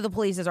do like that the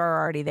polices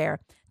are already there.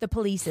 The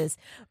polices.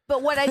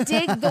 But what I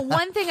did, the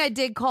one thing I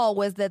did call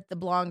was that the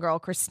blonde girl,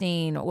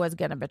 Christine, was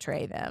going to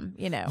betray them,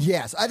 you know?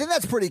 Yes, I think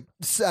that's pretty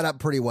set up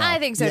pretty well. I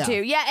think so Yeah.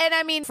 too. Yeah, and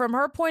I mean, from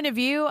her point of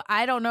view,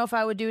 I don't know if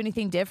I would do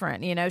anything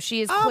different. You know,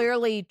 she is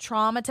clearly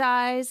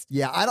traumatized.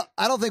 Yeah,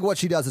 I don't think what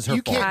she does is her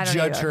You fault. I can't don't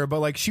judge either. her, but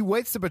like she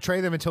waits to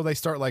betray them until they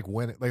start like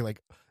winning.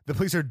 Like the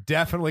police are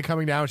definitely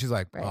coming down. She's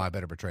like, Right. oh, I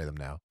better betray them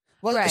now.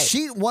 Well, Right.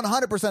 she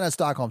 100% has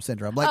Stockholm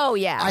syndrome. Like, Oh,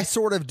 yeah. I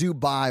sort of do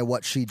buy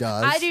what she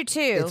does. I do too.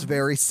 It's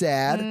very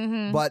sad,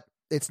 Mhm. but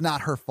it's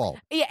not her fault.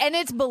 Yeah, and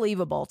it's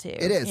believable too.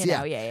 It is, you yeah.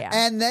 know, yeah.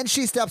 And then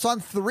she steps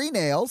on 3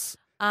 nails,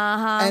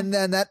 and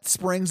then that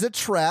springs a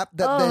trap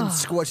that then Ugh.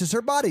 squishes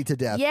her body to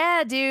death.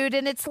 Yeah, dude,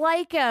 and it's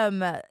like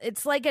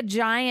a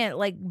giant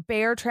like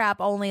bear trap,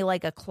 only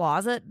like a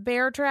closet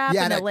bear trap.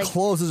 Yeah, and it it like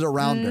closes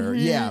around her.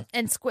 Mhm. Yeah.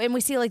 and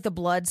we see like the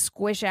blood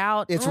squish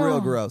out. It's real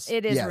Ugh. gross.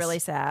 It is Yes. really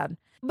sad.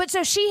 But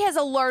so she has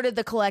alerted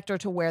the collector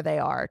to where they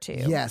are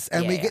too. Yes,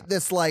 and we Yeah. get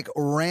this like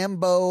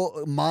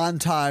Rambo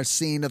montage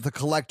scene of the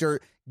collector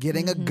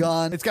getting a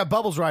gun. It's got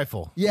Bubbles'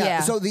 rifle. Yeah,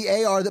 Yeah. so the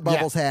AR that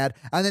Bubbles had,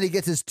 and then he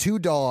gets his 2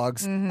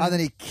 dogs, and then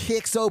he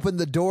kicks open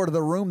the door to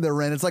the room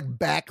they're in. It's like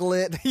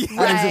backlit, and he's just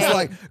Right.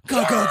 like,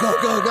 go, go,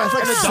 go, go, go. It's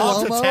like And the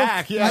dogs slow-mo.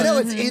 attack, yeah. I know,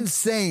 it's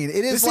insane.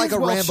 It is This like a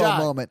seems well Rambo shot.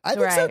 moment. I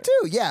think so Right.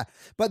 too, yeah.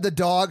 But the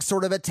dogs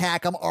sort of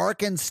attack him.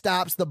 Arkin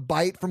stops the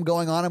bite from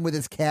going on him with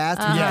his cast,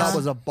 which I Yes. thought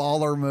was a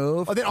baller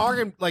move. Oh, then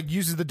Argan like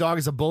uses the dog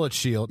as a bullet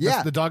shield.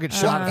 Yeah. The dog gets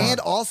shot. And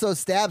also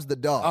stabs the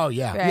dog. oh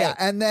yeah. Right. Yeah,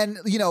 and then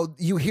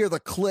you hear the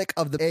click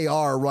of the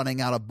AR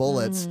running out of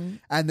bullets,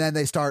 and then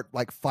they start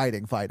like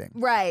fighting.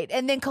 Right.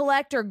 And then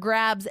Collector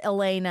grabs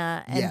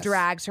Elena and Yes.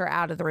 drags her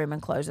out of the room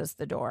and closes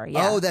the door.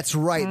 Yeah. Oh, that's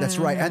right, that's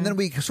right. And then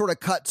we sort of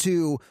cut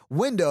to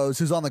Windows,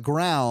 who's on the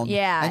ground,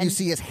 Yeah, and you and-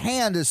 see his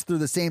hand is through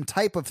the same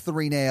type of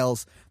 3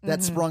 nails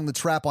that sprung the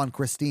trap on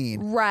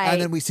Christine. Right.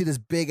 and then we see this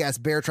big ass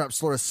bear trap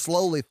sort of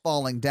slowly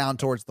falling down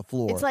towards the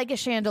floor. It's like a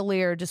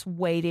chandelier just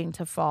waiting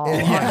to fall on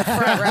the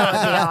front row of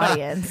the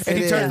audience. And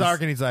he It turns is. to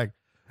Ark and he's like,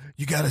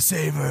 "You gotta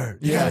save her.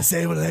 You Yeah. gotta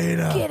save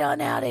Elena." Get on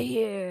out of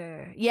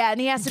here. Yeah, and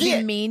he has to Get-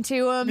 be mean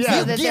to him. Yeah.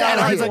 So that Get they out of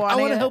don't here. He's like, "I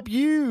want to it. help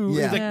you."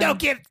 Yeah. He's like, "No,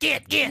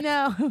 get."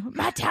 No,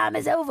 my time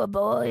is over,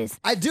 boys.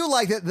 I do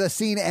like that the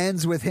scene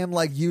ends with him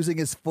like using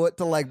his foot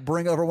to like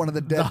bring over one of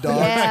the dead dogs.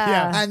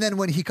 Yeah. And then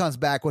when he comes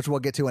back, which we'll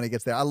get to when he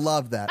gets there, I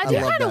love that. I do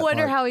love kind of that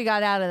wonder part. how he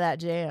got out of that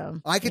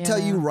jam. I can tell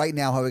you right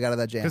now how we got out of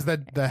that jam. Because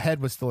the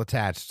head was still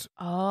attached.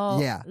 Oh,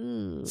 Yeah.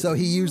 ooh. So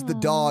he used the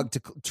dog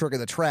to trigger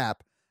the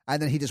trap,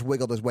 and then he just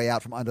wiggled his way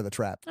out from under the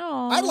trap.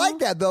 Aw. I like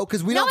that though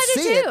because we No, don't I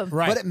do see too. it,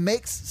 Right. but it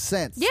makes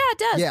sense. Yeah, it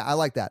does. Yeah, I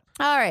like that.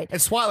 All right.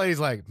 And SWAT lady's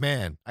like,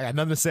 "Man, I got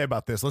nothing to say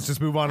about this. Let's just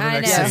move on to the I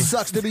next know. Yeah, scene."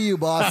 sucks to be you,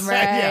 boss.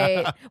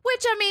 Right.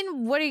 Which, I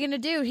mean, what are you going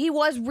to do? He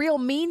was real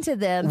mean to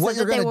them What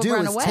so you're that they gonna would do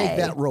run is away. take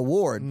that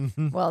reward.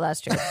 Well,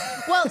 that's true.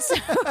 Well, so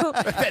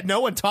That no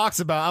one talks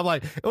about. I'm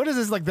like, what is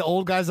this? Like the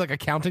old guy's like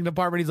accounting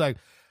department. He's like,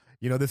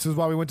 this is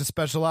why we went to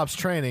special ops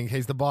training in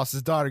case the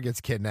boss's daughter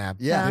gets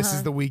kidnapped. Yeah. This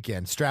is the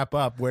weekend. Strap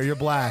up. Wear your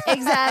black.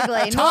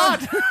 exactly.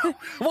 Todd,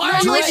 why are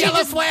you Normally in she yellow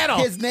just- flannel?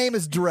 His name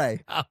is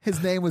Dre. Oh.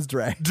 His name was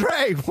Dre.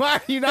 Dre, why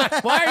are you in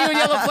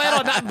yellow flannel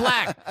and not in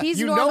black? He's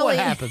you know normally- what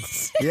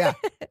happens. Yeah.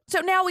 So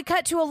now we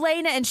cut to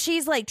Elena and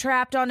she's like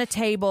trapped on a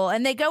table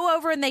and they go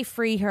over and they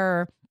free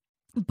her.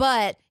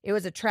 But it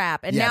was a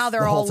trap, and Yes, now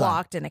they're the whole all time.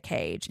 locked in a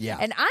cage. Yeah.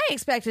 And I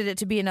expected it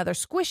to be another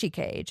squishy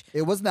cage.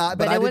 It was not,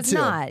 but But I it did was too.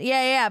 not.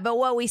 Yeah. But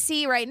what we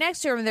see right next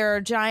to him, there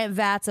are giant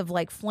vats of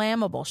like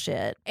flammable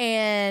shit.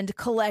 And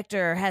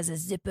Collector has a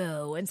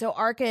Zippo. And so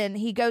Arkin,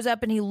 he goes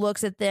up and he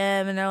looks at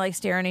them and they're like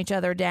staring each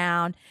other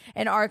down.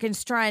 And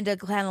Arkin's trying to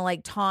kind of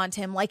like taunt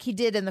him like he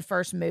did in the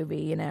first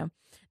movie,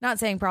 not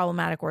saying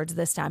problematic words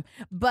this time,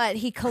 but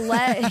he's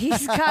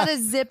got a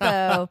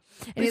Zippo,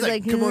 and He's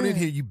like, come on in "Ugh."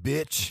 here, you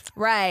bitch.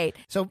 Right.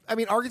 So, I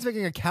mean, Arkin's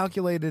making a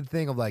calculated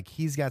thing of like,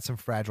 he's got some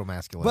fragile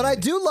masculinity. But I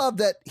do love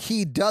that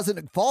he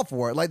doesn't fall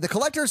for it. Like the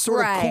collector's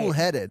sort of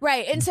cool-headed.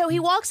 Right. And so he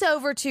walks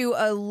over to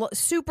a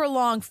super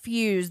long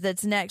fuse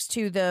that's next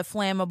to the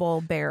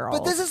flammable barrel.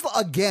 But this is,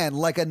 again,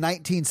 like a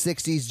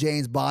 1960s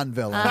James Bond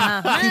villain.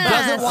 He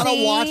doesn't want to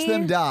See? watch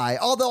them die.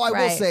 Although I will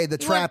Right. say the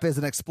trap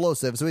isn't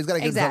explosive, so he's got to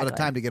give himself enough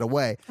Exactly. time to get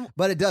away.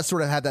 But it does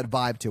sort of have that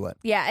vibe to it.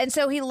 Yeah, and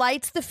so he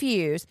lights the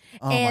fuse,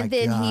 my and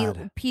then he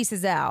God.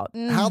 pieces out.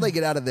 How they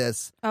get out of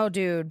this, Oh,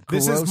 dude.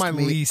 this is grossed my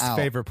me least out.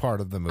 favorite part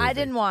of the movie. I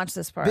didn't watch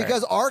this part.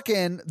 because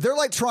Arkin, they're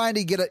like trying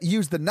to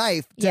use the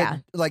knife to Yeah.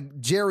 like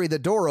jerry the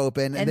door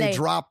open, and they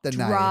drop the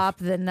knife. Drop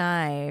the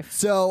knife.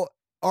 So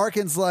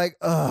Arkin's like,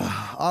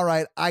 ugh, all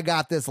right, I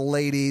got this,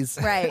 ladies.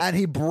 Right. And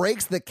he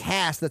breaks the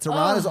cast that's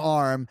around his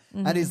arm,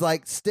 Mm-hmm. and he's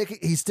like,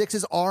 he sticks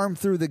his arm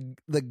through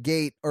the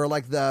gate or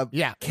like the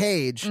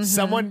cage. Mm-hmm.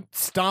 Someone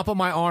stomp on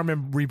my arm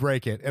and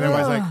re-break it. And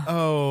everybody's like,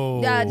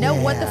 oh. Yeah, no,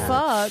 what the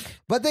fuck?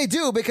 But they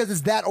do because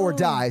it's that or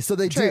die. So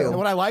they And do.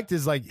 what I liked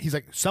is like, he's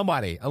like,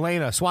 somebody,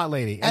 Elena, SWAT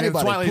lady. And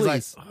Anybody, then SWAT lady's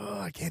please. like, oh,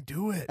 I can't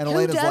do it. And Who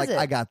Elena's does like, it?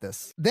 I got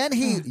this. Then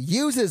he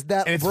uses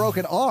that And it's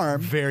broken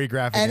arm. Very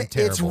graphic And and,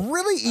 terrible. it's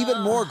really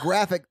even more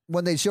graphic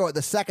when they show it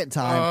the second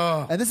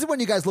time. And this is when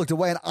you guys looked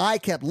away and I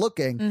kept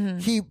looking. Mm-hmm.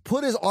 He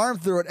put his arm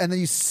through it and then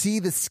you see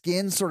the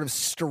skin sort of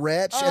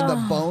stretch and the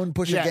bone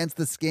push Yeah. against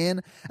the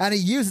skin. And he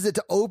uses it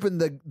to open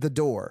the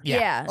door.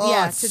 Yeah. Oh,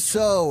 yeah. it's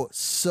so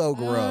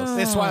gross.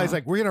 And SWAT lady's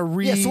like, we're going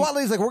to Yeah, SWAT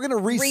lady's like, we're going to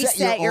reset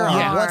your your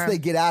arm arm. once they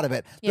get out of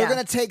it. Yeah. They're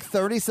going to take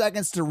 30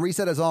 seconds to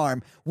reset his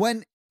arm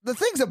when the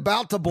thing's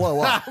about to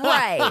blow up.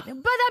 Right. But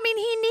I mean,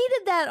 he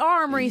needed that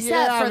arm reset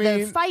Yeah, I for the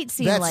mean, fight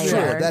scene That's later.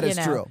 true. That is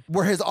you know. true.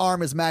 Where his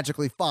arm is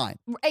magically fine.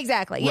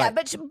 Exactly. Yeah, Right.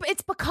 but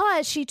it's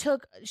because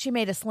she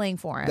made a sling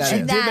for him, That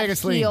and is. She did that make a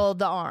sling. healed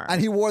the arm. And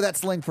he wore that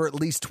sling for at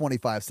least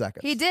 25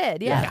 seconds. He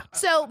did, yeah.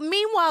 So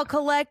meanwhile,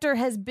 Collector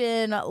has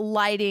been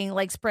lighting,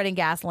 like spreading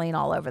gasoline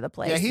all over the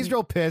place. Yeah, he's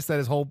real pissed that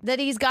his whole. that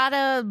he's got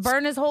to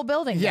burn his whole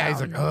building Yeah, down.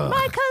 he's like, ugh.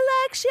 My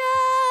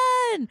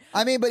collection.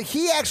 I mean, but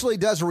he actually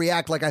does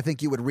react like I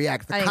think you would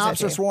react. The I think so,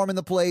 cops are too. swarming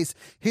the place.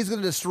 He's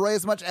going to destroy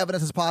as much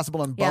evidence as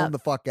possible and Yeah. bone the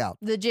fuck out.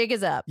 The jig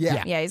is up.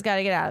 Yeah. yeah, he's got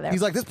to get out of there.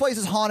 He's like, this place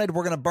is haunted.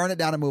 We're going to burn it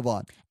down and move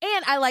on.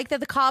 And I like that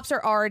the cops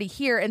are already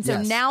here, and so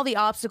Yes. now the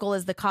obstacle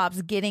is the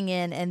cops getting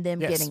in and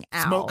them Yes, getting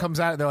out. Smoke comes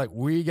out and they're like,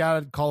 we got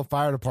to call the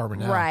fire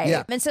department now. Right.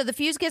 Yeah. And so the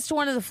fuse gets to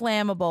one of the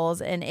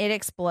flammables and it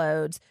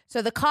explodes.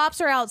 So the cops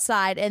are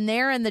outside and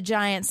they're in the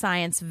giant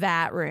science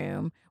vat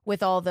room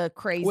with all the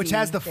crazy Which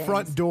has the things.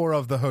 front door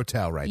of the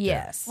hotel right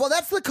Yes. Well,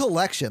 that's the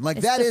collection. Like,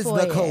 It's that the is the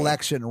foyer.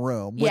 collection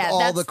room with Yeah, all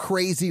that's- the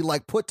crazy,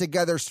 like, put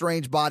together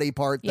strange body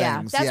part Yeah.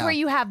 things. That's where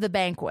you have the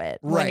banquet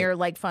when Right. you're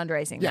like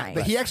fundraising there. night.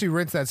 But he actually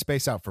rents that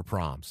space out for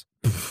proms.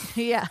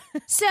 Yeah.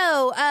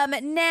 So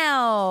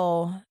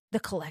now the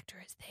collector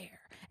is there.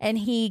 And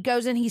he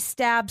goes and he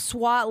stabs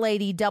SWAT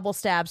lady, double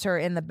stabs her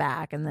in the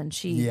back, and then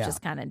she Yeah.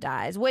 just kind of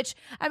dies. Which,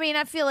 I mean,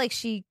 I feel like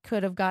she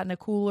could have gotten a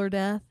cooler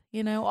death,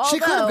 you know? She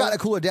could have Although- gotten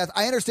a cooler death.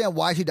 I understand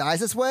why she dies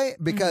this way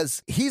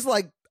because he's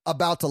like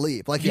about to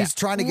leave. Like he's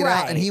trying to get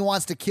out and Right. he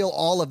wants to kill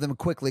all of them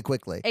quickly.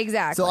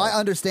 Exactly. So I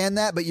understand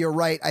that, but you're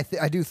right.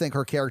 I do think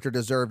her character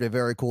deserved a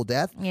very cool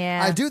death.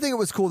 Yeah. I do think it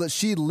was cool that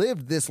she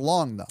lived this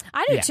long though.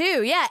 I do Yeah.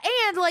 too, yeah.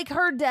 And like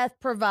her death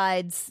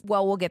provides,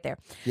 well, we'll get there.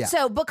 Yeah.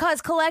 So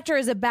because Collector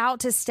is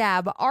about to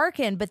stab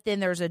Arkin, but then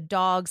there's a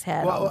dog's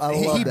head. Well, on I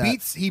love he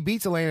that.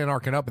 beats Elena and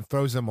Arkin up and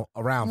throws them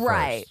around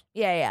right. first.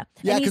 Yeah, yeah.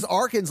 Yeah, And because he's-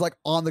 Arkin's like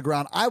on the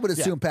ground. I would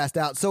assume passed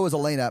out. So is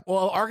Elena.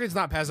 Well, Arkin's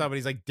not passed out, but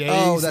he's like dazed.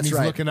 Oh, and that's he's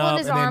right. looking well, up.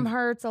 his and arm then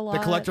hurts a lot. the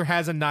collector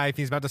has a knife.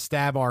 He's about to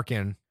stab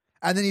Arkin.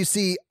 And then you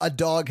see a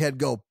dog head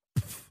go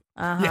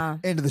Uh-huh.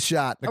 into the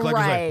shot. The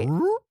collector's Right. like,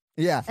 "Roop."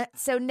 Yeah.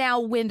 So now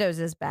Windows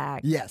is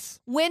back. Yes.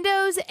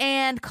 Windows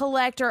and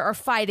Collector are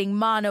fighting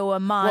mano a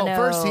mano. Well,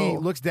 first he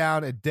looks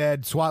down at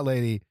dead SWAT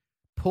lady,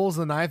 pulls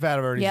the knife out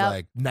of her, and Yep. he's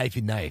like,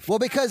 knifey knife. Well,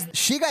 because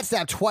she got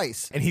stabbed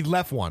twice. And he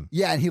left one,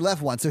 Yeah, and he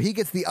left one. So he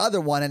gets the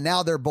other one, and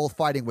now they're both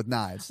fighting with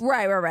knives.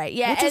 Right.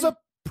 Yeah. which is and a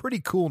pretty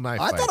cool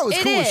knife I fight. thought it was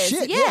it cool as is,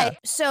 shit. yeah.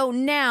 So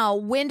now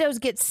Windows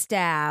gets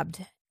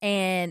stabbed,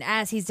 and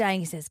as he's dying,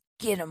 he says,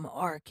 "Get him,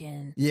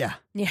 Arkin." Yeah.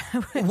 Yeah.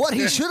 What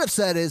he should have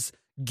said is,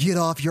 get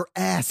off your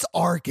ass,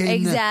 Arkin.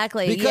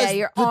 Exactly. Because Yeah,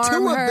 your the arm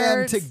two of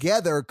hurts. them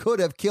together could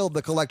have killed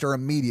the collector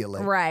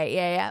immediately. Right,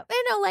 yeah.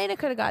 And Elena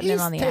could have gotten He's in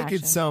on the taking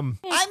action. some.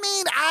 I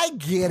mean, I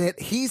get it.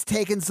 He's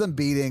taken some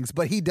beatings,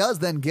 but he does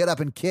then get up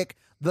and kick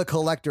the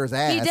collector's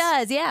ass. He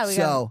does, yeah. We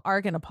got So- an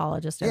Arkin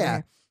apologist over Yeah.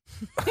 here.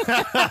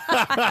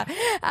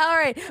 All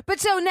right. But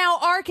so now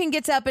Arkin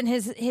gets up and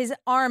his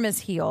arm is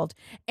healed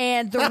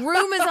and the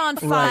room is on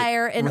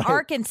fire and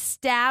Arkin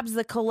stabs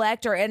the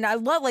Collector. And I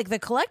love, like, the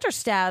Collector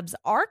stabs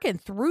Arkin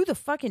through the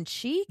fucking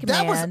cheek,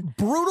 That was man.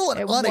 brutal and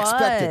It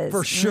unexpected,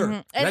 was. for sure.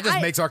 Mhm. And That just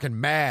I- makes Arkin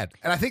mad.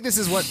 And I think this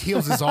is what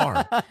heals his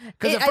arm.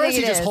 Because at I first think he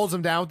it just is. holds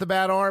him down with the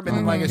bad arm and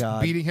then like is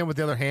God. beating him with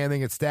the other hand, then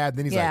gets stabbed.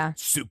 Then he's Yeah. like,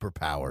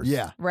 superpowers.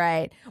 Yeah.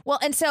 Right. Well,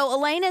 and so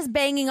Elena's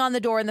banging on the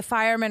door and the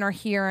firemen are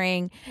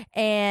hearing,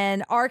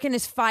 and Arkin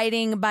is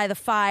fighting by the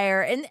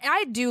fire. And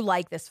I do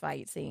like this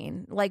fight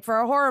scene. Like, for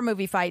a horror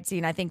movie fight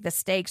scene, I think the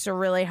stakes are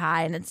really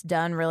high and it's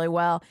done really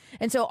well.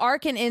 And so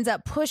Arkin ends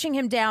up pushing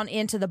him down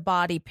into the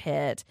body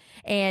pit,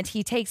 and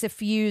he takes a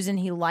fuse and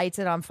he lights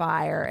it on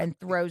fire and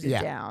throws it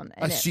Yeah. down.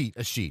 A And sheet.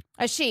 A sheet.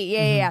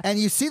 Yeah. And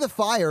you see the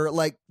fire,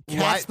 like, catch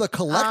Light- the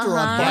Collector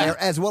on fire,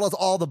 as well as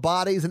all the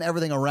bodies and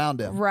everything around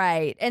him.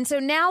 Right. And so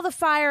now the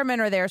firemen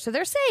are there. So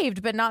they're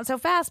saved, but not so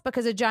fast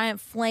because a giant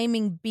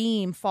flaming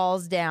beam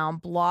falls down,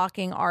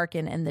 blocking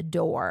Arkin and the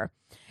door.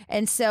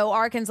 And so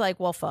Arkin's like,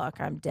 well, fuck,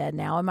 I'm dead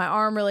now. And my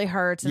arm really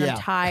hurts and Yeah. I'm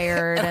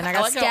tired and I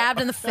got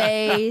stabbed in the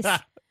face.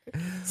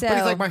 So, But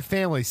he's like, my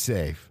family's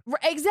safe.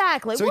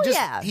 exactly. So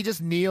well, he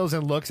just kneels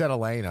and looks at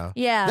Elena.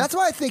 yeah. That's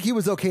why I think he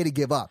was okay to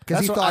give up,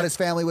 because he That's what thought I- his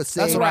family was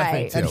safe. That's what I Right.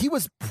 think too. And he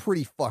was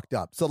pretty fucked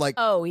up. So, like,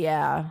 Oh,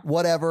 yeah.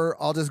 whatever,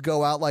 I'll just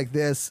go out like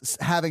this,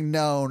 having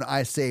known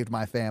I saved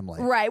my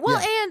family. Right. Well,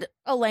 Yeah. and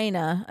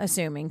Elena,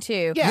 assuming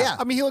too. Yeah.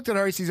 I mean, he looked at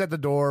her. He sees at the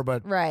door,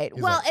 but Right.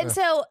 He's Well, like, and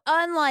so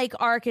unlike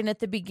Arkin at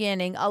the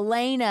beginning,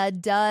 Elena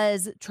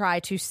does try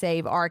to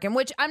save Arkin,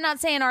 which I'm not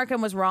saying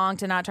Arkin was wrong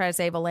to not try to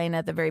save Elena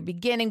at the very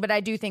beginning, but I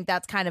do think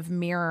that's kind of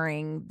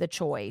mirroring the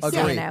choice. You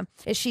Agreed. know,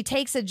 is she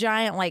takes a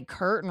giant like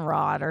curtain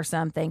rod or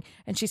something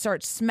and she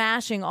starts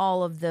smashing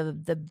all of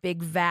the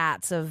big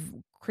vats of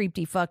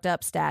creepy fucked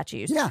up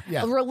statues. Yeah.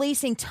 Yeah.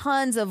 Releasing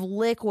tons of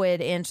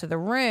liquid into the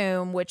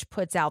room, which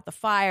puts out the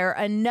fire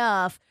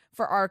enough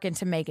for Arkin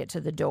to make it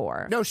to the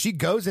door. no, she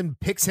goes and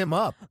picks him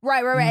up.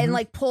 Right, and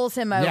like pulls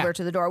him over Yeah.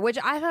 to the door, which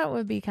I thought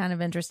would be kind of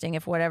interesting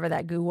if whatever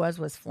that goo was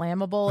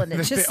flammable and it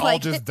They just all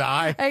like just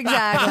die.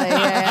 exactly.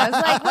 Yeah, I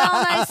was like,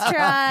 well, nice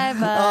try,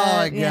 but Oh,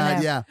 my you God,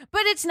 know. yeah.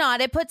 But it's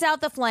not. It puts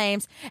out the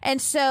flames, and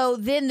so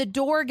then the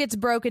door gets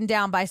broken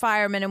down by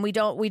firemen, and we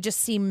just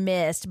see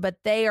mist,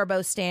 but they are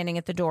both standing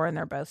at the door and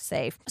they're both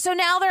safe. So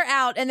now they're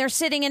out and they're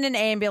sitting in an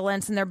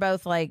ambulance, and they're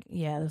both like,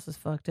 yeah, this is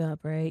fucked up,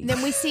 right?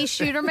 Then we see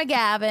Shooter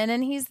McGavin,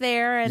 and he's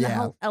there, and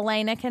Yeah.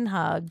 Elena can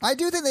hug. I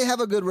do think they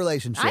have a good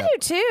relationship. I do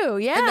too.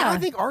 Yeah. And now I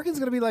think Arkin's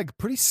going to be like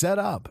pretty set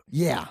up.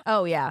 Yeah.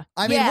 Oh yeah.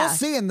 I mean, yeah. we'll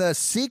see in the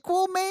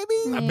sequel,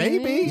 maybe?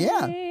 Maybe.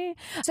 Yeah.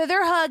 So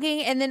they're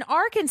hugging, and then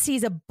Arkin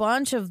sees a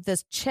bunch of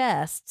the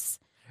chests.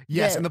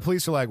 Yes, Yeah. and the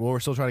police are like, well,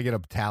 we're still trying to get a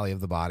tally of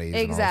the bodies. and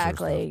all this sort of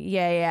Exactly. stuff.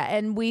 Yeah.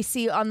 And we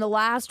see on the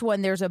last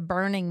one, there's a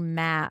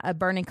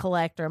burning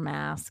collector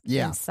mask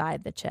Yeah.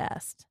 inside the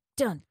chest.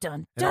 Dun dun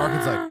And dun.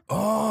 Arkin's like,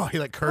 oh, he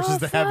like curses Oh,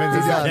 the heavens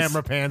as He the does.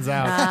 camera pans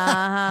out.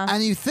 Uh-huh.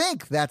 And you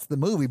think that's the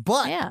movie,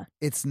 but Yeah.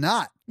 it's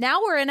not.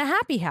 Now we're in a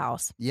happy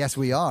house. Yes,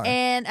 we are.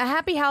 And a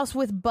happy house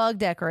with bug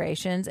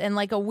decorations and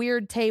like a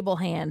weird table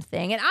hand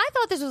thing. And I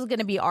thought this was going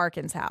to be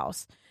Arkin's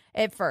house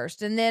at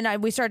first. And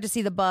then we start to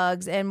see the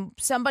bugs, and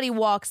somebody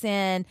walks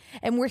in,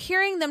 and we're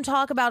hearing them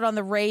talk about on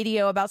the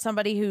radio about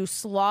somebody who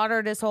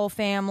slaughtered his whole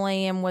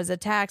family and was a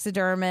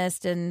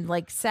taxidermist and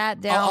like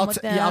sat down I'll with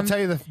t- them. yeah, I'll tell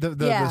you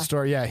the Yeah.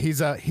 story. Yeah,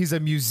 he's a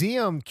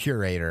museum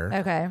curator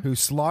Okay. who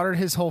slaughtered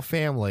his whole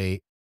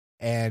family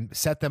and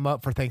set them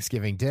up for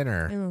Thanksgiving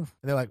dinner. Ooh. And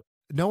they're like,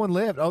 no one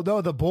lived. Oh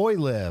no, the boy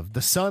lived.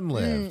 The son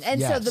lived. And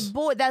Yes.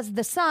 so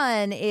the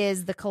son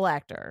is the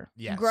collector,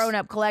 Yes. grown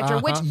up collector.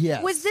 Uh-huh. Which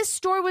Yes. was this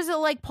story? Was it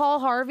like Paul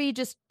Harvey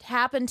just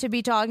happened to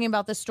be talking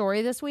about the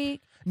story this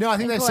week? No, I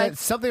think they and said collect-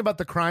 something about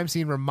the crime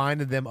scene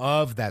reminded them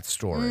of that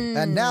story.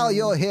 And now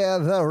you'll hear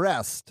the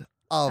rest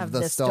of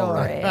the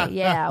story. Yeah.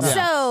 Yeah.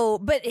 So,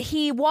 but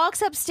he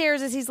walks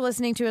upstairs as he's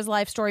listening to his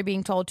life story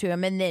being told to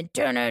him, and then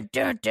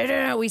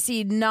we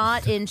see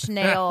not inch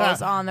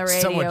nails on the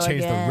radio. Someone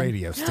changed again. the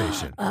radio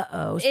station.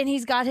 Uh-oh. And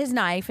he's got his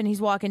knife and he's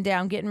walking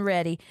down getting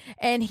ready.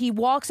 And he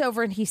walks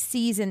over and he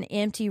sees an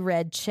empty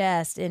red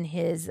chest in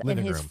his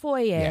Living room.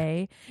 foyer.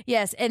 Yeah.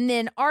 Yes. And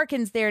then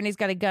Arkin's there and he's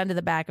got a gun to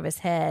the back of his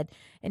head.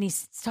 And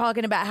he's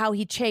talking about how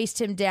he chased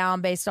him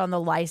down based on the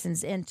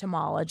licensed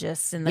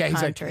entomologists in the Yeah,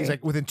 country. he's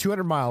like within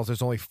 200 miles.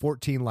 There's only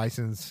 14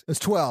 licensed. It's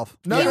 12.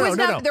 No, He no, was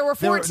no, num- no. There were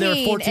There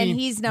 14, 14. and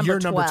he's number You're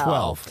 12. number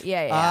 12.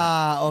 Yeah.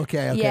 Ah,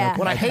 okay. Yeah. Okay.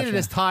 What I hated gotcha.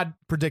 is Todd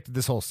predicted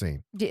this whole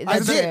scene. D- I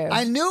that's did. true.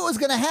 I knew it was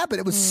going to happen.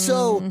 It was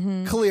so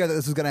clear that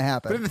this was going to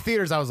But in happen. the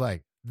theaters, I was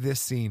like, this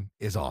scene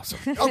is awesome.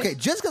 Okay,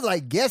 just because I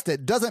guessed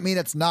it doesn't mean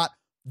it's not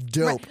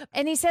dope.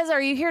 And he says,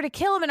 "Are you here to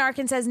kill him?" And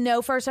Arkin says,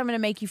 "No, first I'm going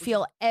to make you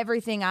feel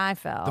everything I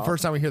felt." The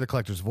first time we hear the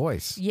collector's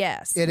voice,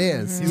 Yes. It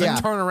is. he's Yeah.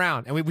 like, turn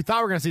around. And we thought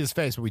we were going to see his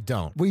face, but we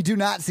don't. We do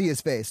not see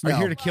his face. Are No. you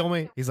here to kill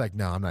me? He's like,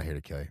 no, I'm not here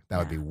to kill you. That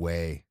would be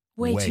way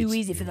Way too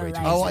easy for the way too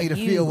likes I want of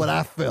you to feel what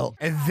I felt.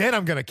 And then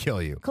I'm gonna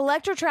kill you.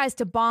 Collector tries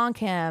to bonk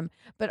him,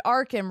 but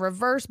Arkin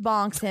reverse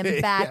bonks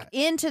him back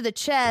into the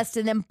chest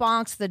and then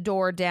bonks the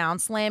door down,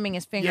 slamming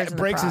his fingers in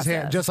the breaks his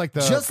hand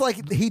process. Just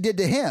like he did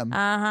to him.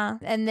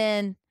 And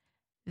then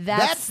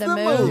that's the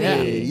movie.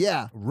 movie.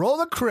 Yeah. Roll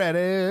the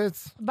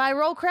credits. By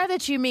roll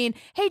credits, you mean,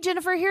 hey,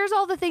 Jennifer, here's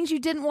all the things you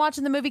didn't watch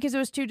in the movie because it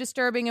was too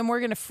disturbing, and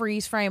we're going to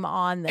freeze frame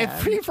on them. It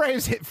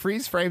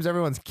freeze frames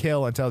everyone's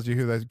kill and tells you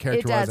who the It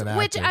character was does, and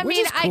which actor. I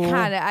mean, is cool.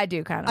 I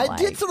do kind of I like.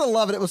 did sort of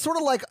love it. It was sort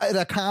of like in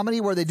a comedy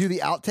where they do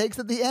the outtakes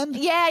at the end.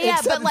 Yeah,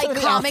 Except but like instead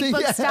of the comic outtakes-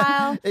 book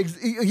style.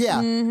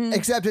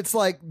 Except it's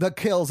like the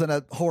kills in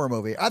a horror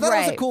movie. I thought it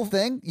was a Right. cool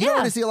thing. You don't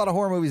really see a lot of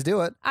horror movies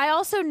do it. I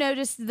also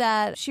noticed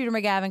that Shooter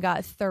McGavin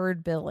got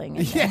third billing.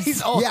 in Yeah, this.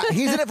 he's all. Yeah,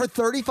 he's in it for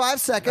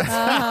 35 seconds,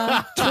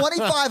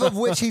 25 of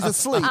which he's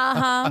asleep.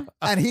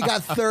 And he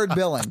got third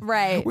billing.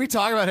 Right. We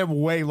talk about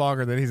him way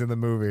longer than he's in the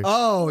movie.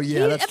 Oh,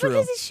 yeah, that's true.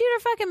 Because he's Shooter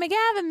fucking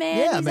McGavin, man.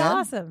 Yeah, He's man.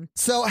 awesome.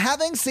 So,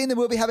 having seen the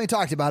movie, having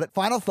talked about it,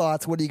 final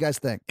thoughts, what do you guys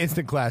think?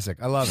 Instant classic.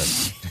 I love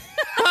it.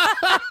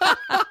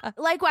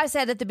 Like I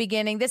said at the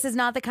beginning, this is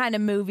not the kind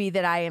of movie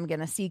that I am going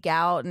to seek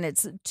out, and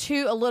it's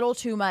a little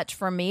too much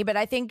for me, but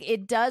I think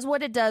it does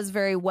what it does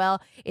very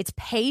well. It's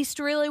paced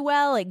really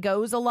well. It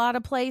goes a lot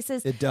of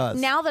places. It does.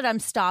 Now that I'm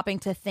stopping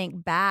to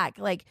think back,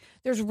 like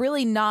there's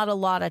really not a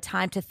lot of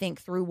time to think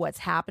through what's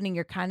happening.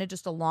 You're kind of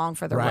just along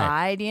for the Right.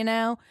 ride, you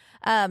know?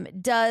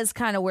 Does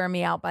kind of wear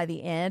me out by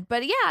the end.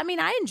 But yeah, I mean,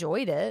 I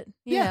enjoyed it.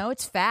 You know,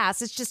 it's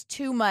fast. It's just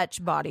too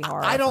much body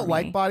horror. I don't for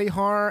like me. body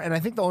horror, and I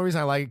think the only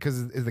reason I like it because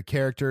is the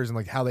characters and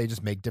like how they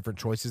just make different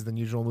choices than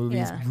usual movies.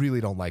 Yeah.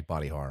 Really don't like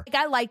body horror. Like,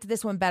 I liked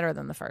this one better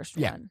than the first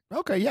Yeah. one.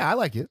 Okay. Yeah, I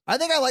like it. I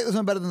think I like this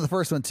one better than the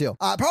first one, too.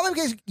 Probably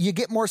because you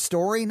get more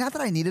story. Not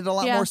that I needed a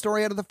lot Yeah. more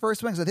story out of the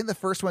first one, because I think the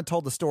first one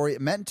told the story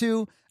it meant to,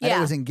 and Yeah.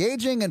 it was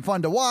engaging and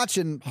fun to watch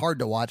and hard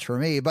to watch for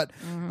me. But,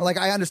 like,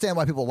 I understand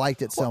why people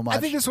liked it so much. I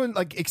think this one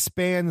like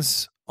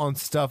expands on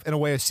stuff in a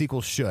way a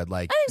sequel should.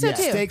 Like I think so,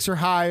 the too. stakes are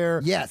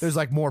higher. Yes. There's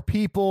like more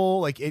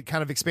people. Like it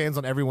kind of expands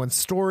on everyone's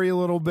story a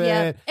little bit.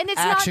 Yeah, and it's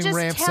Action not just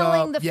ramps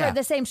telling up.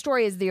 the same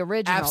story as the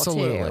original.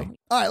 Absolutely. Too.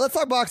 All right, let's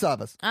talk box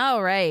office.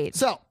 All right.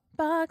 So,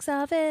 Box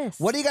office.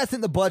 what do you guys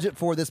think the budget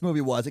for this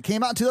movie was? It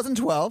came out in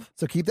 2012,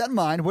 so keep that in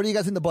mind. What do you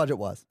guys think the budget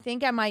was? I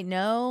think I might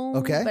know.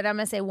 Okay. But I'm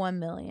gonna say 1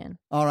 million.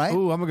 All right.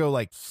 Ooh, I'm gonna go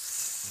like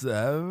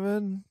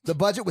 7. The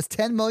budget was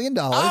 $10 million.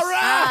 All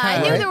I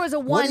right. knew there was a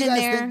What one do you in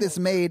guys there. think this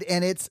made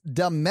in its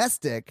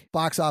domestic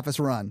box office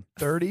run?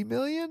 30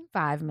 million?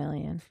 5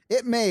 million.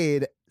 It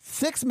made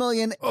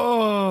 $6,810,000.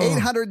 Oh.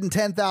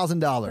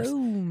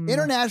 Boom.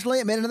 Internationally,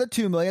 it made another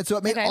 $2 million, so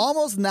it made Okay.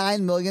 almost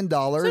 $9 million.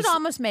 So it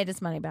almost made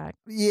its money back.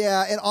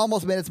 Yeah, it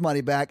almost made its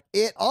money back.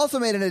 It also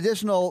made an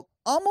additional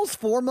almost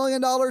 $4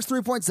 million,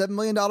 $3.7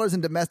 million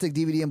in domestic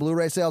DVD and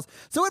Blu-ray sales.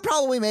 So it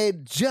probably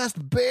made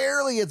just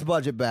barely its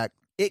budget back.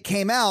 It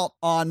came out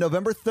on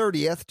November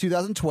 30th,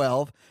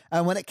 2012.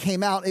 And when it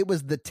came out, it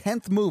was the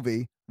 10th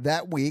movie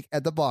that week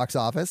at the box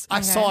office. I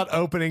saw it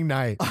opening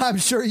night. I'm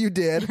sure you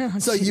did.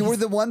 So you were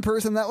the one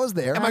person that was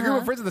there. And my group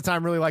of friends at the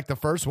time really liked the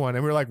first one,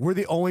 and we were like, we're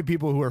the only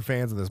people who are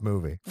fans of this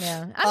movie.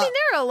 Yeah. I mean,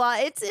 there are a lot.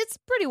 It's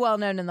pretty well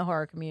known in the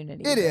horror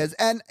community. It is.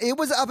 And it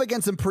was up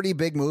against some pretty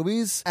big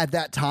movies at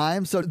that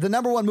time. So the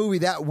number one movie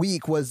that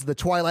week was The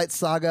Twilight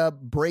Saga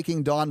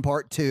Breaking Dawn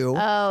Part 2.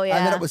 Oh, yeah.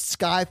 And then it was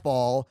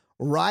Skyfall,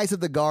 Rise of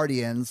the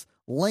Guardians,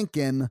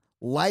 Lincoln,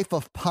 Life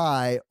of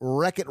Pi,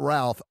 Wreck-It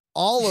Ralph.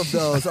 All of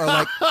those are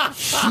like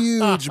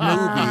huge movies.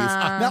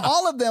 Now,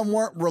 all of them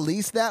weren't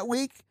released that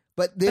week,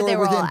 but they But they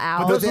were were all within, out.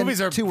 But those within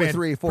movies are 2 or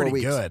 3, 4 pretty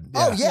weeks. good.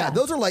 Oh, Yeah. yeah.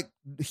 Those are like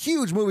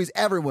huge movies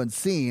everyone's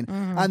seen.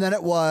 And then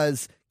it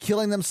was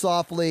Killing Them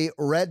Softly,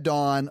 Red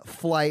Dawn,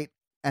 Flight,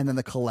 and then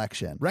The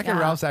Collection. Wreck-It Yeah.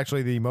 Ralph's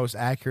actually the most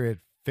accurate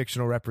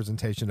fictional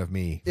representation of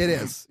me. It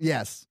is,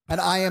 yes.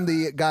 And I am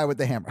the guy with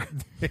the hammer.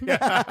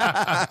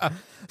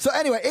 So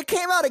anyway, it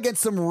came out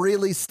against some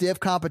really stiff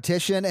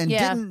competition and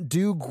Yeah. didn't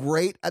do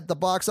great at the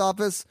box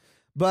office.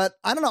 But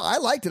I don't know. I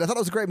liked it. I thought it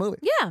was a great movie.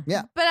 Yeah.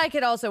 Yeah. But I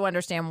could also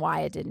understand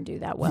why it didn't do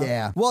that well.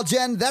 Yeah. Well,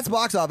 Jen, that's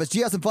box office. Do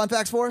you have some fun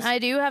facts for us? I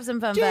do have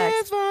some fun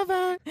facts.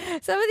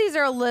 Some of these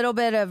are a little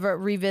bit of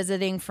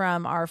revisiting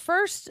from our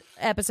first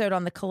episode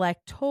on The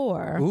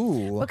Collector.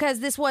 Ooh. Because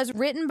this was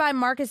written by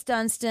Marcus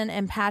Dunstan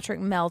and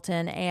Patrick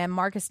Melton, and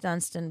Marcus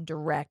Dunstan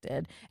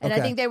directed. And I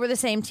Okay. think they were the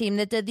same team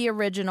that did the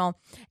original.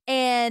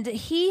 And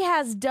he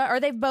has done, or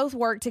they've both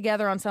worked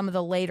together on some of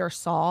the later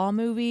Saw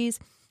movies.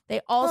 They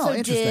also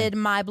interesting. did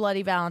My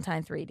Bloody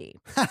Valentine 3D.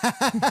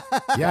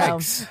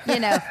 Yikes. You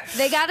know,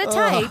 they got a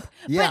type.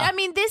 yeah. But I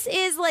mean, this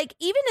is like,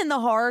 even in the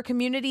horror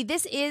community,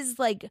 this is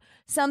like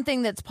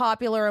something that's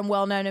popular and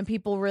well known and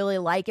people really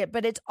like it.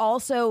 But it's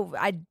also,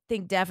 I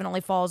think,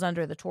 definitely falls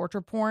under the torture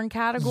porn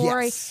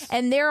category. Yes.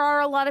 And there are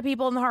a lot of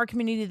people in the horror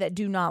community that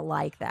do not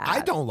like that.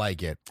 I don't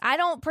like it. I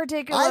don't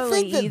particularly I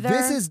think that either.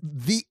 this is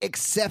the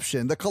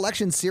exception. The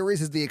Collection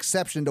series is the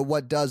exception to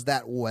what does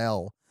that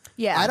well.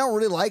 Yeah. I don't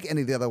really like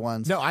any of the other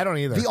ones. No, I don't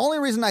either. The only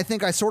reason I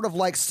think I sort of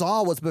like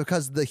Saw was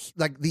because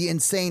the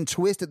insane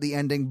twist at the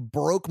ending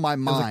broke my it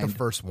was mind. like the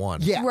first one.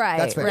 Yeah, Right,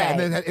 that's fair. right.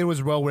 And then it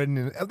was well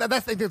written. And I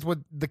think that's what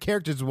the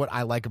characters is what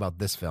I like about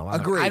this film.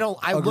 Agreed.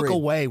 I look Agreed.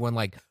 away when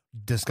like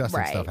disgusting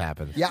Right. stuff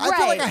happens. Yeah, I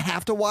feel like Right. I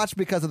have to watch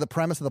because of the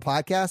premise of the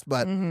podcast,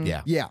 but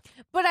Yeah. yeah.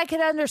 But I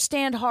could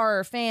understand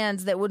horror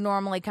fans that would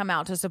normally come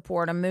out to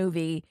support a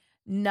movie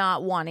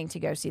not wanting to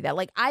go see that.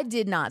 Like, I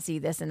did not see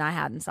this and I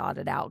hadn't sought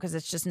it out because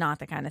it's just not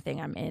the kind of thing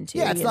I'm into.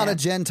 Yeah, it's you not know? a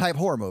Jen type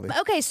horror movie.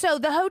 Okay, so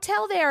the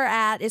hotel they're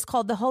at is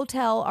called the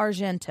Hotel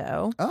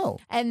Argento. Oh.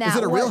 And Is that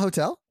it a real was-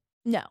 hotel?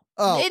 No.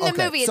 Oh, In the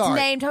okay. movie, it's Sorry.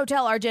 named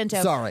Hotel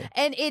Argento. Sorry.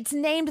 And it's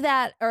named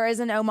that or as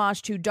an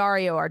homage to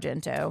Dario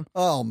Argento,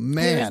 Oh, who's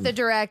man. the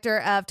director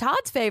of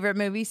Todd's favorite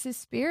movie,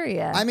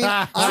 Suspiria. I mean,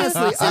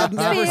 honestly, I've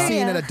never Suspiria.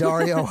 seen a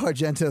Dario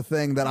Argento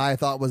thing that I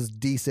thought was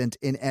decent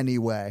in any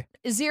way.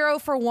 0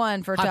 for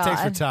 1 for Hot Todd.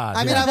 takes for Todd. I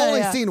mean, yeah. I've only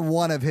Yeah. seen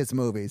one of his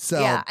movies,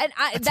 so Yeah, and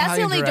that's the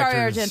Italian only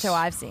Dario directors. Argento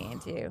I've seen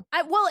too.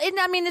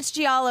 It's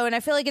Giallo, and I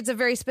feel like it's a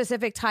very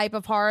specific type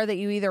of horror that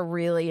you either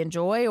really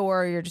enjoy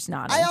or you're just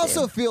not. I into.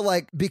 also feel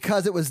like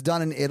because it was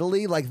done in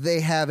Italy, like they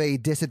have a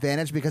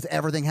disadvantage because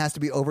everything has to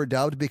be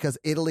overdubbed because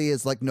Italy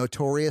is like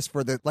notorious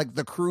for the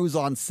crews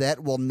on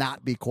set will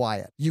not be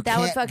quiet. You That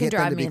would can't fucking get them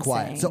drive to be me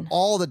quiet. So insane.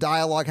 all the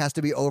dialogue has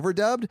to be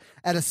overdubbed,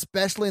 and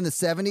especially in the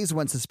 70s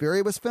when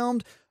Suspiria was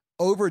filmed,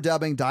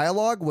 overdubbing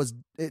dialogue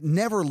it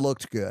never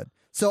looked good.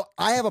 So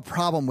I have a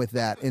problem with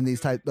that in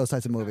those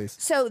types of movies.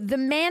 So the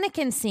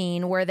mannequin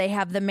scene where they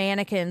have the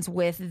mannequins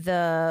with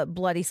the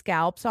bloody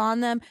scalps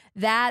on them,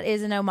 that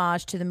is an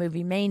homage to the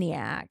movie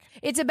Maniac.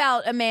 It's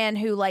about a man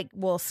who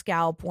will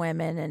scalp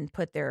women and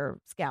put their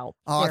scalp.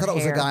 Oh, I their thought it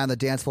was a hair. guy on the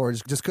dance floor who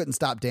just couldn't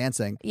stop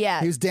dancing.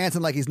 Yeah. He was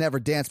dancing like he's never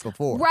danced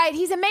before. Right,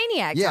 he's a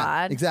maniac, Yeah,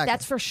 Todd. exactly.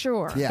 That's for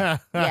sure. Yeah.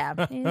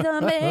 Yeah. He's a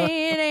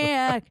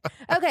maniac.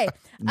 Okay.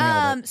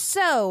 Nailed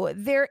So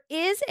there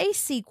is a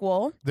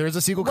sequel. There's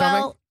a sequel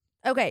coming. Well,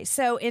 okay.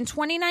 So in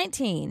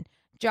 2019,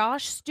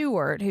 Josh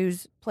Stewart, who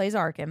plays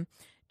Arkham,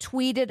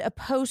 tweeted a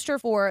poster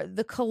for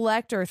The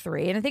Collector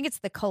 3. And I think it's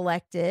The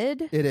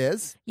Collected. It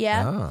is.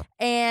 Yeah. Ah.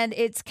 And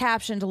it's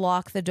captioned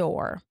Lock the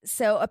Door.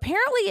 So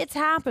apparently it's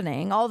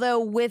happening,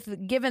 although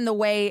given the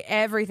way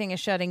everything is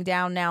shutting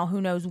down now,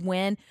 who knows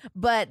when.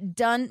 But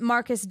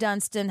Marcus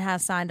Dunstan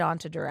has signed on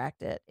to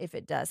direct it if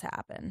it does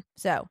happen.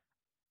 So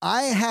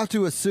I have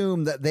to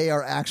assume that they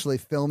are actually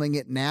filming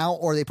it now,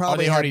 or they Oh,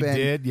 probably they have already been.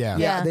 did? Yeah.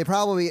 Yeah. They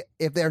probably,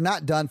 if they're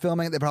not done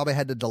filming it, they probably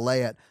had to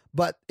delay it.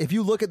 But if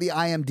you look at the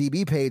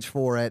IMDb page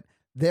for it,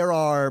 there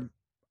are,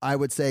 I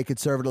would say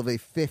conservatively,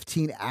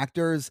 15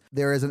 actors.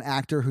 There is an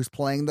actor who's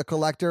playing the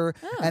Collector,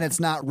 and it's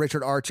not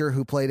Richard Archer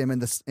who played him in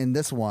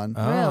this one.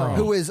 Really?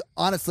 Who is,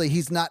 honestly,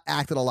 he's not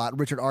acted a lot.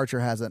 Richard Archer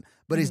hasn't,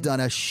 but he's done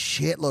a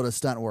shitload of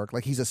stunt work.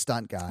 Like, he's a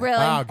stunt guy. really?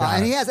 Oh, God.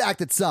 And he has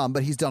acted some,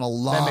 but he's done a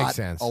lot,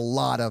 sense. a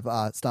lot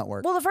of stunt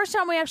work. Well, the first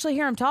time we actually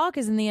hear him talk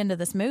is in the end of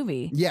this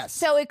movie. Yes.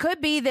 So it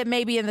could be that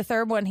maybe in the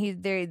third one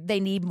they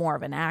need more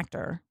of an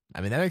actor. I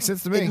mean, that makes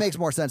sense to me. It makes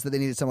more sense that they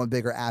needed someone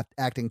bigger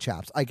acting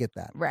chops. I get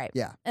that. Right.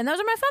 Yeah. And those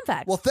are my fun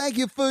facts. Well, thank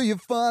you for your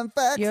fun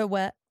facts. You're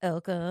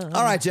welcome.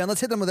 All right, Jen,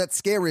 let's hit them with that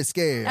scary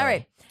scale. All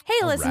right.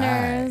 Hey,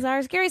 listeners, right.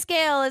 our scary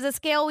scale is a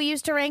scale we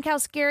use to rank how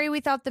scary we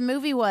thought the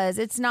movie was.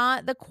 It's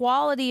not the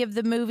quality of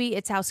the movie,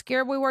 it's how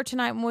scared we were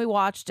tonight when we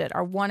watched it.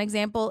 Our 1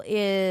 example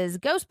is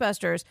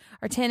Ghostbusters.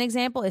 Our 10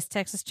 example is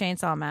Texas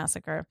Chainsaw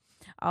Massacre.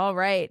 All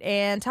right.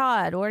 And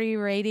Todd, what are you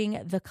rating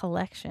The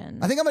Collection?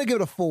 I think I'm going to give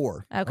it a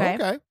 4. Okay.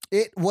 Okay.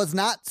 It was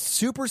not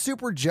super,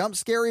 super jump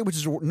scary, which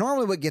is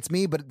normally what gets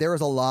me, but there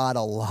was a lot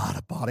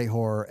of body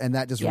horror, and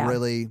that just Yeah.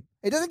 really...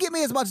 It doesn't get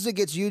me as much as it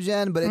gets you,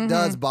 Jen, but it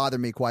does bother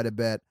me quite a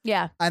bit.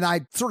 Yeah. And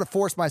I sort of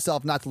forced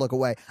myself not to look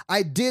away.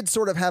 I did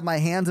sort of have my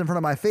hands in front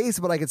of my face,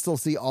 but I could still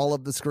see all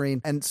of the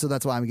screen, and so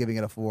that's why I'm giving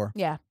it a 4.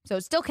 Yeah. So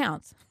it still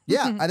counts.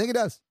 Yeah, I think it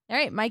does. All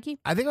right, Mikey.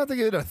 I think I'll give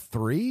it a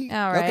 3.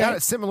 All right. Got a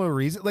similar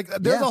reason. Like,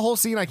 there's Yeah. a whole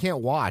scene I can't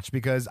watch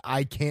because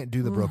I can't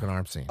do the broken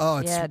arm scene. Oh,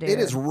 Yeah, it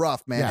is dude.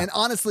 rough, man. Yeah. And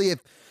honestly, if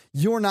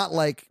you're not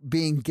like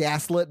being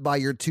gaslit by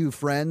your two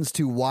friends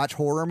to watch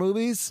horror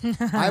movies,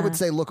 I would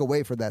say look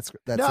away for that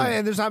no, scene.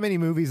 and there's not many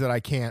movies that I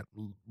can't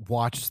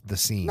watch the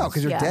scenes. No,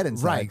 because you're Yeah. dead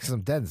inside. right, because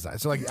I'm dead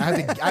inside. So like, I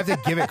have to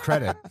give it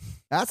credit.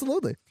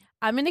 Absolutely.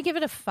 I'm going to give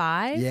it a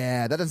 5.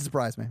 Yeah, that doesn't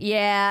surprise me.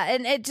 Yeah,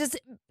 and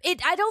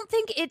I don't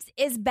think it's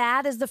as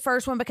bad as the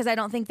first one because I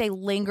don't think they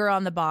linger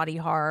on the body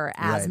horror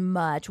as Right.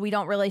 much. We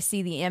don't really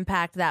see the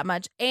impact that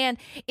much. And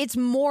it's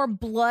more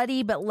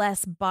bloody but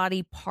less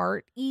body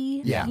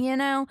part-y, Yeah. you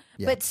know?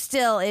 Yeah. But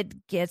still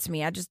it gets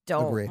me. I just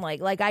don't Agree.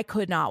 like I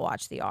could not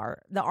watch the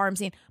arm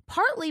scene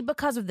partly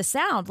because of the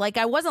sound. Like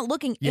I wasn't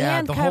looking Yeah,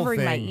 and the whole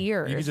covering my thing.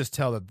 ears. You can just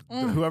tell that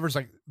whoever's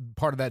like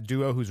part of that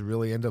duo who's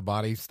really into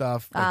body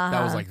stuff, like,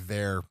 that was like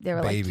their They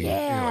were like, baby.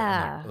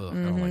 yeah. You know, like, ugh,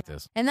 I don't like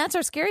this. and that's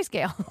our scary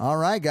scale. All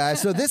right,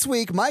 guys. So this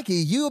week, Mikey,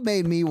 you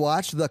made me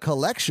watch The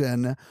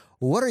Collection.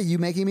 what are you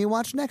making me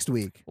watch next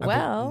week?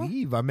 Well, I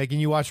believe I'm making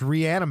you watch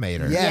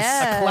Reanimator.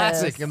 Yes. A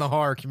classic in the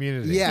horror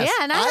community. Yes.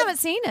 yeah, and I haven't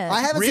seen it.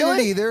 I haven't seen it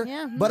Really? either,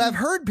 Yeah. but I've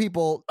heard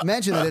people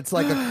mention that it's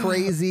like a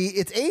crazy,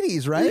 it's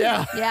 80s, right?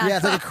 Yeah. Yeah.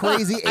 it's like a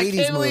crazy 80s I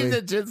can't movie. believe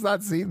that Jen's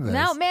not seen this.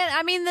 No, man,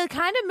 I mean, the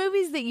kind of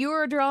movies that you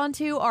are drawn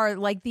to are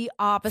like the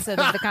opposite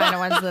of the kind of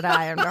ones that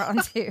I am drawn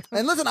to.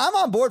 And listen, I'm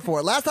on board for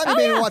it. Last time you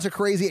made me watch a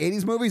crazy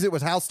 80s movies, it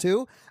was House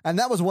 2, and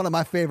that was one of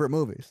my favorite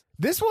movies.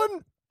 This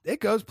one, it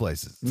goes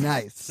places.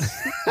 Nice.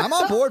 I'm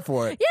on board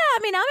for it. Yeah, I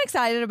mean, I'm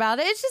excited about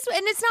it. It's just,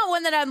 and it's not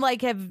one that I'm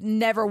like have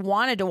never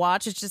wanted to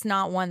watch. It's just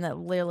not one that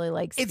literally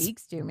like It's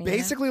speaks to me. you know?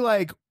 Basically,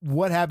 like,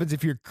 what happens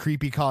if your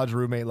creepy college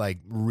roommate, like,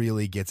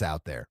 really gets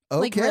out there? Okay.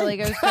 Like really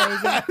goes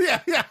crazy.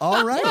 yeah.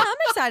 All right. Yeah, I'm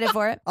excited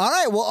for it. All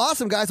right, well,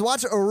 awesome, guys.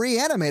 Watch a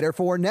Reanimator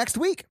for next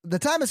week. The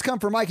time has come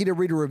for Mikey to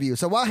read a review.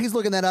 So while he's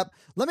looking that up,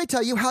 let me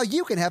tell you how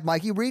you can have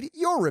Mikey read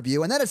your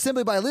review. And that is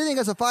simply by leaving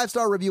us a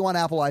 5-star review on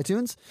Apple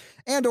iTunes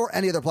and or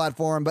any other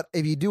platform. But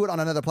if you do it on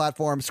another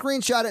platform,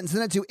 screenshot it and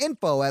send it to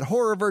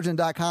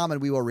info@horrorvirgin.com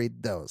and we will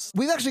read those.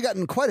 We've actually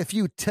gotten quite a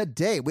few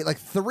today. Like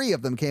 3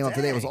 of them came up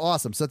today. It was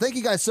awesome. So thank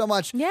you guys so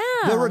much. Yeah.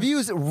 The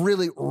reviews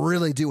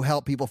really do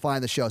help people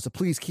find the show. So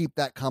please keep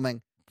that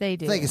coming. They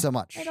do. Thank you so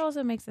much. It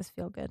also makes us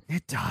feel good.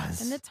 It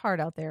does. And it's hard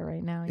out there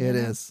right now. you It know?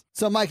 is.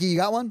 So, Mikey, you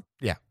got one?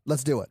 Yeah.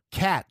 Let's do it.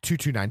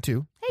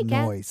 Cat2292 Hey,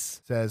 Kat.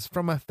 Noise. says,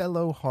 from a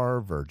fellow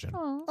horror virgin.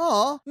 Aw.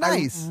 Oh,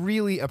 nice. I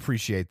really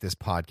appreciate this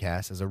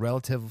podcast as a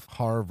relative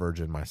horror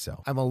virgin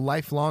myself. I'm a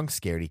lifelong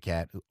scaredy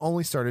cat who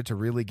only started to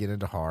really get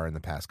into horror in the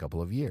past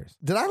couple of years.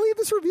 Did I leave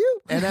this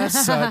review? And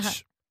as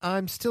such,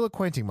 I'm still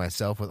acquainting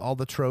myself with all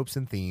the tropes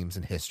and themes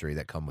and history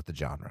that come with the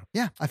genre.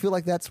 Yeah, I feel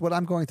like that's what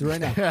I'm going through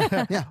right now.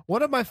 Yeah.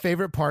 One of my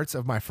favorite parts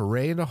of my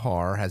foray into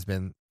horror has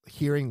been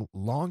hearing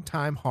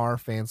longtime horror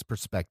fans'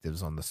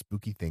 perspectives on the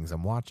spooky things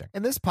I'm watching.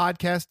 And this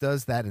podcast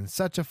does that in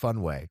such a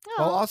fun way,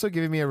 while Aw. also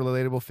giving me a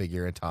relatable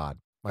figure in Todd,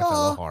 my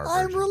fellow horror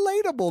I'm virgin.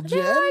 relatable, Jen.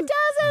 There are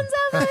dozens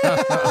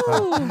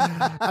of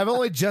you. I've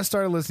only just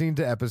started listening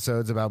to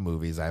episodes about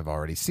movies I've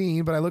already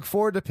seen, but I look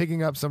forward to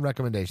picking up some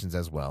recommendations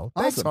as well.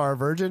 Thanks, Awesome. horror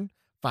virgin.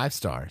 5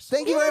 stars.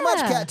 Thank you very much,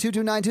 Yeah.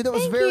 Cat2292. That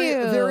was Thank very,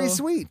 you. very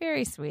sweet.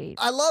 Very sweet.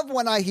 I love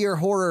when I hear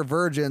horror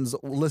virgins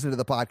listen to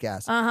the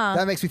podcast. Uh-huh.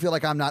 That makes me feel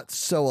like I'm not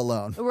so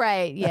alone.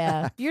 Right,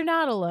 yeah. You're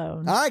not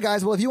alone. All right,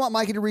 guys. Well, if you want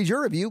Mikey to read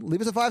your review, leave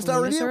us a 5-star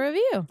Leave us review. a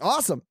review.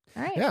 Awesome.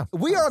 All right. Yeah.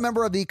 We are a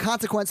member of the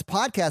Consequence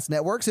Podcast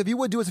Network, so if you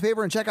would do us a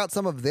favor and check out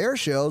some of their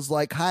shows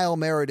like Kyle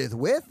Meredith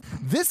with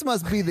This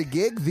Must Be the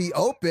Gig, The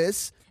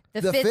Opus,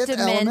 The Fifth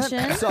Dimension.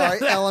 Element. Sorry,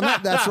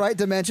 Element. That's right,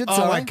 Dimension. Oh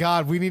Sorry. my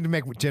God, we need to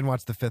make Jen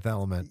watch The Fifth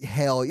Element.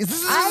 Hell.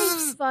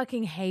 I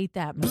fucking hate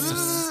that movie.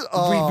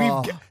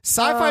 Oh.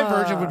 Sci-Fi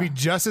Virgin would be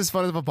just as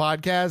fun as a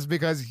podcast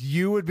because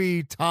you would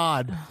be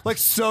Todd, like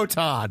so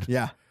Todd.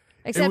 Yeah.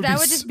 Except would I be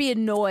would just be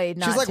annoyed,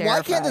 not She's like,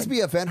 why can't this terrified. be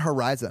Event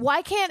Horizon?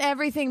 Why can't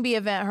everything be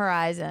Event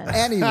Horizon?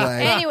 Anyway.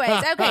 Anyways,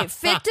 okay.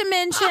 Fifth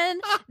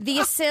Dimension, The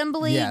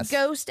Assembly, Yes.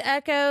 Ghost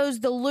Echoes,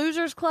 The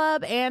Losers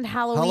Club, and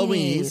Halloweenies.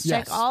 Halloweenies,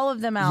 Check yes. all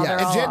of them out. Yeah. They're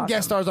And all Jen awesome.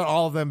 guest stars on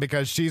all of them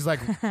because she's like,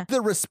 The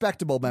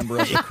respectable member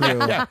of the crew.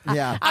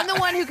 Yeah. I'm the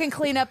one who can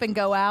clean up and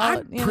go out.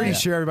 I'm you know? pretty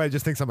sure everybody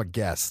just thinks I'm a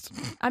guest.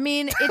 I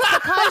mean, it's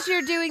because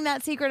you're doing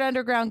that secret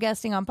underground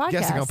guesting on podcasts.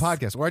 Guesting on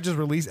podcasts. Or I just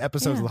release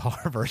episodes of the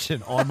horror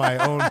version on my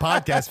own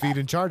podcast feed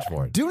and charge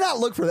for it. Do not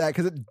look for that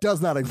because it does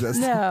not exist.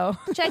 No.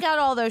 Check out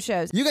all those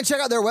shows. You can check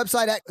out their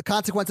website at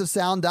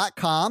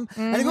consequenceofsound.com.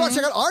 And if you want to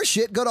check out our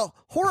shit, go to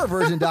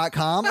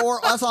horrorvirgin.com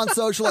or us on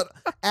social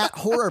at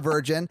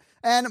horrorvirgin.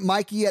 And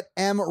Mikey at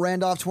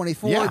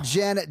mrandolph24,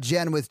 Yeah.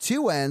 Jen with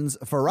 2 N's,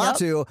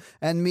 Ferratu,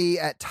 and me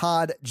at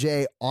Todd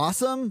J.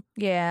 Awesome.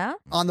 Yeah.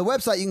 On the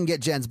website, you can get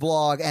Jen's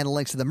blog and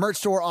links to the merch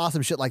store,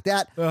 awesome shit like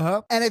that.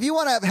 Uh-huh. And if you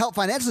want to help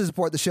financially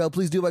support the show,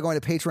 please do by going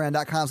to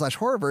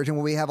patreon.com/horrorvirgin,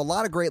 where we have a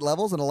lot of great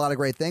levels and a lot of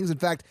great things. In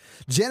fact,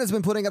 Jen has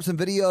been putting up some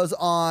videos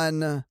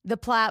on... The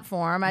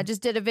platform. I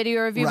just did a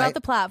video review Right. about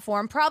the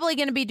platform. Probably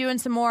going to be doing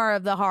some more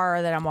of the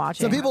horror that I'm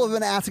watching. So people have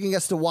been asking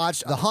us to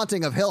watch The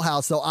Haunting of Hill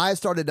House, so I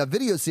started a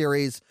video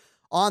series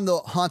on The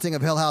Haunting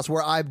of Hill House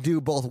where I do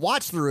both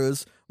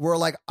watch-throughs, where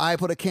like I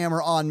put a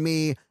camera on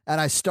me and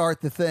I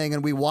start the thing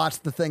and we watch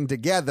the thing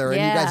together, and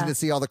you guys Yeah. get to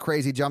see all the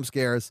crazy jump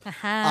scares.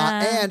 Uh-huh.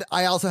 And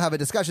I also have a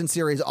discussion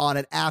series on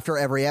it after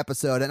every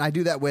episode, and I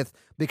do that with,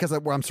 because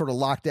I'm sort of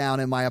locked down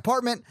in my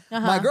apartment,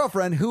 my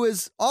girlfriend, who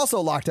is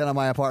also locked down in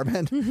my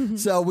apartment.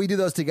 So we do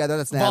those together.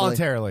 That's Natalie.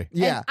 Voluntarily.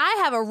 Yeah. And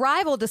I have a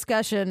rival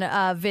discussion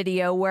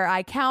video where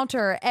I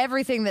counter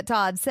everything that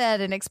Todd said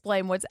and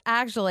explain what's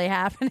actually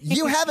happening.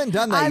 You haven't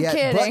done that I'm yet,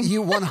 kidding. but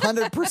you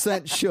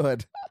 100%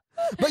 should.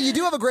 But you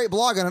do have a great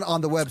blog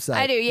on the website.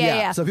 I do,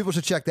 yeah. So people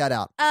should check that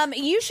out.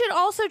 You should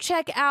also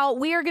check out,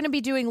 we are going to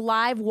be doing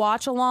live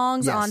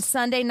watch-alongs Yes. on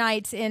Sunday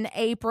nights in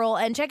April.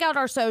 And check out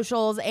our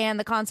socials and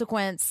the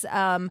Consequence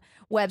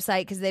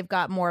website because they've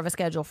got more of a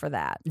schedule for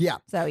that. Yeah.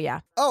 So, yeah.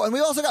 Oh, and we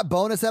also got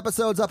bonus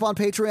episodes up on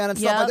Patreon and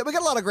stuff Yep. like that. We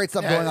got a lot of great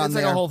stuff Yeah, going on it's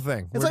there. like a whole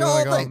thing. It's We're like a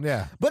whole doing thing.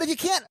 yeah. But if you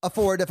can't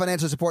afford to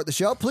financially support the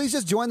show, please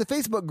just join the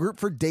Facebook group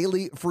for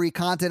daily free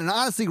content. And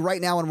honestly,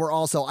 right now when we're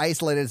all so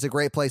isolated, it's a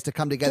great place to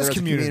come together Just as a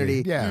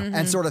community Yeah.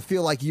 and sort of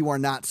feel like you are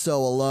not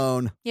so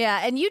alone.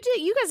 Yeah, and you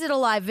guys did a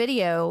live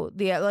video,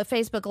 the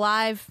Facebook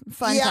Live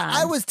fun time.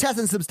 I was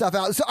testing some stuff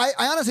out. So I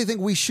honestly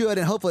think we should,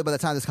 and hopefully by the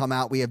time this come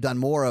out, we have done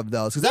more of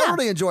those. Because I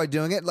really enjoyed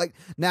doing it. Like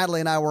Natalie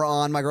and I were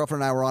on, my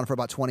girlfriend and I were on for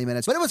about 20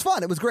 minutes. But it was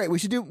fun. It was great. We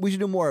should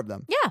do more of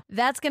them. Yeah,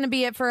 that's going to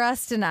be it for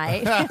us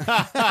tonight.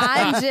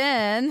 I'm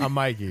Jen. I'm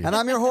Mikey. And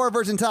I'm your horror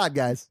virgin Todd,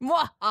 guys.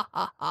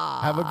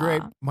 Have a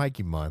great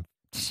Mikey month.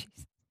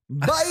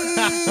 Bye!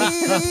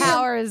 The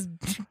power is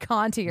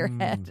gone to your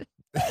head.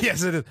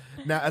 Yes, it is.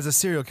 Now, as a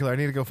serial killer, I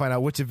need to go find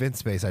out which event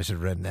space I should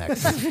rent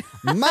next.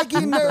 Mikey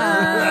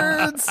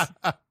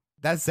Nerds!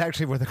 That's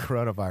actually where the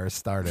coronavirus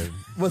started.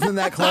 Wasn't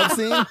that club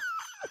scene?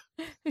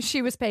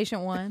 She was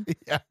patient one.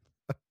 Yeah.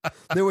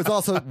 There was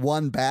also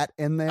one bat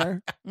in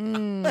there.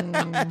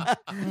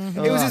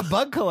 It was his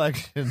bug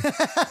collection.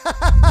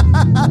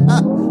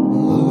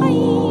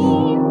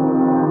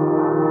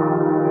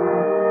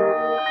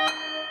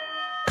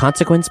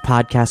 Consequence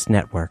Podcast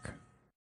Network.